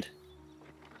outside.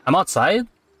 I'm outside?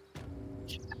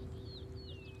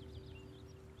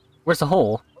 Where's the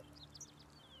hole?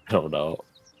 I don't know.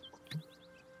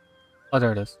 Oh,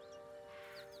 there it is.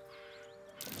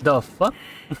 The fuck?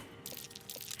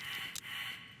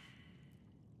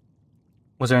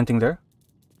 Was there anything there?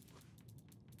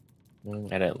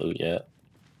 I didn't loot yet.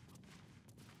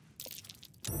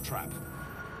 Trap.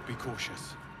 Be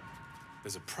cautious.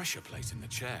 There's a pressure plate in the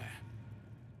chair.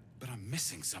 But I'm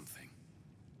missing something.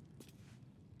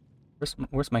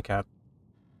 Where's my cap?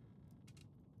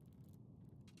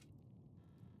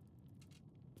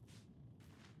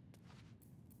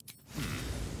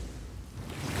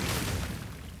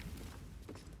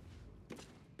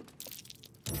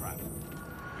 Trap.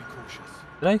 Be cautious.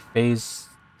 Did I phase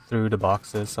through the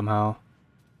boxes somehow?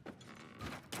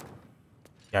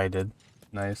 Yeah, I did.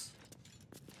 Nice.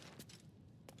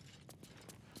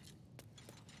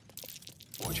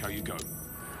 Watch how you go.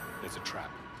 There's a trap.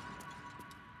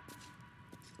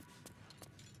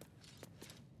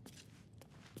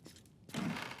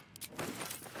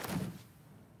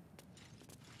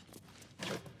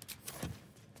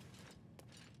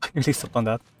 Really stepped on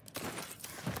that.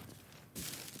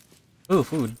 Ooh,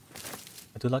 food.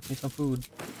 I do like me some food.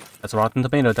 That's rotten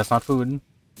tomato, that's not food.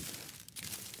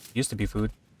 Used to be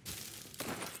food.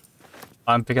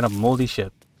 I'm picking up moldy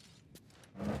shit.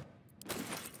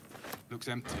 Looks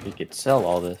empty. We could sell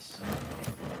all this.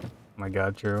 Oh my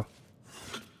god, true.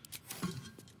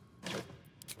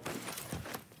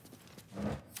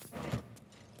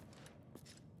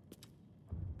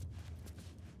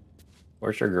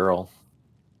 Where's your girl?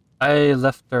 I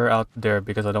left her out there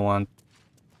because I don't want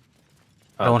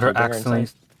her can you bring her accidentally...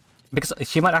 inside? Because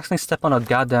she might accidentally step on a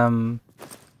goddamn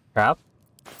trap.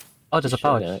 Oh, there's You a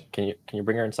pouch. shouldn't. Can you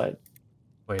bring her inside?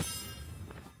 Wait.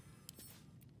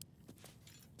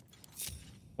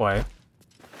 Why?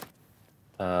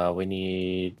 We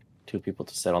need 2 people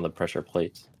to sit on the pressure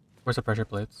plates. Where's the pressure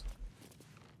plates?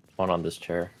 One on this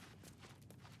chair.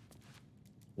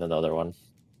 And the other one.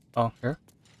 Oh, here?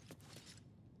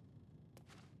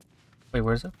 Wait,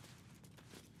 where is it?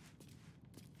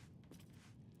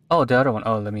 Oh, the other one.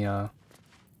 Oh, let me,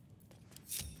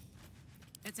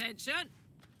 Attention!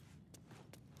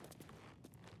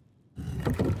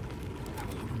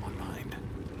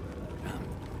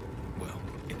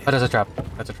 Oh, there's a trap.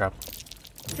 That's a trap.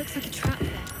 Looks like a trap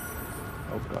there.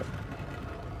 Oh god.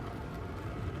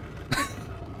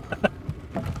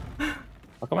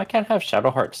 How come I can't have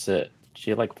Shadowheart sit?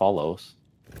 She like follows.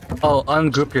 Oh,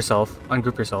 ungroup yourself.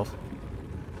 Ungroup yourself.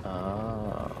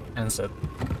 Ah. And sit.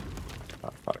 Oh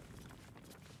fuck.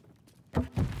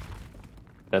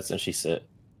 That's when she sit.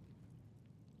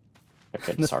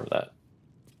 Okay, disarm that.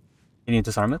 You need to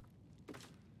disarm it?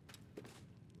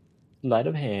 Light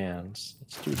of hands.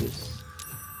 Let's do this.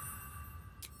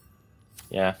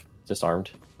 Yeah, disarmed.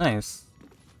 Nice.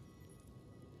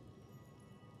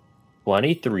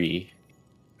 23.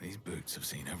 These boots have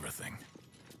seen everything.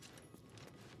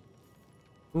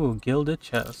 Ooh, gilded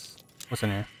chest. What's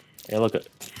in here? Hey, look at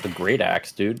the great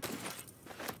axe, dude.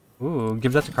 Ooh,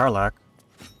 give that to Karlak.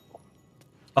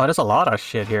 Oh, there's a lot of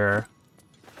shit here.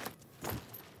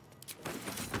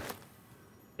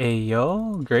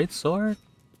 Ayo, great sword.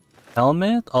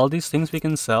 Helmet, all these things we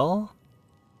can sell.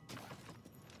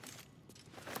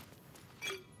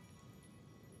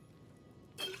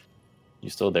 You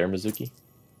still there, Mizuki?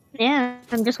 Yeah,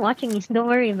 I'm just watching you. Don't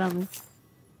worry about me.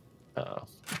 What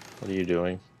are you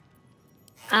doing?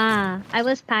 I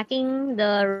was packing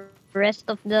the rest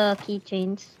of the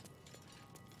keychains.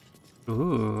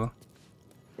 Ooh.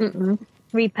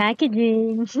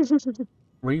 Repackaging.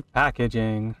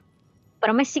 Repackaging.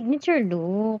 Para my signature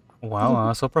look.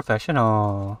 Wow, so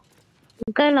professional.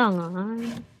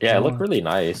 Kailangan. Yeah, it looked really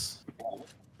nice.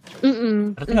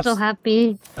 I'm so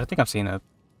happy. I think I've seen it.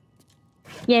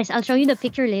 Yes, I'll show you the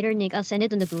picture later, Nick. I'll send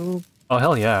it on the group. Oh,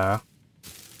 hell yeah.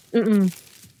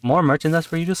 More merchandise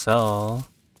for you to sell.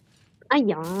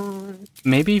 Ayan.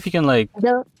 Maybe if you can, like...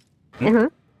 Yeah,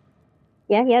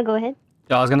 go ahead.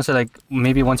 Yeah, I was gonna say, like,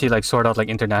 maybe once you, like, sort out, like,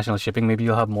 international shipping, maybe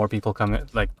you'll have more people come,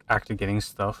 like, actually getting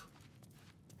stuff.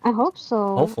 I hope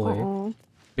so. Hopefully.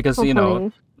 Because, you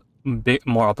know,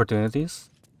 more opportunities.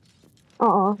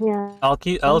 Yeah.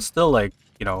 I'll still, like,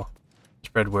 you know,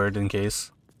 spread word in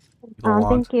case people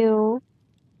want. Thank you.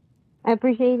 I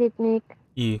appreciate it, Nick.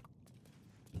 Yeah.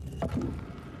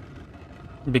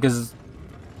 Because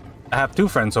I have 2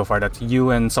 friends so far. That's you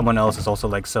and someone else is also,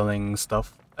 like, selling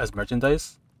stuff as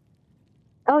merchandise.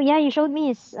 Oh, yeah, you showed me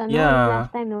his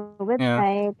last time, the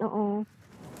website.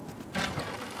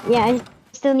 Yeah, I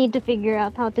still need to figure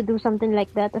out how to do something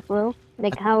like that as well.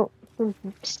 Like how to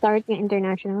start your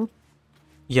international.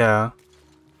 Yeah.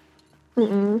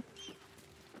 I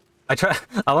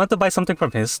want to buy something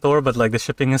from his store, but like the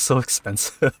shipping is so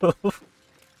expensive.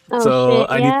 So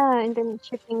shit. Internet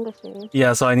shipping kasi.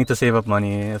 Yeah, so I need to save up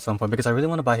money at some point because I really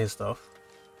want to buy his stuff.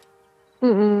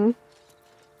 Oh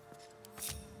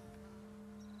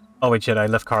wait, shit, I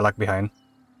left Karlak behind.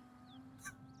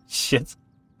 Shit.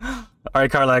 Alright,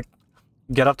 Karlak,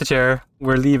 get off the chair.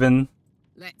 We're leaving.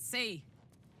 Let's see.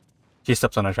 She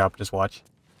steps on a trap, just watch.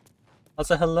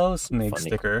 Also, hello, Smig Funny.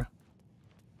 sticker.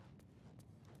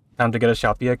 Time to get a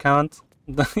Shopee account?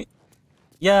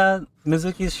 Yeah,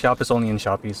 Mizuki's shop is only in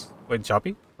Shopee's. Wait,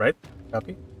 Shopee? Right?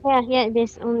 Shopee? Yeah, it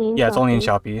is only in Yeah, it's only in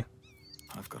Shopee.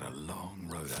 Shopee. I've got a long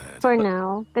road ahead. For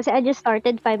now. Because I just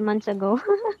started 5 months ago.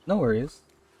 No worries.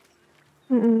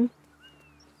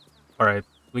 Alright,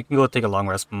 we can go take a long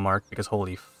rest, Mark, because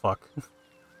holy fuck.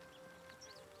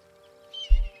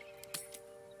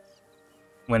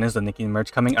 when is the Nikki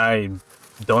merch coming? I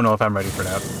don't know if I'm ready for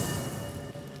that.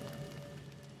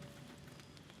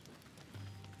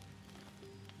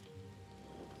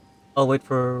 I'll wait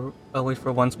for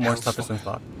once more stuff is in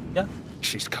stock. Yeah.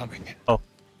 She's coming. Oh.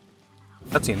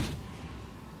 Cutscene.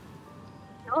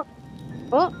 Oh.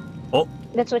 Oh. Oh.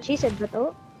 That's what she said, but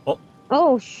oh. Oh.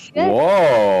 Oh shit.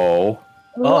 Whoa.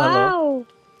 Wow.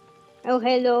 Oh,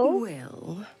 hello.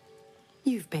 Well,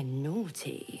 you've been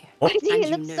naughty. Why do you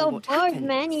And look know so what bored, happens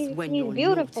man? He's when you're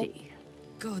beautiful. naughty.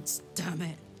 God damn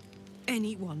it.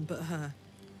 Anyone but her.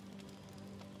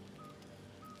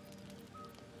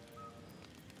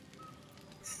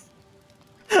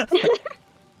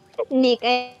 Nick,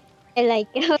 I like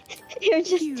you. You're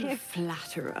just You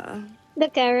flatterer. the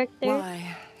character.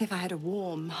 Why, if I had a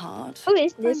warm heart, Who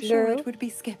is this I'm sure girl? it would be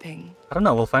skipping. I don't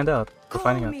know. We'll find out. We're Call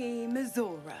finding out. me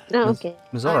Mizora. Oh, okay.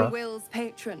 Mizora? I'm Will's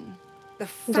patron, the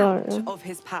Zora. fount of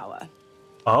his power.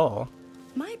 Oh.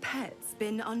 My pet's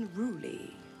been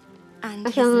unruly, and Ah,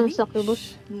 siya ang his succubus.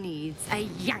 leash needs a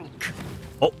yank.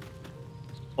 Oh.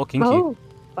 Oh, kinky. Oh,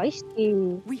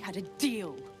 feisty. We had a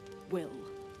deal, Will.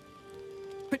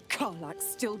 But Karlak's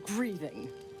still breathing.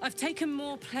 I've taken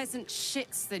more pleasant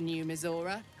shits than you,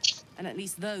 Mizora. And at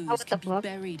least those what can the be fuck?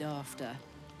 buried after.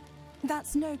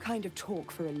 That's no kind of talk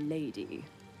for a lady.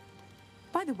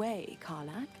 By the way,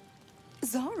 Karlak,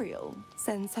 Zariel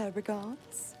sends her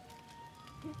regards.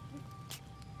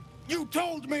 You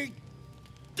told me!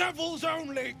 Devils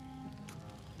only!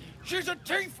 She's a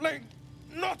tiefling,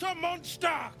 not a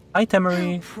monster! Hi,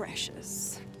 Temery. How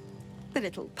precious. The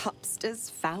little pupster's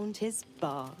found his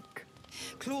bark.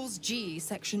 Clause G,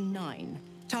 Section 9.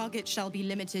 Target shall be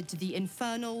limited to the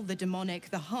infernal, the demonic,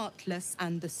 the heartless,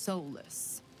 and the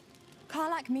soulless.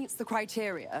 Karlak meets the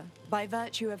criteria by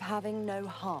virtue of having no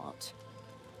heart.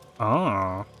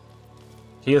 Oh.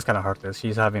 She is kind of heartless.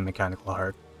 She's having mechanical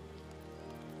heart.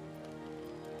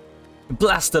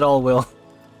 Blast it all, Will.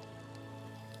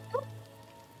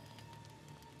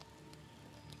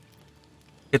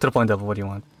 Get to the point, Devil. What do you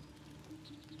want?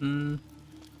 I'm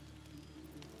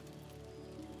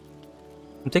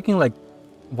taking like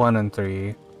 1 and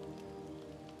 3.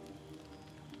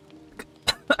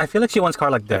 I feel like she wants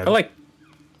Karlak dead.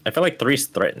 I feel like 3's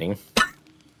threatening.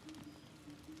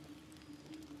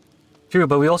 True,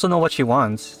 but we also know what she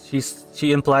wants.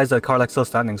 She implies that Karlak's still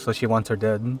standing, so she wants her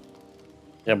dead.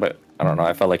 Yeah, but I don't know.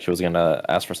 I felt like she was gonna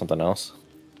ask for something else.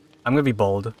 I'm gonna be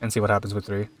bold and see what happens with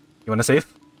 3. You wanna save?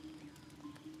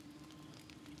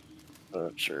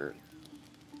 Sure.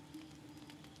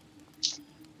 I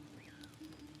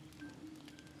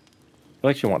feel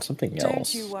like she wants something else.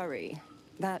 Don't you worry.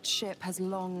 That ship has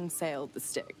long sailed the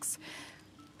Styx.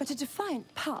 But a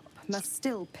defiant pup must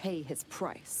still pay his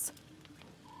price.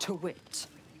 To wit.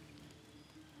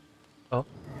 Oh.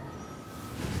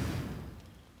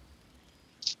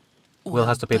 Will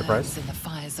has to pay the price. In the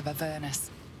fires of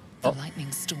Avernus, the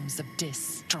lightning storms of Dis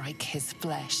strike his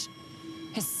flesh.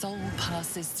 His soul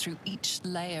passes through each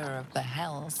layer of the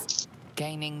hells,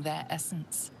 gaining their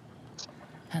essence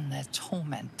and their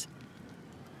torment.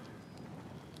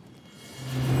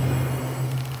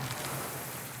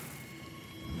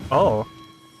 Oh.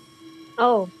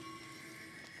 Oh.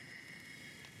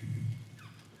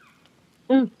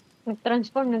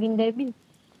 Nag-transform, naging devil.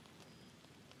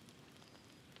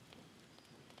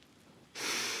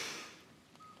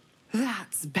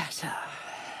 That's better.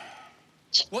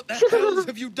 What the hell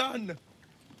have you done?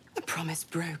 A promise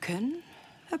broken,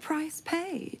 a price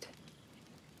paid.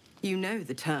 You know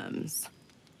the terms.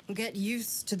 Get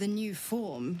used to the new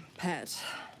form, pet.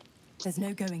 There's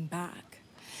no going back.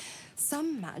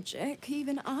 Some magic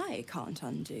even I can't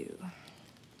undo.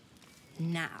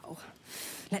 Now,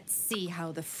 let's see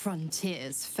how the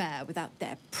frontiers fare without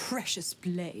their precious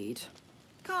blade.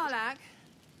 Karlak,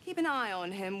 keep an eye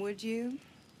on him, would you?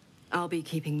 I'll be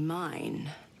keeping mine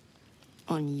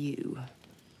on you.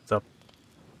 What's up?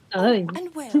 Oh.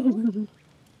 And Will,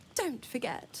 don't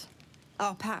forget,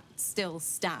 our pact still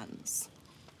stands.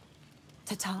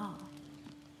 Ta-ta.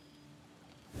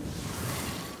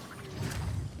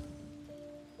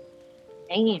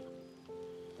 Dang it.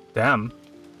 Damn.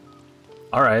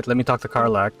 Alright, let me talk to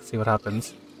Karlak, see what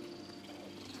happens.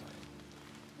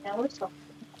 That was so.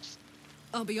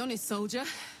 I'll be honest, soldier.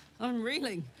 I'm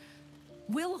reeling.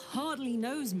 Will hardly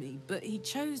knows me, but he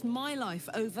chose my life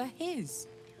over his.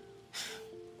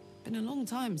 Been a long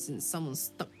time since someone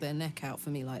stuck their neck out for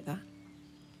me like that.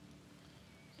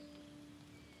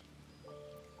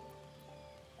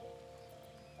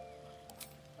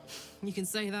 You can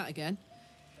say that again.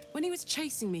 When he was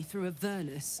chasing me through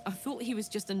Avernus, I thought he was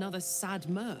just another sad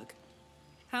merc.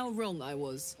 How wrong I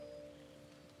was.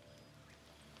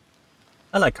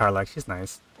 I like Karlach. She's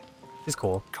nice. She's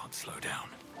cool. Can't slow down.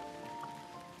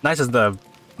 Nice is the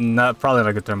probably not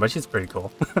a good term, but she's pretty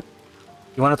cool.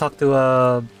 You want to talk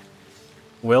to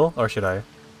Will, or should I?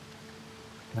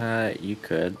 You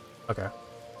could. Okay.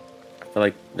 I feel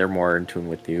like they're more in tune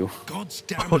with you. God's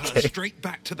damn her straight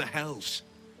back to the hells.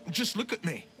 Just look at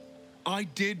me. I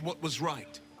did what was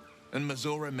right, and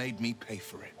Mazora made me pay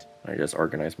for it. I just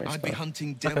organized my I'd stuff. be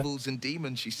hunting devils and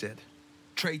demons, she said.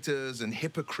 Traitors and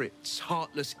hypocrites,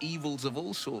 heartless evils of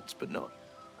all sorts, but not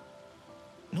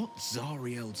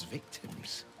Zariel's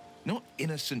victims. Not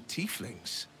innocent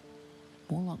tieflings.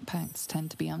 Warlock pacts tend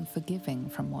to be unforgiving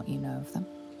from what you know of them.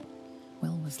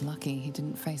 Will was lucky he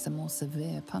didn't face a more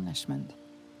severe punishment.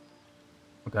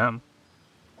 Damn.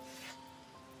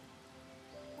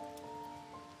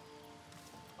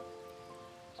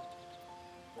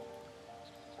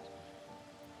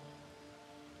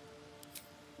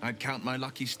 I'd count my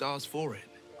lucky stars for it,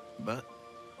 but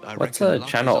I What's reckon a luck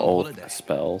channel is on oath holiday.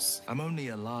 spells? I'm only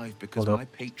alive because my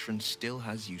patron still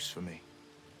has use for me.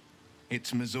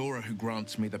 It's Mazora who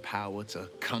grants me the power to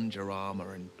conjure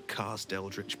armor and cast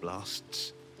eldritch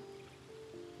blasts.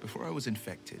 Before I was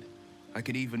infected, I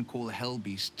could even call hell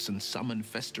beasts and summon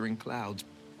festering clouds,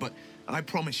 but I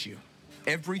promise you,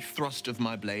 every thrust of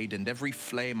my blade and every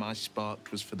flame I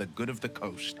sparked was for the good of the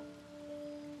coast.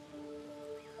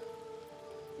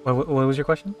 What was your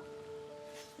question?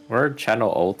 What are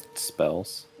channel oath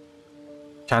spells?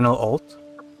 Channel oath?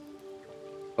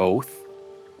 Oath?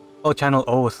 Oh, channel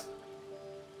oath.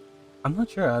 I'm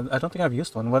not sure. I don't think I've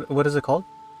used one. What is it called?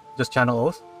 Just channel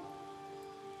oath?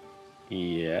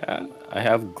 Yeah, I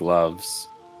have gloves.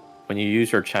 When you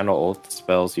use your channel oath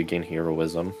spells, you gain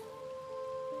heroism.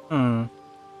 I'm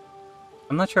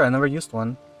not sure. I never used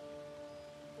one.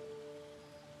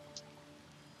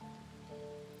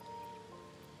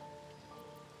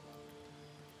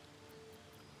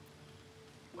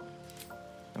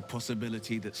 A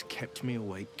possibility that's kept me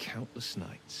awake countless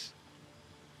nights.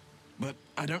 But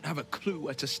I don't have a clue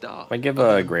where to start. I give Other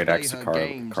a than great play axe to her Karlach.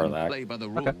 games and play by the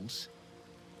rules.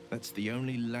 That's the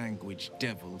only language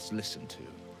devils listen to.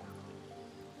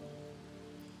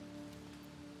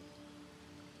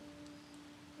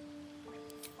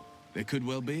 There could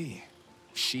well be.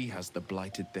 She has the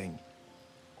blighted thing.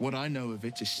 What I know of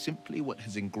it is simply what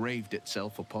has engraved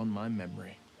itself upon my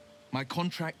memory. My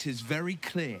contract is very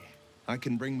clear. I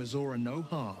can bring Mazora no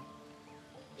harm.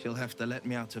 She'll have to let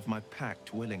me out of my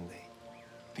pact willingly.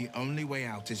 The only way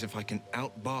out is if I can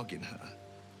out-bargain her.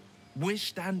 We're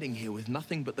standing here with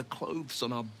nothing but the clothes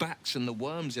on our backs and the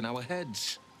worms in our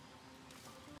heads.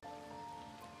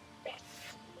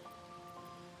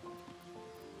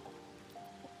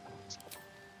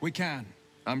 We can.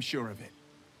 I'm sure of it.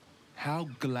 How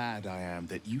glad I am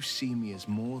that you see me as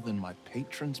more than my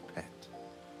patron's pet.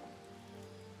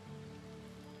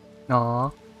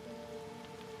 Aww.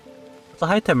 So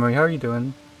hi Temery, how are you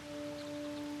doing?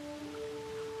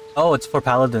 Oh, it's for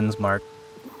paladins, Mark.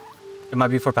 It might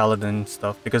be for paladin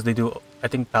stuff because they do. I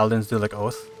think paladins do like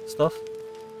oath stuff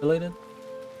related.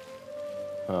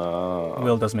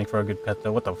 Will does make for a good pet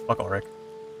though. What the fuck, Ulrich?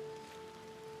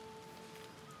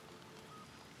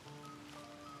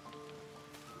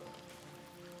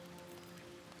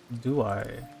 Do I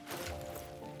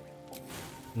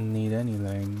need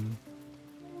anything?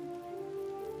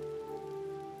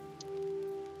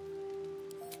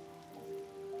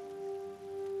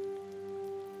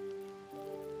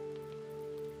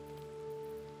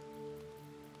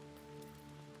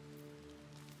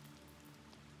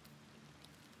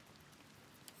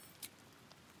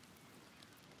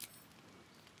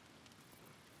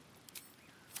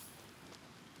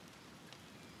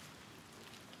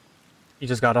 You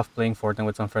just got off playing Fortnite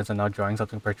with some friends and now drawing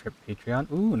something for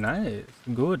Patreon? Ooh, nice.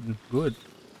 Good, good.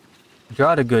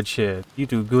 Draw the good shit. You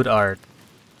do good art.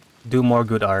 Do more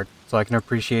good art so I can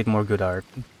appreciate more good art.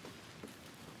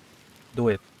 Do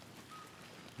it.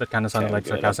 That kind of sounded like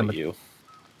sarcasm, but you.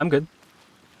 I'm good.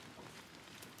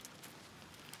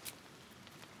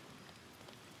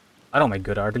 I don't make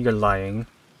good art. You're lying.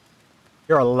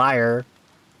 You're a liar.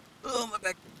 Oh, my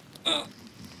back.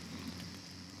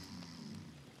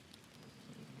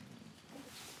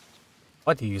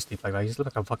 Why do you sleep like that? You sleep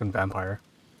like a fucking vampire.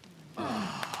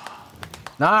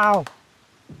 No!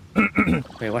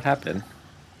 Wait, what happened?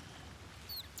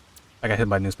 I got hit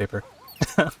by a newspaper.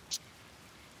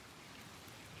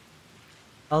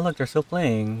 Oh look, they're still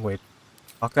playing. Wait.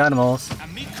 Fuck the animals.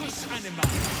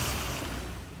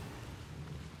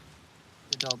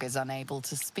 The dog is unable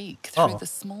to speak through the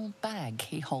small bag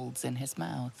he holds in his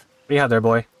mouth. What do you have there,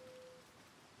 boy?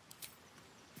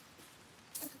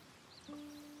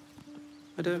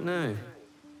 I don't know.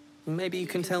 Maybe you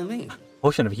can tell me.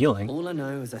 Potion of healing. All I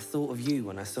know is I thought of you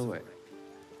when I saw it.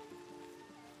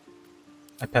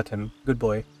 I pet him. Good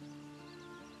boy.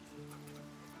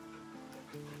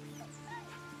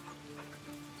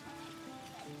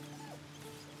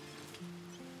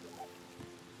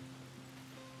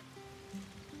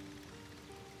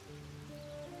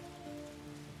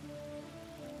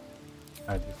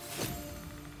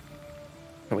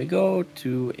 Can we go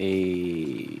to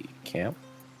a camp?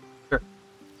 Sure.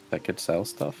 That could sell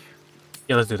stuff?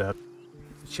 Yeah, let's do that.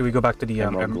 Should we go back to the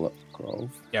Emerald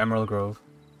Grove? Yeah, Emerald Grove.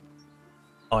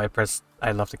 Oh,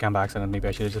 I left the camp by accident. Maybe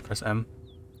I should have just pressed M.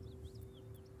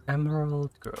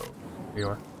 Emerald Grove. Here you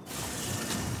are.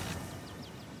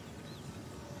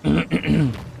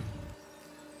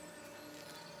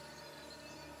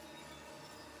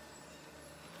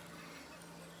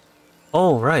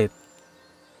 Oh, right.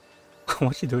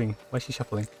 What's she doing? Why is she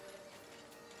shuffling?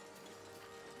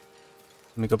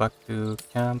 Let me go back to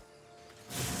camp.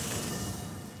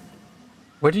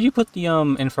 Where did you put the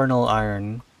infernal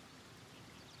iron?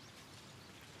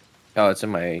 Oh, it's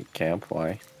in my camp.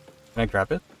 Why? Can I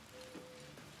grab it?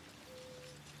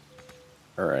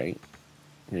 Alright.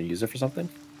 You gonna use it for something?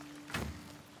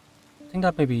 I think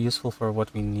that may be useful for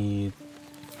what we need.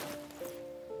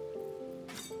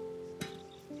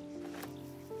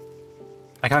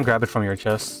 I can't grab it from your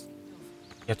chest.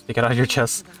 You have to take it out of your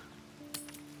chest.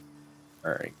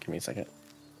 Alright, give me a second.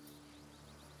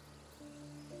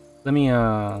 Let me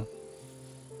hand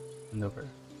over.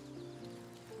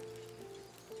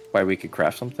 Why, we could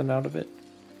craft something out of it?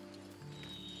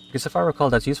 Because if I recall,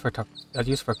 that's used for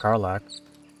Karlak.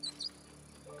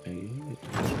 Okay.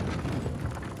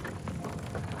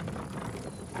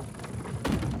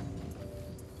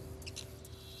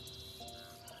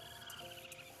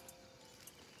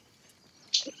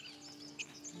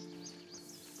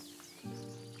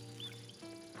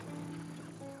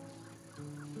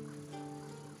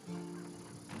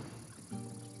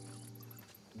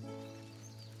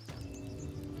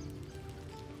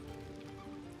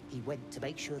 He went to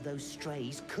make sure those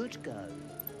strays could go.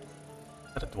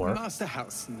 Is that a dwarf? Master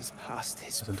Halsin's past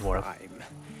his It's a dwarf. prime.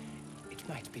 It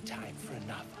might be time for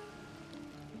another.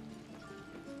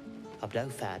 I'm no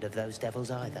fan of those devils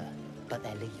either, but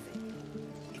they're leaving.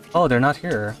 Oh, they're not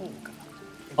here.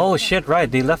 Oh shit,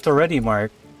 right, they left already,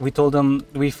 Mark. We told them,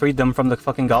 we freed them from the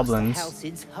fucking goblins. Master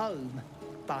Halsin's home,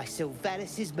 by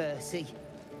Sylvanas' mercy.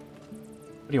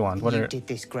 What do you want? What You are... did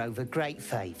this grove a great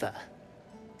favor.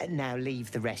 And now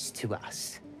leave the rest to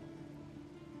us.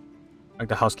 Like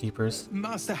the housekeepers?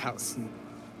 Master Halsin,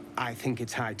 I think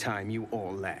it's high time you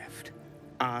all left.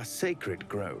 Our sacred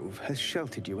grove has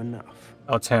sheltered you enough.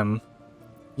 Oh, it's him.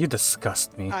 You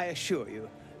disgust me. I assure you,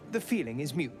 the feeling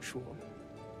is mutual.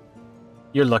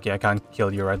 You're lucky I can't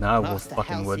kill you right now. I will Master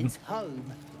fucking would. Halsin's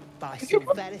home, by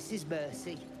Sylvanas'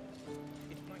 mercy.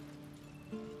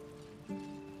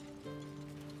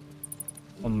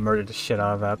 I'll murder the shit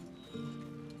out of that.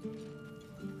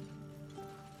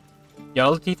 Yeah,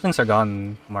 all the tieflings are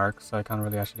gone, Mark, so I can't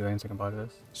really actually do anything about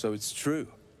this. So it's true.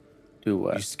 Do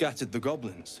what? You scattered the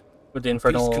goblins. With the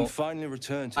infernal Peace can finally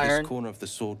return to iron. this corner of the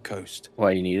Sword Coast.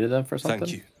 Why, you needed them for something?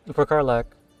 Thank you. For Karlak.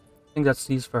 I think that's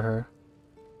these for her.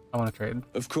 I want to trade.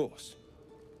 Of course.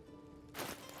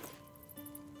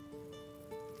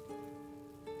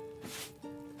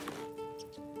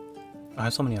 I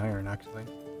have so many iron, actually.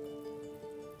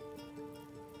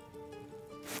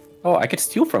 Oh, I could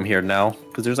steal from here now,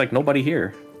 because there's like nobody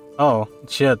here. Oh,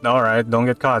 shit, alright, don't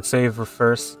get caught. Save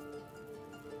first.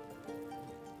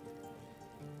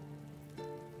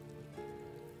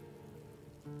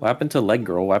 What happened to Leg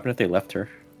Girl? What happened if they left her?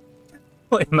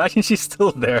 Well, imagine she's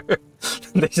still there.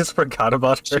 They just forgot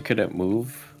about her. She couldn't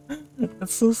move.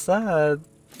 That's so sad.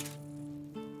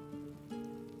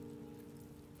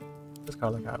 What's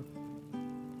Karlak have?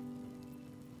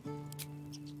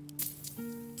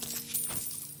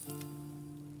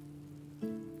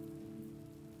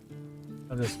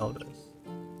 I'll just sell this.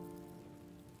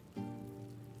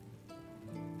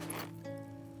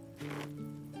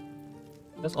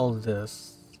 That's all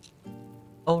this.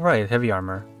 Oh right, heavy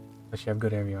armor. Does she have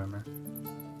good heavy armor?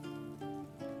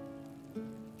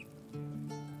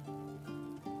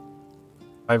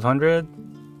 $500?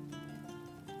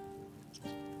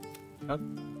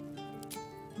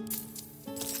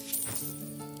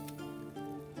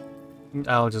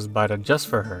 I'll just buy that just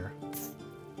for her.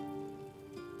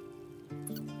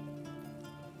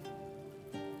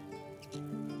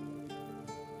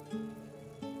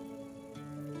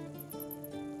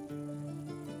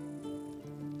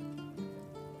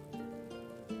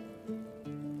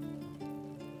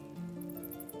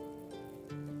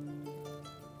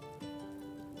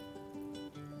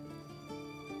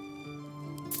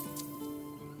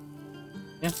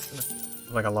 Yeah,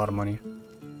 like a lot of money.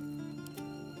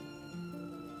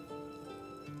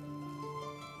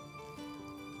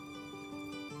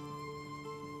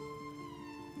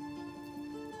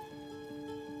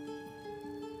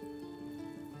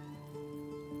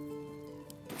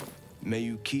 May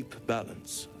you keep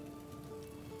balance.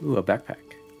 Ooh, a backpack.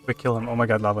 Quick kill him. Oh my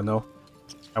god, lava, no.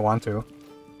 I want to.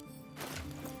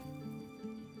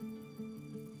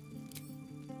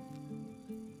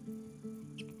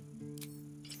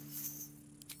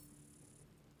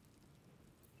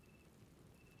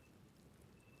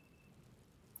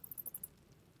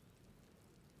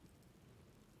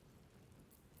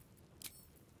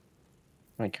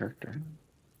 My character.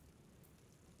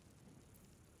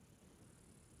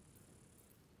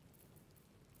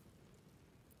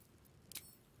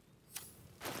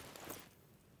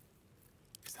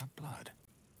 Is that blood?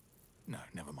 No,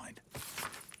 never mind.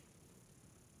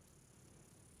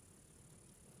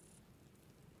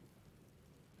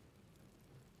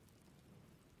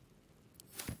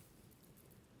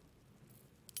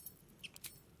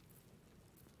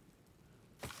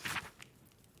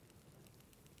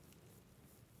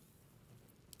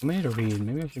 I need to read.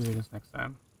 Maybe I should read this next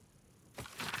time.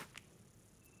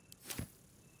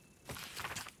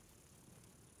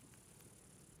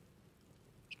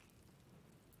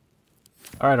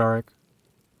 Alright, Auric.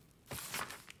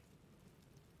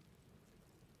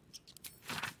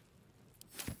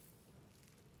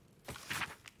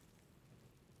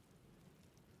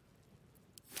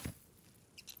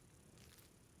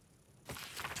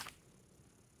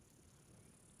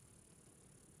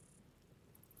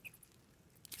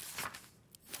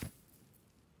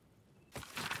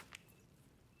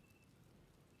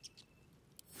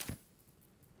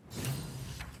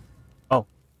 Oh.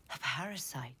 A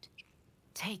parasite.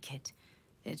 Take it.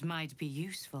 It might be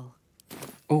useful.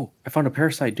 Oh, I found a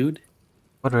parasite, dude.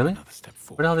 What, really?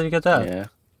 Where the hell did you get that? Yeah.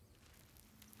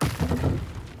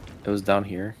 It was down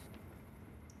here.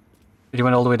 Did you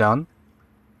went all the way down?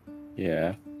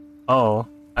 Yeah. Oh.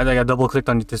 I think I double clicked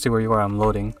on you to see where you are. I'm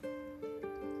loading.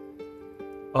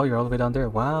 Oh, you're all the way down there.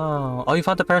 Wow. Oh, you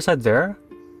found the parasite there?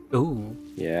 Ooh.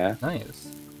 Yeah.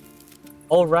 Nice.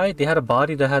 Alright, they had a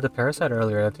body that had a parasite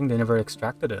earlier. I think they never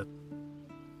extracted it.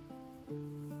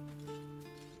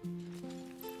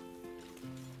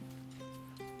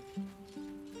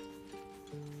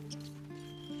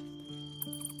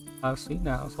 I see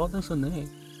now. Så det så nej.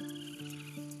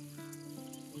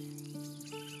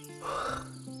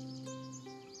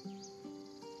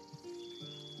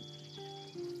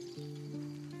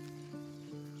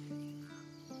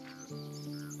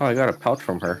 Oh, I got a pouch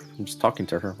from her. I'm just talking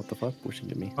to her. What the fuck? What'd she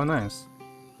give me? Oh, nice.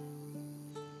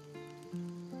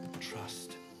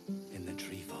 Trust in the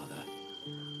Tree Father.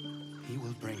 He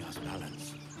will bring us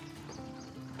balance.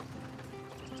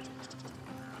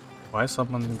 Why is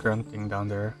someone grunting down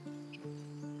there?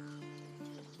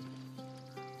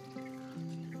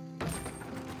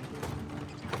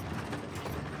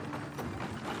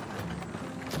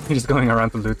 He's going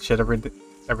around to loot shit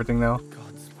everything now.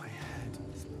 Gods, my head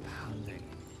is pounding.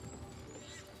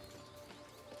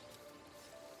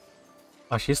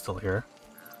 Oh, she's still here.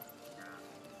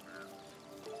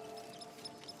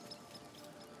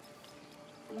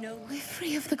 No, we're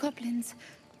free of the goblins,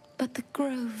 but the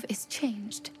grove is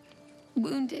changed.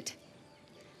 Wounded.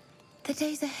 The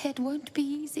days ahead won't be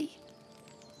easy.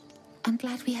 I'm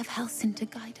glad we have Halsin to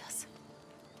guide us.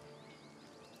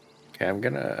 Okay, I'm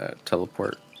gonna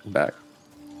teleport back.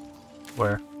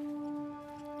 Where?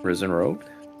 Risen Road?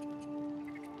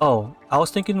 Oh, I was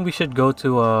thinking we should go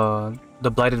to the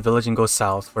Blighted Village and go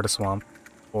south for the swamp.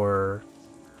 For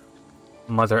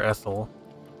Mother Ethel.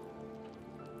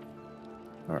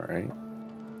 Alright.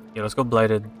 Yeah, let's go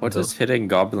Blighted. What's this hidden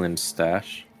goblin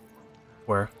stash?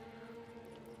 Where?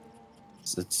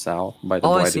 Is it south by the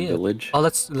I Blighted see Village? It. Oh,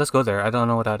 let's go there. I don't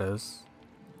know what that is.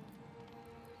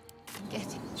 Get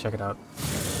it. Check it out.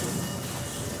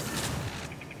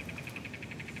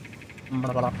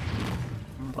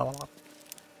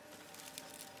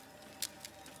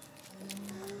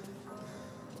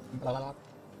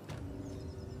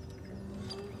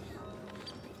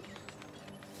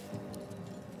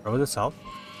 Or was it south?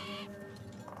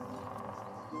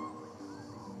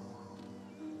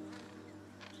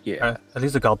 Yeah. At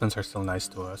least the goblins are still nice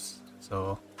to us,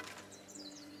 so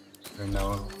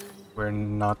we're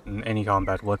not in any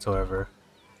combat whatsoever.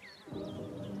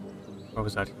 What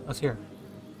was that? Let's hear.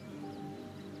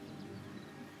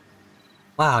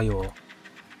 Wow, you.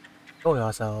 Show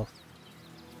yourself.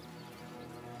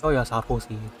 Show yourself,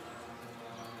 pussy.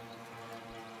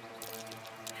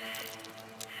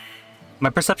 My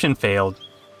perception failed.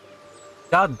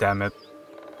 God damn it.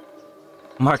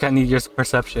 Mark, I need your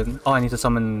perception. Oh, I need to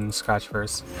summon Scratch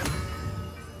first.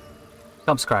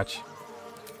 Come, Scratch.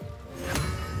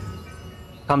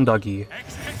 Come, Doggy.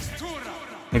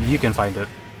 Maybe you can find it.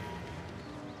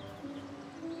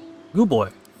 Good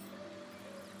boy.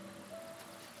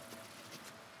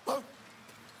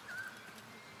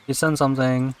 You sent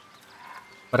something,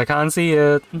 but I can't see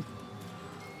it.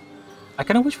 I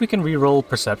kind of wish we can re-roll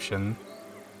perception.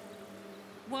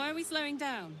 Why are we slowing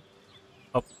down?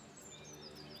 Oh.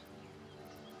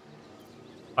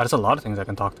 There's a lot of things I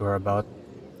can talk to her about.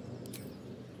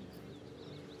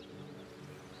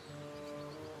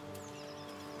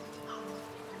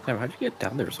 Damn, how'd you get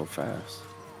down there so fast?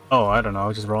 Oh, I don't know. I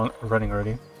was just running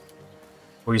already.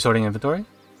 Were you sorting inventory?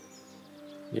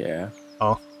 Yeah.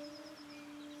 Oh.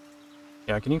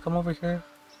 Yeah, can you come over here?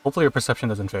 Hopefully your perception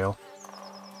doesn't fail.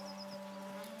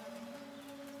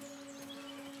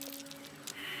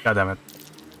 God damn it.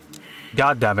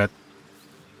 God damn it.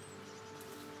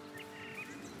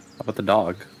 How about the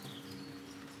dog?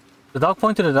 The dog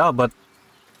pointed it out, but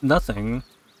nothing.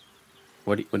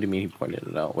 What do you mean he pointed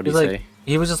it out? What did He's he like, say?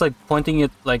 he was just like pointing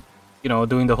it, like, you know,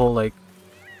 doing the whole like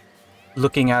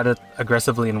looking at it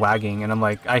aggressively and wagging, and I'm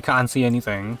like, I can't see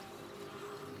anything.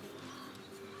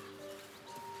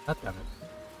 God damn it.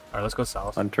 Alright, let's go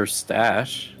south. Hunter's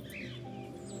stash.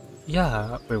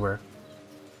 Yeah, wait, where?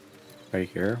 Right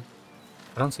here.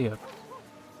 I don't see it.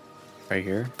 Right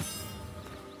here.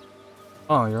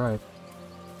 Oh, you're right.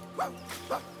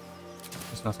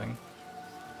 There's nothing.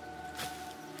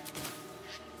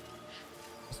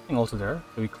 Is something also there?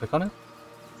 Do we click on it?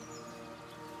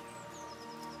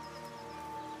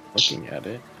 Looking at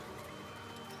it.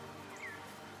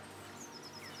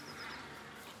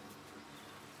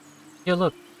 Yeah,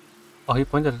 look. Oh, he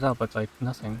pointed it out, but like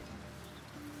nothing.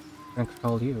 I can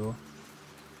control you.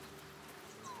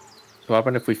 So what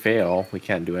happened if we fail? We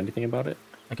can't do anything about it?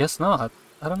 I guess not.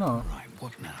 I don't know. Right,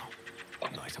 what now?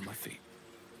 Light on my feet.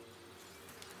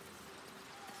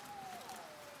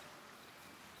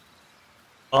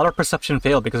 All our perception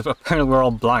failed because apparently we're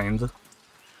all blind.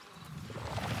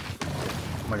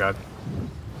 Oh my god.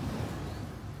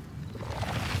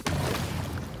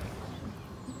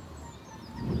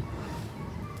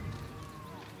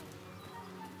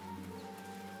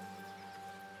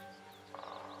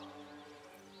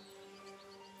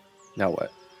 Now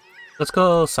what? Let's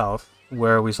go south,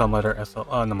 where we saw Mother Ethel.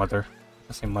 Oh, no, Mother.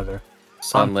 I say Mother.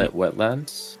 Sunlit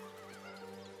wetlands?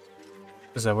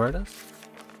 Is that where it is?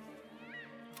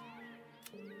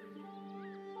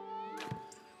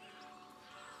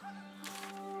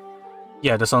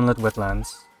 Yeah, the sunlit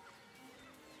wetlands.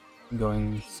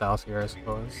 Going south here, I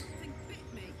suppose.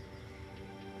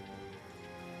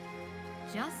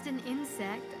 Just an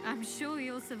insect. I'm sure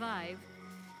you'll survive.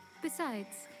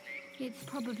 Besides, it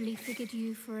probably figured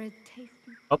you for a taste.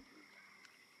 Oh.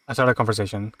 I started a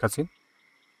conversation. Cutscene?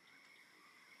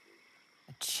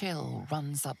 A chill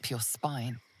runs up your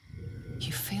spine.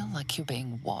 You feel like you're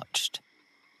being watched.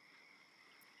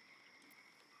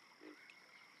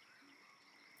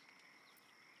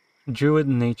 Druid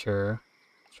nature.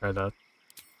 Let's try that.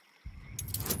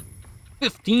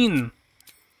 15!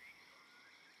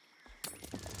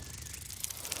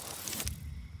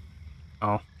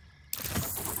 Oh.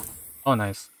 Oh,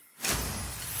 nice.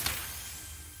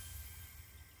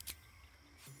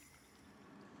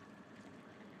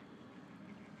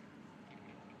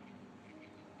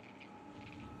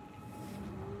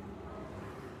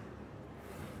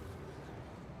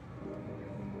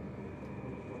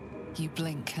 You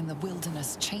blink and the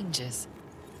wilderness changes.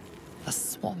 A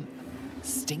swamp,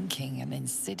 stinking and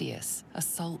insidious,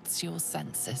 assaults your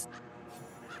senses.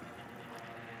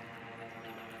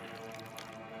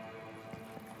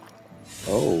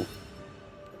 Oh.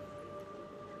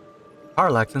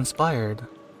 Harlax inspired.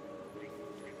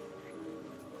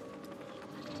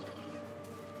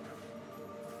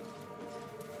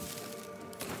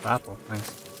 Apple,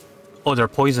 nice. Oh, they're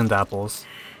poisoned apples.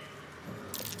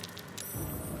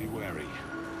 Be wary.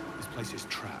 This place is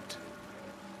trapped.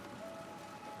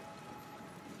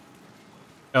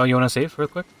 Oh, you want to save real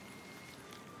quick?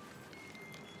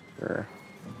 Sure.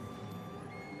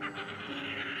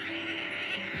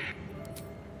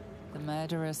 The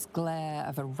murderous glare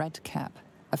of a redcap,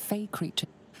 a fey creature.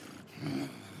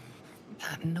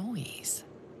 That noise.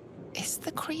 Is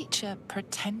the creature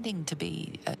pretending to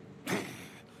be a...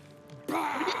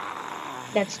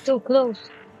 That's too close.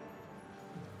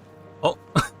 Oh.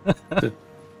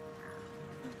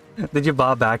 Did you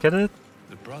bob back at it?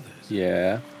 The brothers?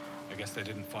 Yeah. I guess they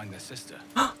didn't find their sister.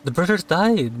 The brothers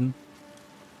died.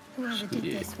 Whoever did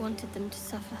this wanted them to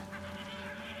suffer.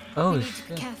 Oh, we need to shit.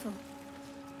 be careful.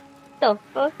 the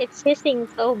fuck? It's hissing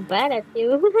so bad at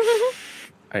you.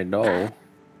 I know.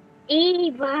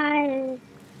 Evil.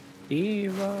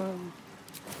 Evil.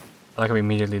 I like how we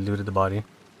immediately looted the body.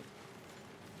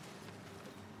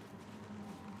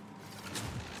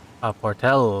 A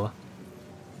portal.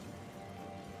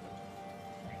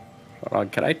 Hold on,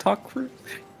 can I talk for? You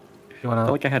wanna? I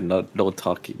feel like I had no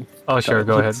talking. Oh sure,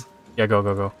 go ahead. Yeah,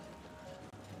 go.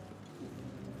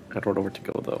 I don't know where to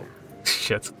go though.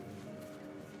 Shit.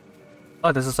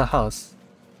 Oh, this is a house.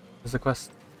 This is a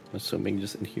quest. I'm assuming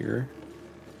just in here.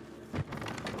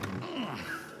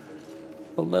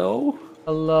 Hello?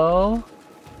 Hello?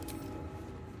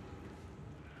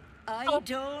 I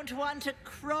don't want a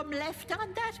crumb left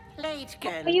on that plate,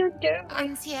 girl. What are you doing?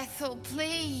 Auntie Ethel,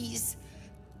 please.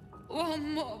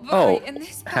 One more Oh, bite and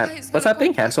this what's that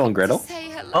thing? Hansel and Gretel? say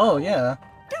hello. Oh yeah.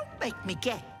 Don't make me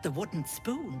get the wooden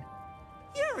spoon.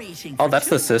 You're eating. Oh, for that's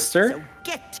the two, sister? So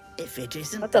get if it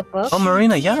isn't What the fuck? Oh,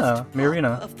 Marina, yeah,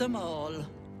 Marina. of them all.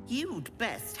 You'd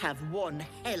best have one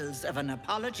hells of an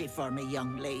apology for me,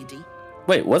 young lady.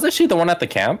 Wait, wasn't she the one at the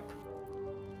camp?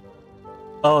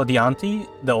 Oh, the auntie,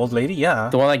 the old lady, yeah.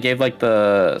 The one that gave like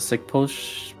the sick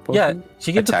potion? Yeah,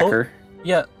 she gave attack the her.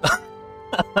 Yeah.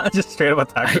 Just straight up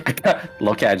attack her.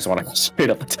 Loki, I just want to straight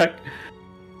up attack.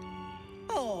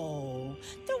 Oh,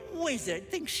 the wizard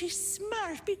thinks she's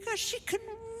smart because she can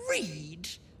read.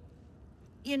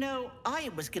 You know, I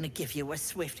was gonna give you a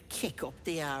swift kick up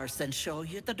the arse and show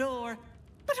you the door.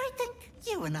 But I think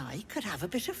you and I could have a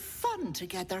bit of fun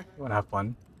together. You wanna have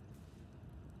fun?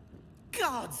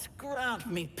 Gods grant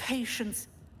me patience.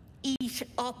 Eat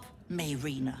up,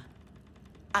 Marina.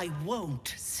 I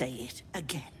won't say it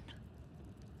again.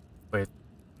 Wait.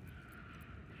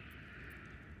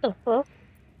 The fuck?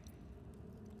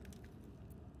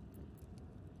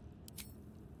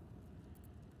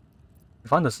 You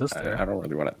found the sister. I don't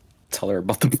really want to tell her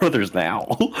about the brothers now.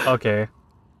 Okay.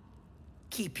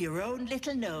 Keep your own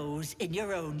little nose in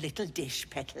your own little dish,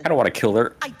 Petal. I don't want to kill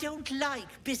her. I don't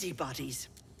like busybodies.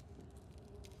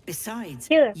 Besides,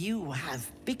 you have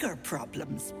bigger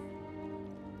problems.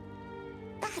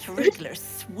 That Riddler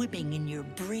swimming in your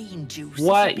brain juice. is a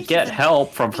What? bit Get of an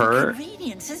help from her?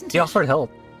 inconvenience, isn't He it? offered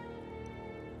help.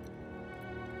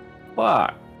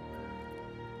 What?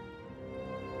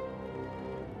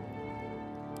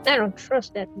 I don't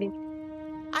trust that bitch.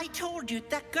 I told you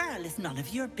that girl is none of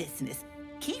your business.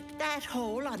 Keep that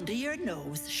hole under your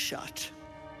nose shut.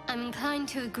 I'm inclined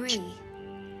to agree.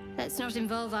 Let's not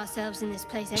involve ourselves in this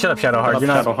place anymore. Shut up, Shadowheart. You're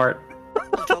not Shadowheart.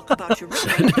 We'll talk about your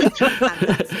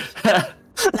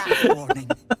last warning.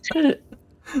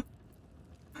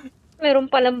 Meron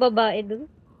palang babae dun.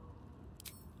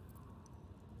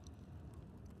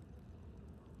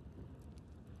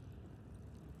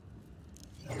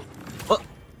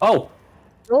 Oh!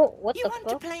 Oh, what You the want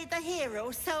fuck? to play the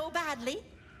hero so badly?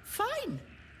 Fine.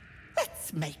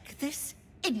 Let's make this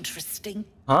interesting.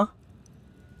 Huh?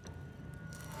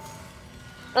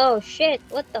 Oh shit,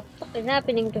 what the fuck is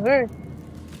happening to her?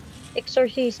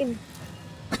 Exorcism.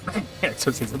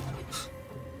 Exorcism.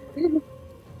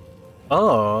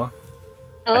 Oh.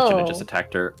 I should Oh. have just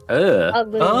attacked her. Ugh.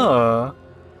 Ugly. Oh.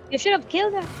 You should have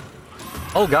killed her.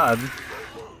 Oh god.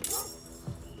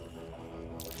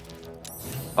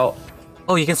 Oh.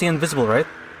 Oh, you can see invisible, right?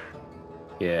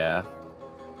 Yeah.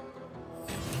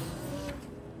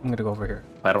 I'm gonna go over here.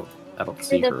 I don't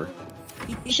see Should have- her.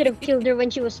 You should have killed her when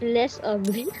she was less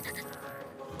ugly.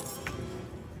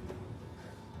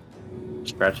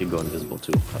 She could actually go invisible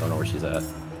too. I don't know where she's at.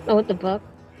 Oh, what the fuck?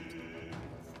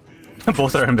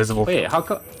 Both are invisible. Wait, how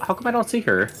come I don't see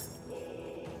her?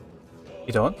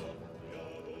 You don't?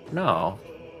 No.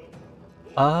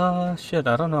 Shit,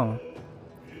 I don't know.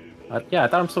 Yeah, I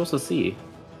thought I'm supposed to see.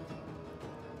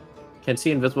 Can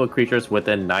see invisible creatures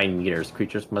within 9 meters.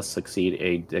 Creatures must succeed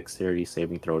a dexterity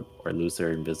saving throw or lose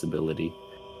their invisibility.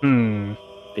 Hmm.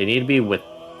 They need to be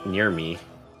near me.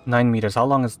 9 meters. How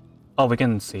long is... Oh, we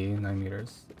can see 9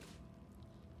 meters.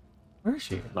 Where is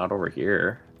she? Not over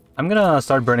here. I'm gonna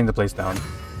start burning the place down.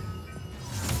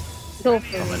 Go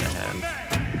for I'm it. in a hand.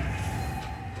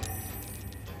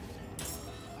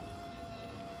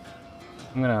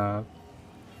 I'm gonna...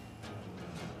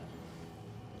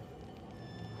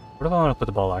 Where do I want to put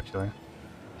the ball, actually?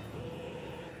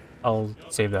 I'll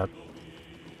save that.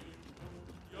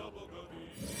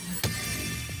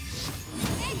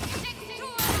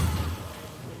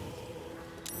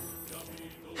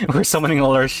 We're summoning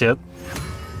all our shit.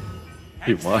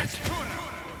 Pretty much.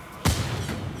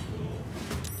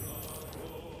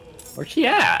 Where's she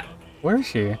at? Where is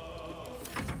she?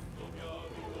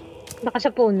 Baka sa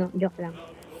puno. Joke lang.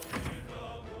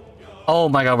 Oh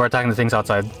my god, we're attacking the things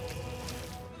outside.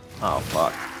 Oh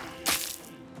fuck.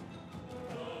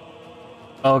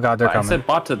 Oh god, they're I coming. said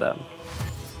bot to them.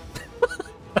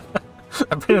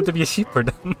 I pretended to be a sheep for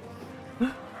them.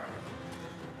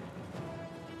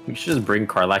 You should just bring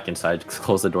Karlach inside, just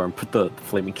close the door, and put the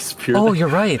flaming spear. Oh, there. you're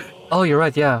right. Oh, you're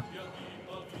right. Yeah.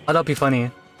 Oh, that'd be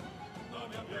funny.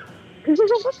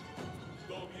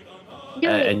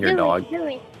 And your dog.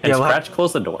 And Yeah, Scratch,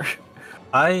 close the door.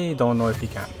 I don't know if he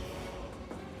can.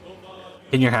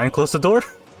 Can your hand close the door?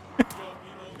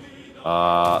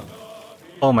 Oh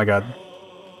my god.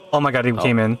 Oh my god, he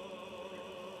came in.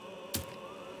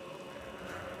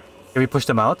 Can we push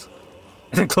them out?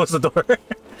 And then close the door?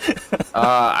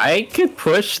 I could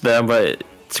push them, but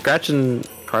Scratch and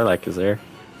Karlach is there.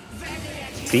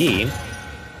 See?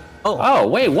 Oh,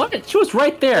 wait, what? She was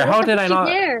right there. How did I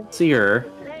not see her?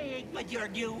 Playing with your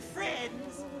new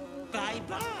friends.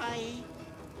 Bye-bye.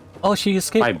 Oh, she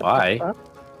escaped. Bye-bye.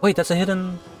 Wait, that's a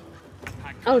hidden...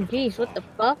 Oh jeez, what the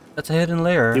fuck? That's a hidden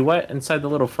layer. You went inside the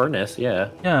little furnace, yeah.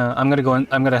 Yeah, I'm gonna go in.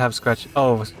 I'm gonna have Scratch...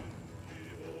 Oh.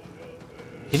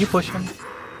 Can you push him?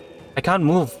 I can't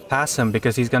move past him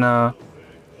because he's gonna...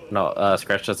 No,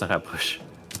 Scratch doesn't have push.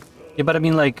 Yeah, but I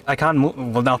mean, like, I can't move...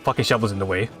 Well, now fucking Shovel's in the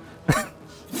way.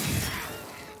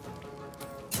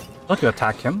 Don't you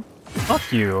attack him.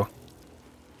 Fuck you.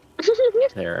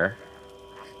 There.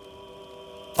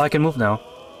 Oh, I can move now.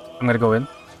 I'm gonna go in.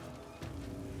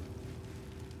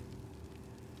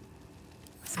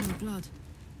 Blood.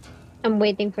 I'm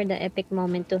waiting for the epic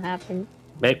moment to happen.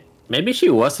 Maybe she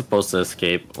was supposed to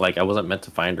escape. Like, I wasn't meant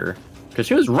to find her. Because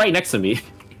she was right next to me.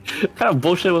 What kind of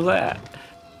bullshit was that?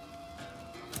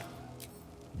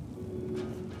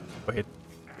 Wait.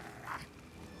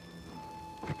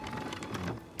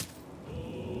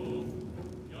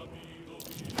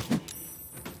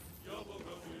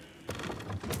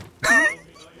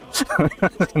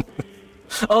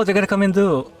 Oh, they're gonna come in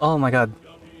too. Oh my god.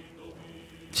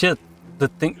 Shit. The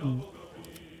thing.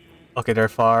 Okay, they're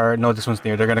far. No, this one's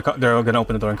near. They're gonna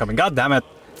open the door and come in. God damn it!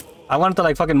 I wanted to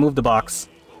like fucking move the box.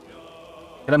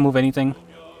 Can I move anything?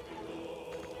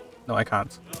 No, I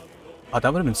can't. Oh,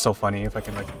 that would have been so funny if I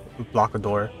can like block a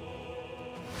door.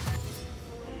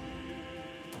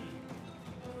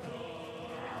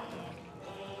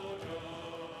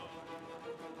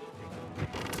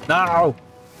 No!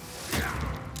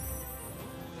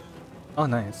 Oh,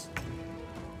 nice.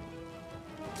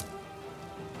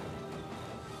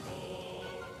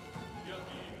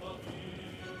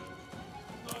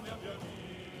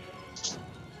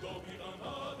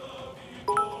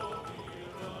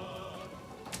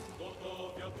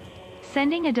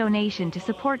 Sending a donation to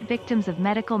support victims of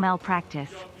medical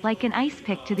malpractice, like an ice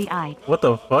pick to the eye. What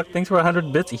the fuck? Thanks for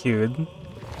 100 bits, Hugh.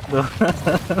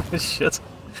 Shit.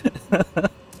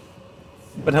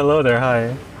 But hello there,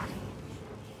 hi.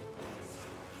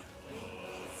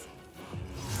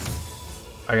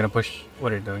 Are you gonna push?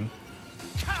 What are you doing?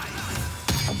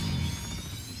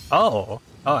 Oh!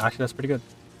 Oh, actually that's pretty good.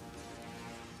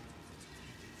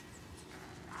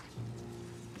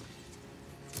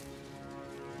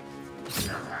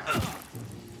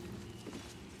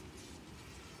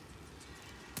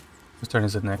 Whose turn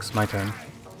is it next? My turn.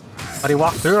 How do you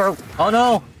walk through? Oh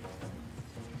no!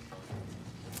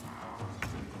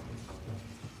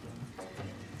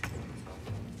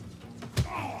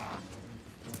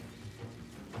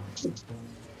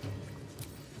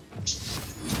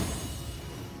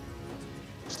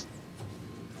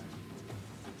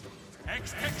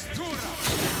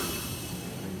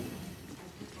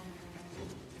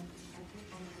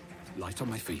 Light on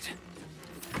my feet.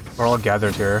 We're all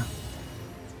gathered here.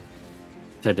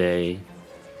 Today.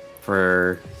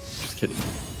 For... Just kidding.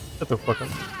 Shut the fuck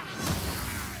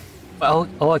up.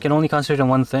 Oh, I can only concentrate on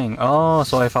one thing. Oh,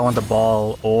 so if I want the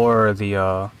ball or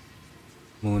the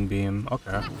moonbeam.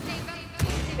 Okay.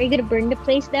 Are you gonna burn the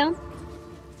place down?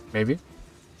 Maybe.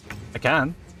 I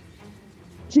can.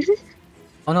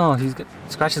 Oh no,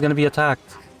 Scratch is gonna be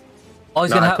attacked. Oh,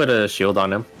 he's gonna put a shield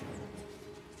on him.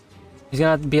 He's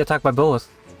gonna be attacked by both.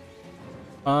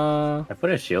 I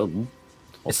put a shield.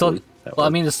 It's still. Well, I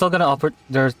mean, it's still gonna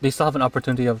they still have an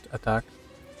opportunity of attack.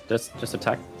 Just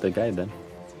attack the guy then.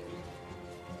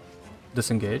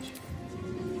 Disengage.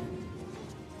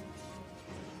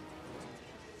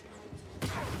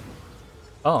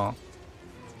 Oh.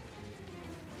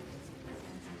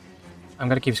 I'm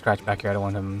gonna keep Scratch back here. I don't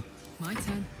want him. My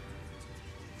turn.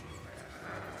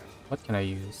 What can I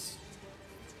use?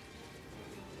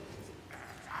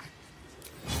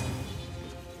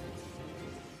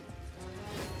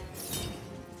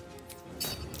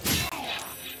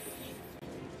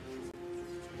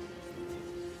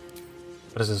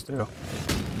 What does this do?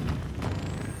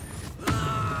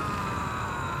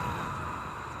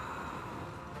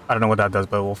 I don't know what that does,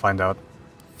 but we'll find out.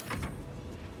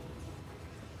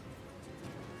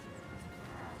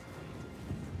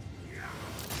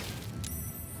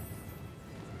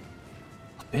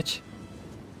 Bitch.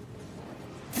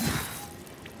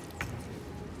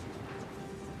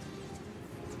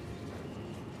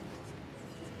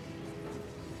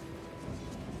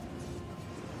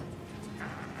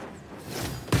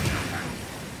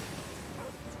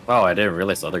 Oh, I didn't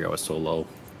realize the other guy was so low.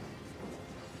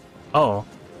 Oh,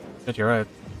 but you're right.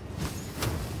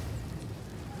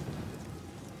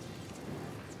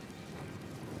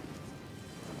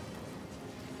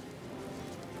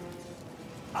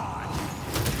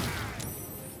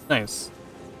 Nice.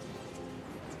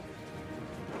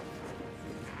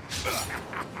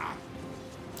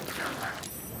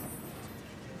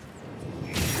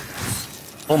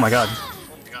 Oh my god.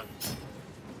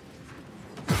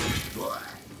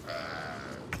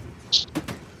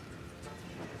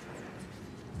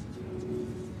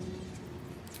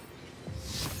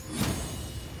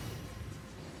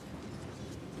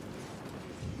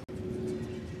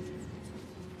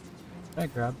 I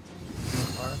grab.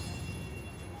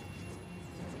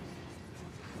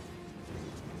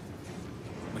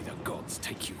 May the gods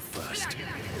take you first.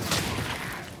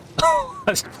 I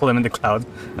just pull him in the cloud.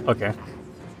 Okay.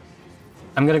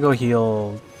 I'm gonna go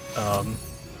heal,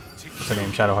 what's her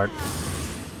name? Shadowheart.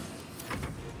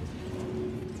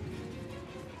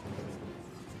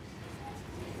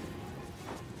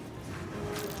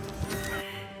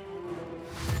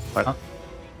 What? Huh?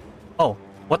 Oh,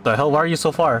 what the hell? Why are you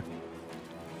so far?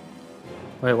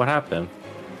 Wait, what happened?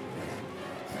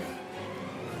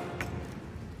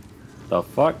 The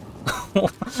fuck?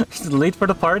 He's late for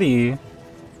the party.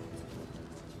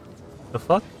 The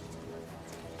fuck?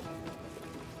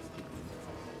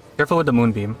 Careful with the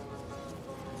moonbeam.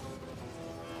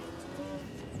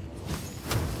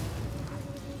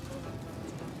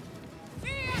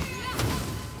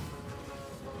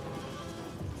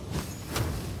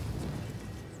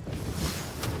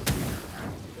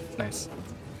 Nice.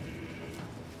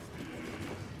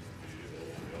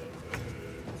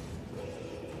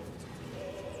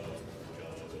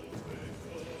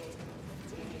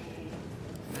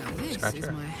 Now this Scratcher.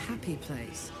 is my happy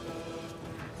place.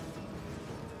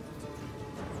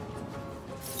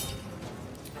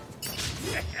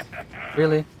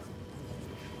 Really?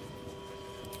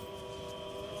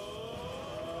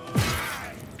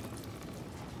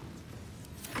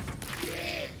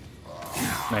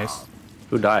 Nice.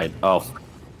 Who died? Oh.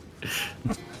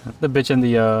 The bitch in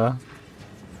the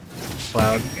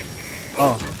cloud.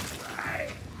 Oh.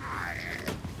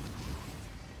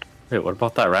 Wait, what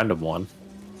about that random one?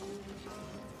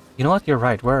 You know what? You're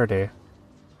right. Where are they?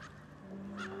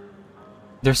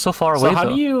 They're so far away. So how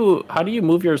though. do you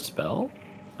move your spell?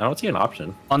 I don't see an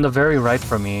option. On the very right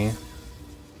from me,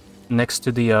 next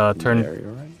to the turn. Very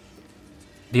right.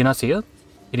 Do you not see it?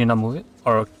 Can you not move it,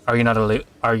 or are you not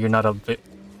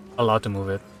allowed to move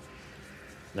it?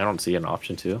 I don't see an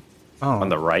option to. Oh. On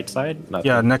the right side? Nothing.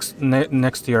 Yeah,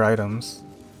 next to your items.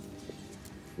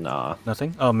 Nah.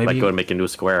 Nothing. Oh, maybe. Might go and make a new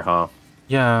square, huh?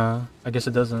 Yeah, I guess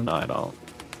it doesn't. No, I don't.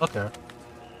 Okay.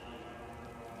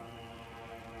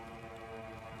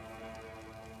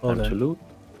 Well Time to then. loot.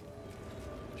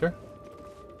 Sure.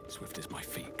 Swift as my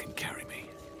feet can carry me.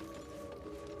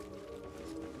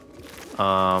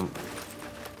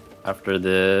 After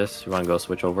this, you want to go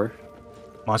switch over?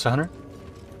 Monster Hunter?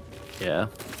 Yeah.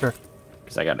 Sure.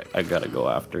 Because I gotta go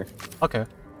after. Okay.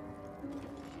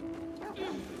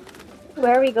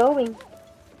 Where are we going?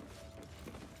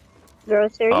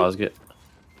 Grocery? Oh, I was good.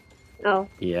 Oh.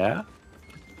 Yeah.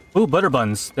 Ooh, butter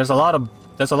buns. There's a lot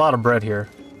of bread here.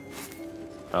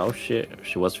 Oh shit,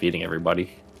 she was feeding everybody,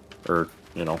 or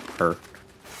you know, her.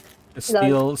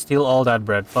 Steal all that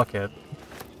bread. Fuck it.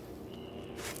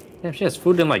 Damn, she has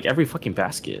food in like every fucking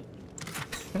basket.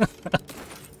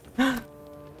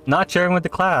 Not sharing with the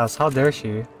class. How dare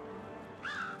she?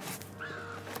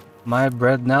 My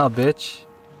bread now, bitch.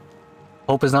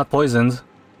 Hope is not poisoned.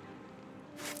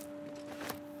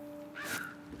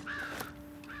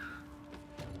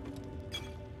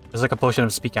 There's like a potion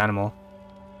of speak animal.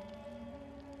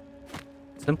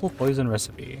 Simple poison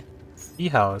recipe. Tea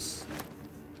house.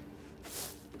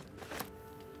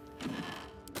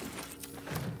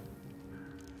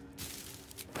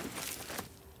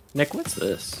 Nick, what's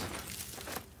this?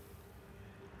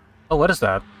 Oh, what is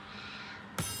that?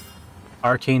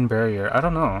 Arcane barrier. I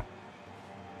don't know.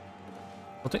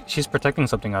 I think she's protecting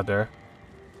something out there.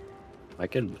 I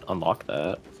could unlock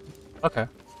that. Okay.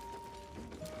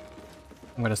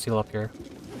 I'm gonna steal up here.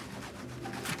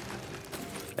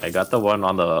 I got the one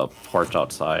on the porch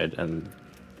outside, and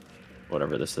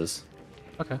whatever this is.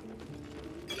 Okay.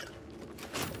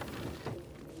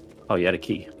 Oh, you had a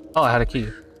key. Oh, I had a key.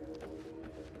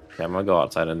 Okay, I'm gonna go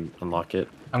outside and unlock it.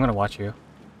 I'm gonna watch you.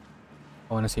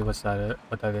 I want to see what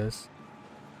that is.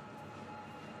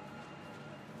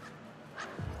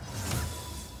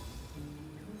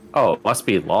 Oh, it must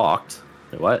be locked.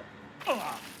 Wait, what?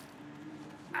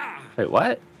 Wait,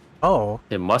 what? Oh.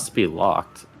 It must be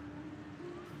locked.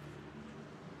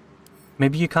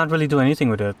 Maybe you can't really do anything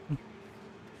with it.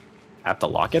 I have to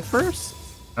lock it first?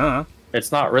 Uh-huh.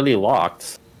 It's not really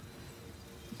locked.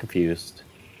 Confused.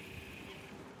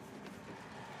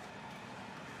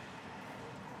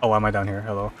 Oh, why am I down here?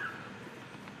 Hello.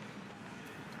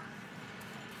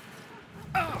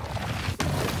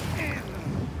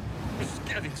 It's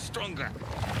getting stronger.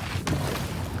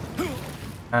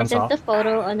 I Hands sent off. the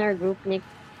photo on our group, Nick.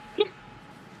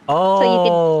 Oh. So you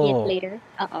can see it later.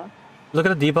 Uh-oh. Look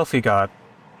at the debuff we got.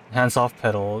 Hands off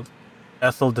pedal.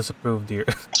 Ethel disapproved here.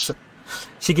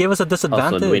 She gave us a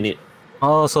disadvantage. Also, do we need...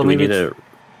 Oh, so do maybe we need to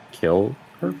kill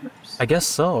her first? I guess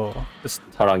so. Just...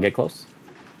 Hold on, get close.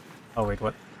 Oh wait,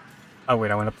 what? Oh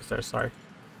wait, I went up the stairs. Sorry.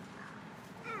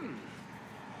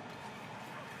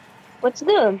 What's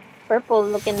the purple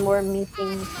looking worm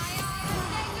meeting?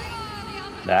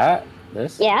 That?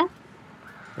 This? Yeah?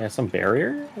 Yeah, some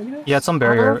barrier, I guess? Yeah, it's some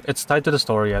barrier. It's tied to the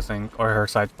story, I think, or her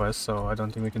side quest, so I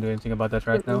don't think we can do anything about that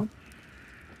right now.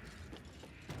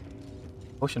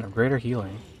 Potion of greater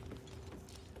healing.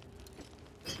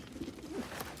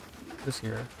 This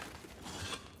here.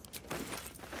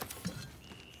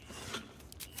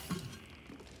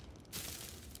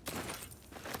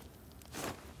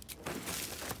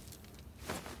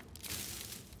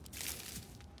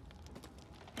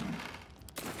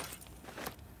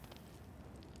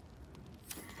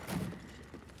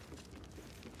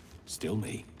 Still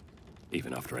me,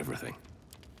 even after everything.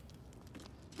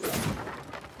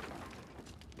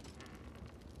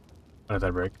 How did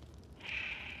that break?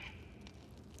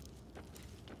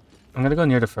 I'm gonna go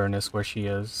near the furnace where she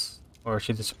is, or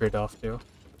she disappeared off to.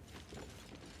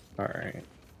 Alright.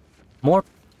 More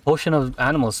potion of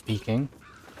animals speaking.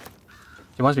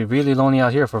 She must be really lonely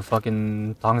out here for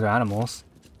fucking talking to animals.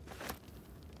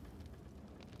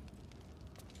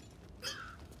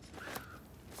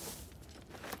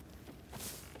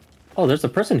 Oh, there's a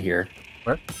person here.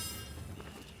 Where?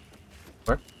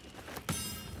 Where?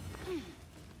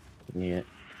 Yeah.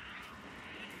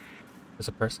 There's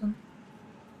a person?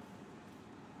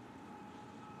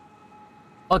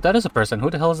 Oh, that is a person. Who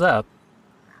the hell is that?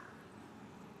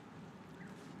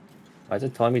 Why is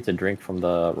it telling me to drink from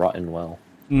the rotten well?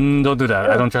 Don't do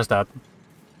that. I don't trust that.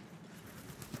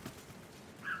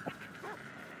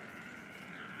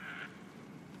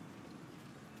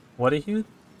 What are you?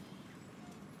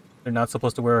 They're not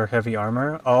supposed to wear heavy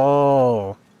armor?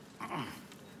 Oh.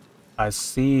 I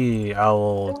see. I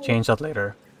will change that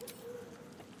later.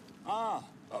 Ah,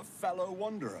 a fellow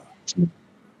wanderer.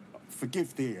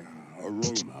 Forgive the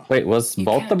aroma. Wait, was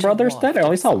both the brothers dead? I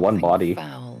only saw one body.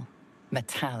 Foul,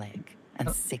 metallic,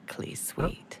 and sickly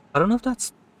sweet. I don't know if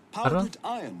that's... Powdered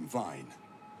iron vine.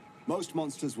 Most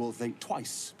monsters will think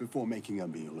twice before making a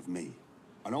meal of me.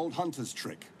 An old hunter's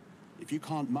trick. If you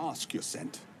can't mask your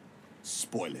scent,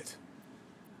 spoil it.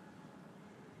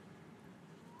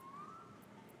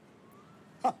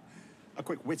 Ha! A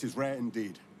quick wit is rare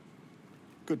indeed.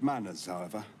 Good manners,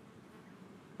 however,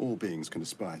 all beings can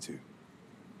aspire to.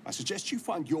 I suggest you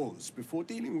find yours before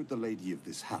dealing with the lady of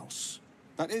this house.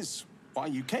 That is why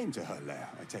you came to her lair,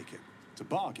 I take it. To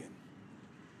bargain.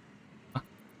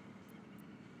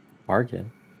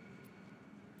 Bargain?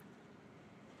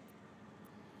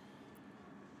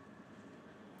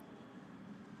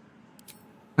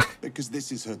 Because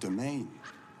this is her domain.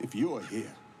 If you are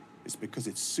here, it's because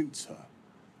it suits her.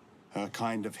 Her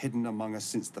kind have hidden among us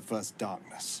since the first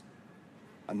darkness.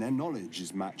 And their knowledge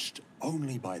is matched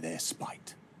only by their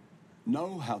spite.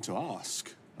 Know how to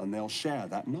ask, and they'll share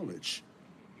that knowledge.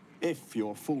 If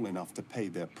you're fool enough to pay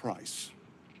their price.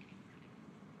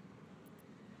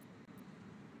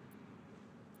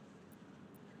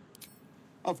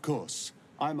 Of course,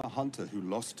 I'm a hunter who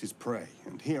lost his prey,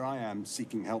 and here I am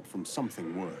seeking help from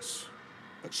something worse.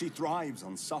 But she thrives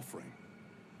on suffering.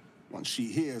 Once she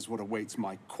hears what awaits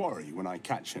my quarry when I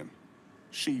catch him,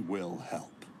 she will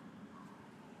help.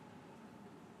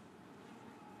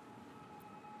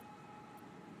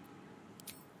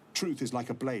 Truth is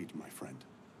like a blade, my friend.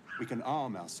 We can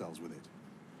arm ourselves with it,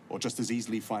 or just as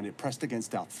easily find it pressed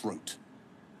against our throat.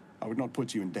 I would not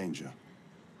put you in danger.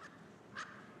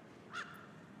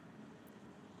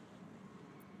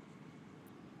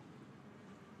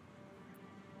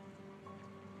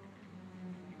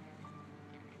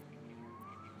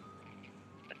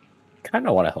 kind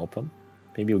of want to help him.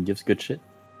 Maybe he gives good shit.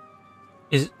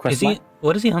 Is he?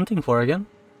 What is he hunting for again?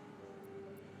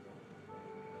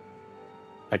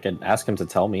 I can ask him to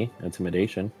tell me.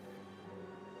 Intimidation.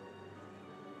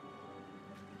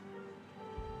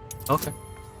 Okay.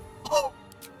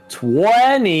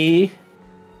 20.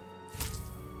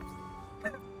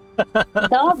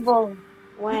 Double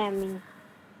whammy.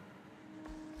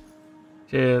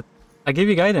 Shit. I gave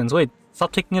you guidance. Wait,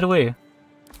 stop taking it away.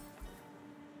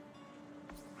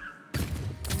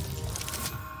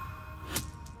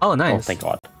 Oh, nice. Oh, thank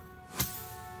God.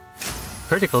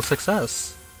 Critical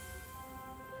success.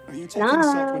 You take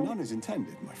insult when none is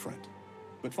intended, my friend.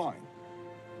 But fine.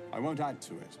 I won't add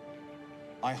to it.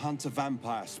 I hunt a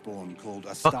vampire spawn called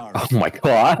Astarion. Oh my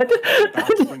God.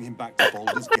 About to bring him back to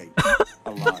Baldur's Gate,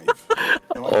 alive.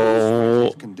 Though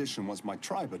his condition once my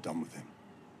tribe are done with him.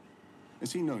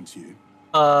 Is he known to you?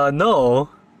 No.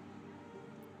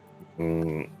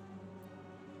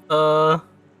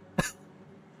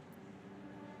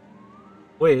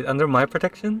 Wait, under my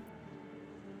protection?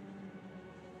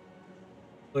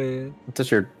 Wait. What does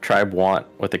your tribe want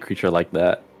with a creature like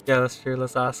that? Yeah, that's true.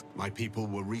 Let's ask. My people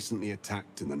were recently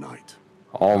attacked in the night.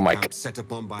 Oh my God. Set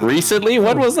upon by Recently?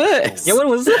 What was this? Yeah, what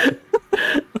was it?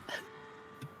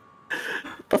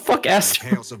 The fuck, ass?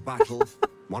 Chaos of battle.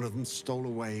 One of them stole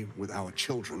away with our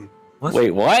children. What?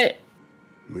 Wait, what?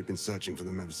 We've been searching for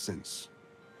them ever since.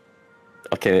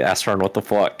 Okay, Astron, what the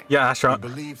fuck? Yeah, I Astron.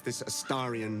 believe this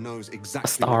Astarion knows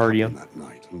exactly what happened that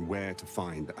night and where to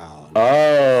find our...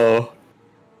 Oh.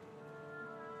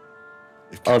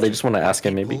 Oh, they just want to ask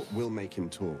him, maybe? We'll make him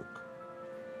talk.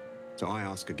 So I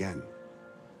ask again.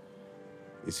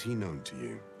 Is he known to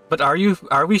you? But are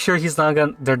we sure he's not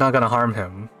gonna they're not gonna harm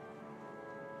him?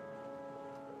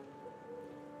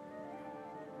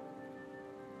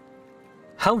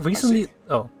 How recently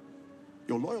oh.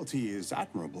 Your loyalty is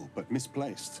admirable, but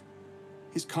misplaced.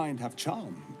 His kind have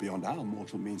charm beyond our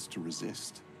mortal means to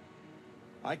resist.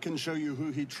 I can show you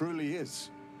who he truly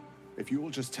is. If you will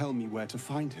just tell me where to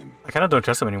find him. I kinda don't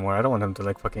trust him anymore. I don't want him to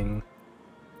like fucking...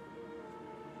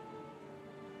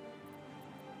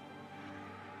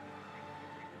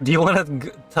 Do you want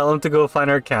to tell him to go find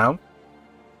our camp?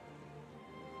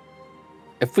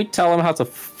 If we tell him how to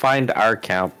find our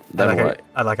camp, then what?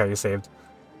 I like how you saved.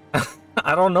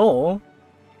 I don't know.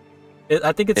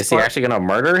 I think it's... Is he actually gonna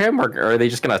murder him, or are they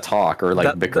just gonna talk, or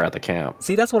like bicker at the camp?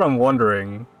 See, that's what I'm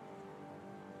wondering.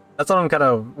 That's what I'm kind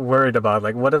of worried about.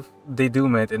 Like, what if they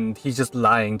doom it and he's just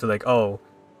lying to like, oh,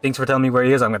 thanks for telling me where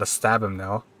he is, I'm gonna stab him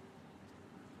now.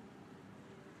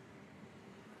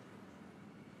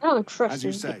 I don't trust As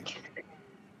you him. say,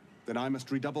 then I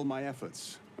must redouble my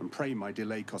efforts and pray my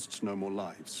delay costs no more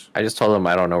lives. I just told him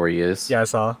I don't know where he is. Yeah, I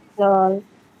saw. I'm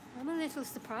a little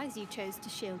surprised you chose to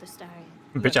shield Astarion.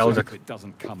 Bitch, I was like, it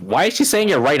doesn't come. Why is she saying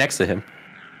it right next to him?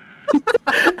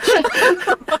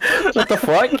 What the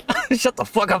fuck? Shut the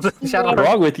fuck up! Shut What's up!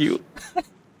 wrong with you?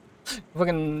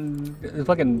 Fucking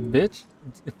bitch!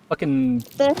 Fucking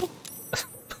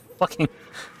fucking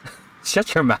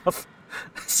shut your mouth!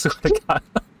 I swear to God.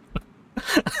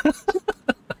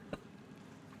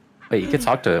 Wait, you can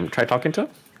talk to him. Try talking to him,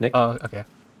 Nick. Oh, okay.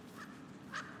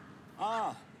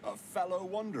 Ah, a fellow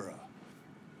wanderer.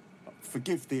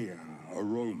 Forgive the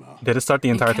aroma. Did it start the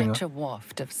entire thing? Catch a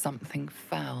waft of something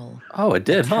foul. Oh, it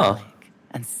did, huh?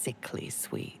 And sickly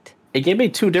sweet. It gave me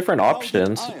two different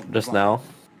options just now.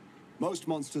 Most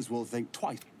monsters will think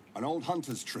twice. An old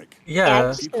hunter's trick. Yeah. I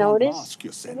just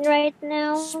noticed right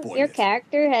now your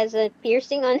character has a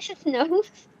piercing on his nose.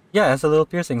 Yeah, it's a little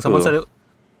piercing. Someone said it.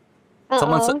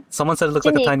 Someone said it looks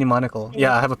like a tiny monocle.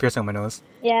 Yeah, I have a piercing on my nose.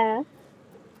 Yeah.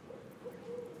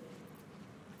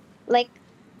 Like,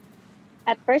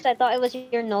 at first I thought it was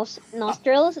your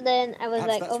nostrils, then I was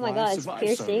like, oh my god, it's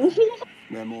piercing.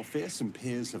 Their more fearsome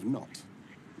peers have not.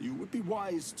 You would be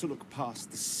wise to look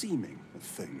past the seeming of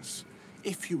things.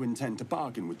 If you intend to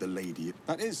bargain with the lady,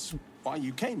 that is why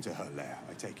you came to her lair,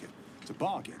 I take it. To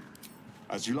bargain.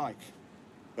 As you like.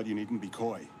 But you needn't be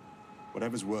coy.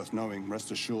 Whatever's worth knowing,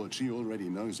 rest assured she already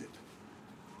knows it.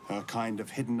 Her kind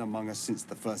have hidden among us since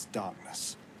the first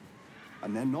darkness.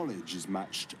 And their knowledge is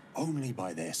matched only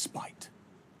by their spite.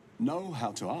 Know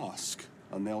how to ask,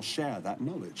 and they'll share that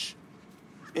knowledge.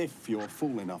 If you're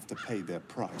fool enough to pay their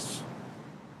price.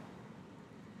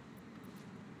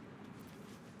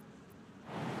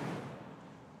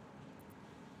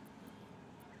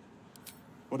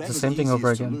 It's the same thing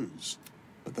over again. Lose,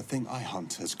 but the thing I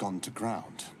hunt has gone to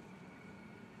ground.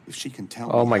 If she can tell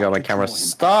Oh my god, my camera's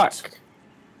stuck.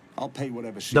 I'll pay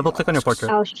whatever she Double click on your portrait.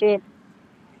 Oh shit.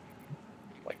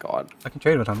 Oh my god. I can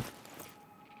trade with him.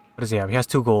 What does he have? He has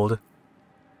 2 gold.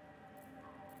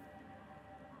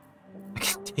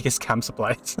 Take his camp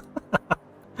supplies.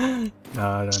 No,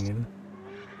 I don't need it.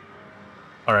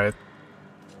 Alright.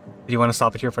 Do you want to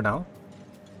stop it here for now?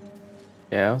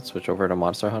 Yeah, switch over to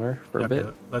Monster Hunter for a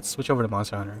bit. Let's switch over to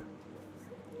Monster Hunter.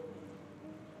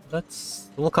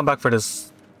 We'll come back for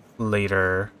this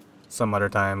later, some other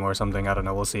time or something. I don't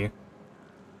know. We'll see.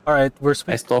 All right,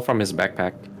 I stole from his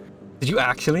backpack. Did you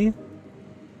actually?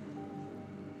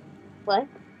 What?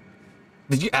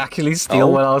 Did you actually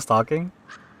steal while I was talking?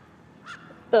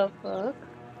 The fuck?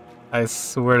 I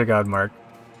swear to God, Mark.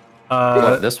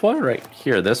 What, this one right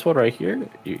here. This one right here.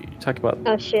 You talk about?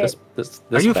 Oh shit! This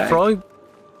Are you bag? throwing?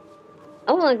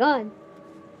 Oh my God!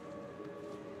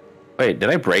 Wait, did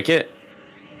I break it?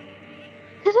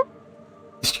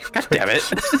 God damn it!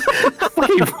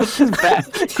 He broke his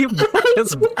back. You broke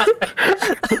his back.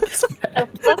 The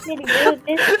fuck did he do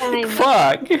this time?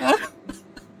 Fuck!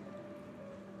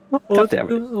 God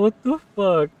damn it! What the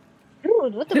fuck?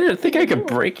 Dude, what the? I didn't think I could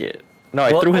break it. No,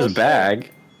 I threw his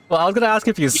bag. Well, I was gonna ask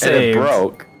if you And saved. it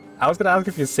broke. I was gonna ask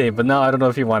if you saved, but now I don't know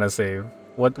if you want to save.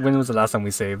 When was the last time we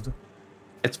saved?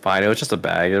 It's fine. It was just a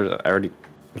bag. I already.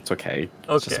 It's okay.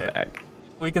 It's just a bag.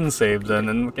 We can save then,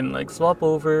 and we can like swap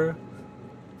over.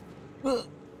 Wait.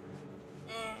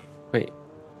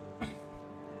 What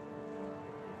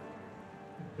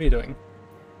are you doing?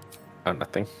 Oh,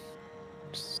 nothing.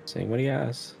 Just saying what he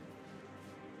has.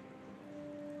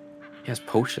 He has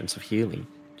potions of healing.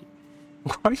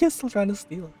 Why are you still trying to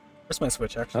steal it? Where's my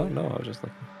Switch, actually? Oh, no, I was just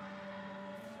looking.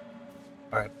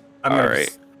 Alright.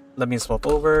 Alright. Let me swap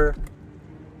over.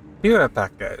 Be right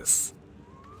back, guys.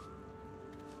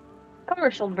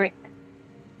 Commercial break.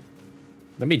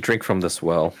 Let me drink from this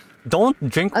well. Don't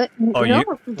drink. No, you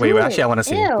wait. Actually, I want to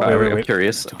see. Ew. Wait. I'm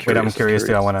curious. Wait, I'm curious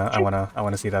too. I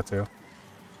wanna see that too.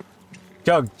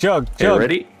 Jug. Okay,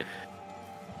 ready?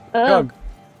 Jug.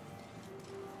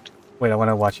 Wait, I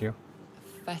wanna watch you.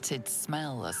 Fetid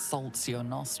smell assaults your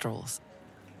nostrils.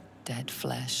 Dead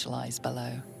flesh lies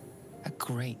below. A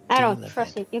great I deal don't of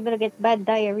trust it. You're gonna get bad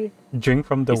diarrhea. Drink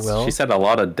from the well. She said a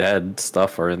lot of dead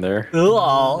stuff are in there.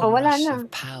 Oh, wala rush na. of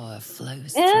power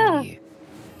flows Yeah. through you.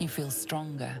 You feel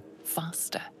stronger,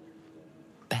 faster,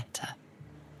 better.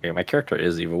 Okay, my character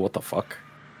is evil. What the fuck?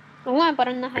 Oo nga,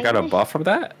 parang I got a buff from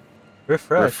that?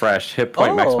 Refresh. Hit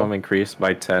point maximum increase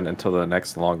by 10 until the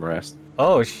next long rest.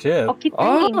 Oh shit. Oh, keep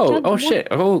drinking. Chug more. Shit.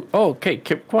 Oh, okay.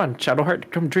 Come on, Shadowheart,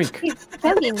 come drink. Keep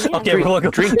chugging, yeah. Okay, everyone go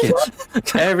Drink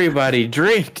it. Everybody,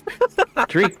 drink.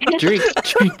 Drink.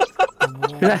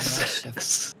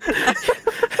 Yes.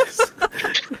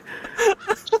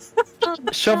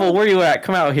 Shovel, where you at?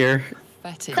 Come out here.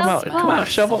 Come out,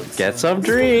 Shovel. Get some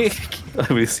drink.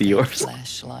 Let me see yours.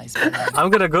 I'm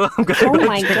gonna go. Oh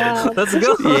my God. Let's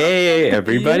go. Yay!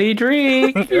 Everybody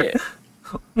drink.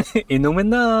 Inumin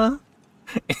na.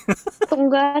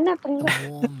 Tungga na.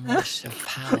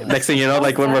 Next thing you know,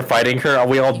 like when we're fighting her,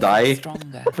 we all die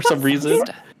for some reason.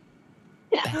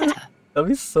 That'd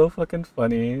be so fucking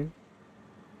funny.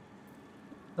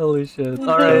 Holy shit.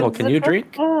 Alright. Shovel, can you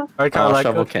drink? Alright, Carla.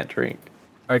 Shovel can't drink.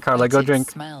 Alright, Carla, go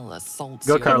drink.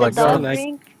 Go, Carla, go.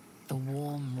 The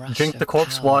warm rush Drink the of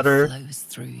corpse power water. flows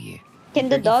through you. Can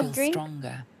the You dog feel drink?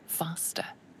 Stronger, faster.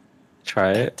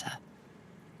 Try it.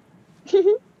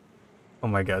 Oh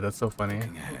my god, that's so funny.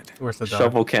 Where's the dog?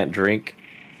 Shovel can't drink.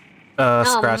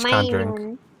 Scratch can't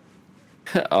drink.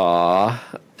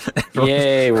 Aw.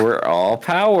 Yay, we're all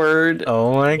powered.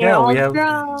 Oh my You're god, all we have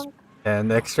drunk.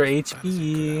 an extra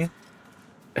HP.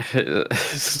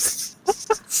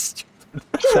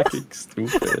 Fucking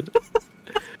stupid.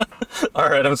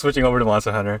 Alright, I'm switching over to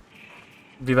Monster Hunter.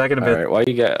 Be back in a bit.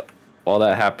 Alright, while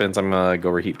that happens, I'm gonna go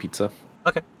reheat pizza.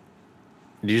 Okay.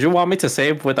 Do you want me to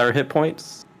save with our hit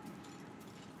points?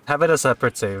 Have it a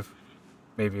separate save.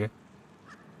 Maybe.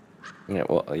 Yeah,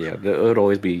 well, yeah, it would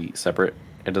always be separate.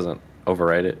 It doesn't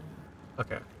override it.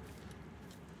 Okay.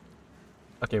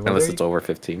 Okay, well, Unless it's over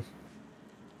 15.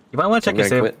 You might want to check your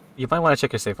save. Quit. You might want to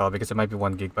check your save file because it might be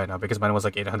 1 gig by now because mine was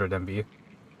like 800 MB.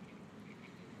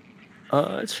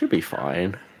 It should be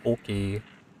fine. Okay.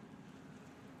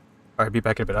 Alright, be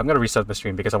back in a bit. I'm gonna restart the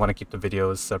stream because I want to keep the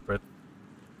videos separate.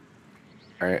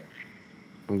 Alright.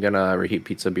 I'm gonna reheat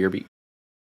pizza, BRB.